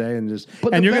everything you say. And just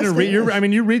and you're going to read.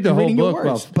 You read the whole book.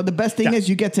 Well, but the best thing is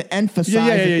you get to emphasize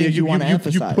the things you want to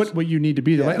emphasize. You put what you need to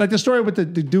be there. Like the story with the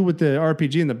dude with the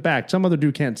RPG in the back. Some other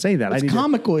dude can't say that. It's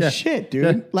comical as shit, dude.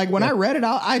 Yeah. Like when I read it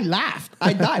out, I laughed.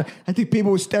 I died. I think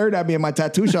people were staring at me in my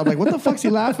tattoo shop like, what the fuck's he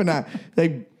laughing at?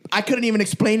 Like, I couldn't even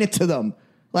explain it to them.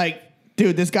 Like,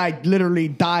 Dude, this guy literally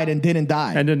died and didn't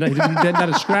die. And then he did not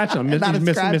a scratch on him. Not a He's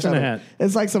scratch missing on a him. hat.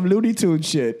 It's like some Looney Tunes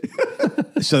shit.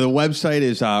 So the website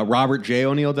is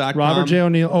robertjoneil.com. Robert J.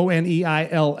 O'Neill,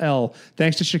 O'Neill.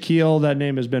 Thanks to Shaquille, that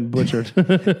name has been butchered.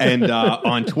 And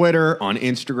on Twitter, on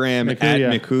Instagram,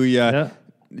 Mikuya. at Mikuya.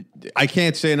 Yeah. I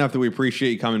can't say enough that we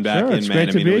appreciate you coming back Sure, in, it's man. great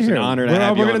I to mean, be it was here. an honor to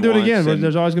have you We're going on to do it once, again. and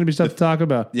There's always going to be stuff to talk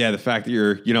about. yeah, the fact that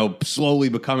you're, slowly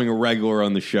becoming a regular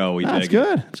on the show. We That's dig it.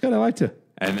 good. It's good. I like to.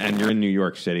 And you're in New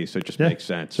York City, so it just Yeah, makes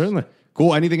sense. certainly.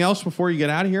 Cool. Anything else before you get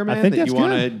out of here, man? think that that's you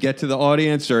want to good. get to the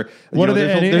audience, or What are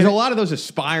they- there's a lot of those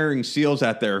aspiring SEALs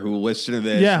out there who listen to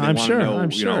this. Yeah, and they I'm wanna sure. Know,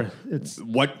 I'm you know, sure. It's-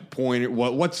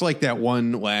 what's like that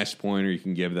one last pointer you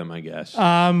can give them, I guess.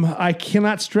 I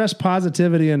cannot stress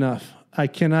positivity enough. I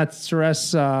cannot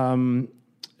stress, even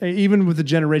with the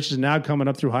generations now coming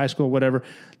up through high school, whatever,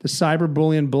 the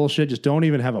cyberbullying bullshit, just don't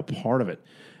even have a part of it.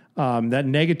 That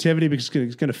negativity, because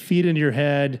it's going to feed into your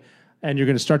head, and you're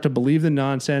going to start to believe the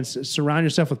nonsense. Surround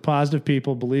yourself with positive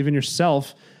people. Believe in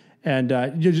yourself. And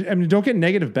don't get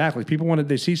negative back. Like people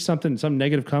they see some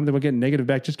negative come, they will get negative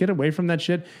back. Just get away from that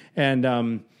shit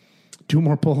and do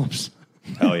more pull-ups.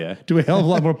 Hell yeah. Do a hell of a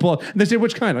lot more pull-ups. And they say,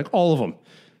 which kind? Like all of them.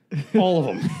 All of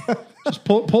them. Just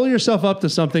pull yourself up to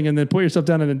something and then put yourself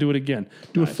down and then do it again.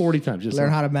 Do it 40 times. Just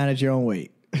Learn how to manage your own weight.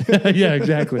 yeah,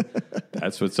 exactly.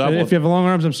 That's what's up. And Well, if you have long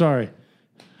arms, I'm sorry.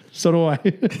 So do I.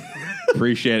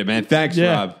 appreciate it, man. Thanks,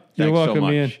 yeah. Rob. You're Thanks welcome, so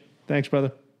much. Ian. Thanks,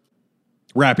 brother.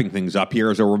 Wrapping things up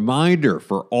here is a reminder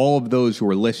for all of those who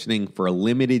are listening. For a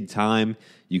limited time,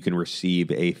 you can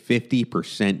receive a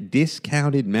 50%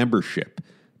 discounted membership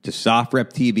to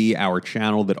SoftRep TV, our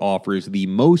channel that offers the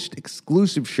most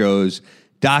exclusive shows,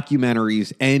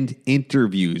 documentaries, and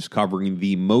interviews covering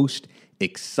the most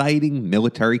exciting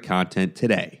military content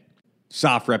today.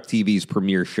 SoftRep TV's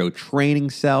premier show, Training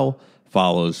Cell,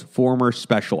 follows former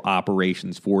Special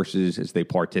Operations Forces as they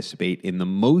participate in the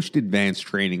most advanced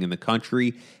training in the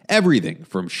country. Everything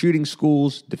from shooting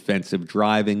schools, defensive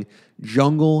driving,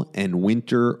 jungle and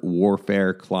winter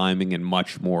warfare, climbing, and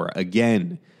much more.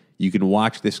 Again, you can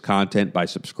watch this content by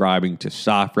subscribing to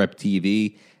SoftRep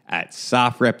TV at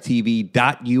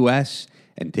sofreptv.us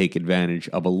and take advantage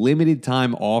of a limited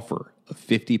time offer of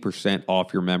 50%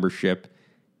 off your membership,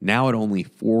 now at only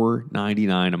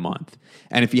 $4.99 a month.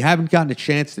 And if you haven't gotten a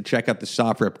chance to check out the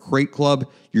SoftRep Crate Club,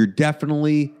 you're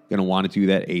definitely going to want to do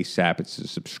that ASAP. It's a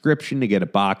subscription to get a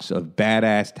box of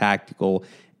badass tactical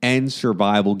and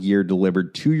survival gear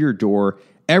delivered to your door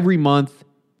every month.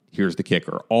 Here's the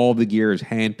kicker. All the gear is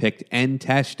handpicked and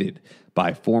tested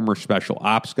by former special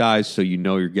ops guys, so you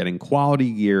know you're getting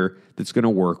quality gear that's going to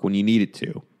work when you need it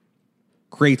to.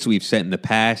 Crates we've sent in the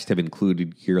past have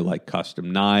included gear like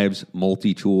custom knives,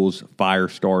 multi-tools, fire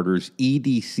starters,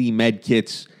 EDC med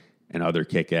kits, and other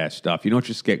kick-ass stuff. You don't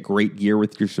just get great gear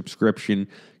with your subscription,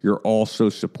 you're also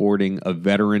supporting a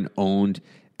veteran-owned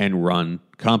and run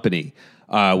company.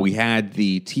 We had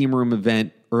the Team Room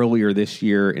event earlier this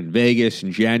year in Vegas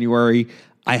in January.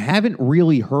 I haven't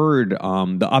really heard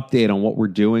the update on what we're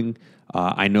doing.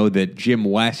 I know that Jim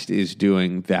West is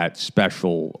doing that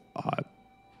special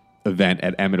event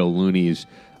at Emmett O'Looney's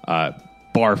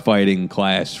bar fighting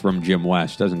class from Jim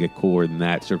West. Doesn't get cooler than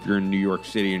that. So if you're in New York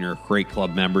City and you're a Crate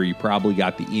Club member, you probably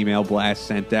got the email blast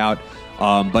sent out.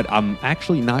 But I'm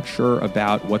actually not sure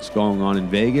about what's going on in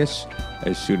Vegas.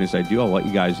 As soon as I do, I'll let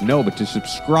you guys know. But to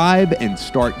subscribe and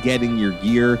start getting your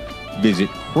gear, visit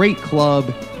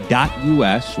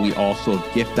crateclub.us. We also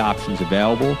have gift options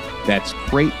available. That's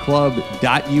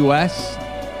crateclub.us.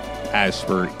 As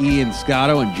for Ian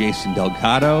Scotto and Jason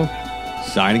Delgado,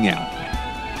 signing out.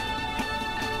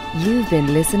 You've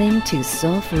been listening to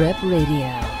Soft Rep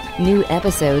Radio. New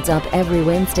episodes up every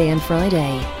Wednesday and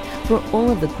Friday. For all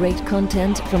of the great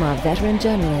content from our veteran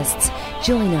journalists,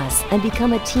 join us and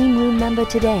become a Team Room member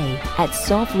today at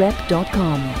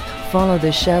softrep.com. Follow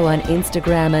the show on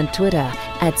Instagram and Twitter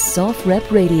at Soft Rep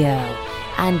Radio.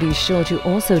 And be sure to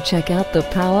also check out the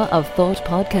Power of Thought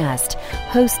podcast,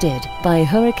 hosted by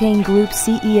Hurricane Group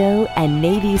CEO and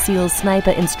Navy SEAL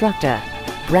sniper instructor,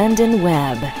 Brandon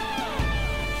Webb.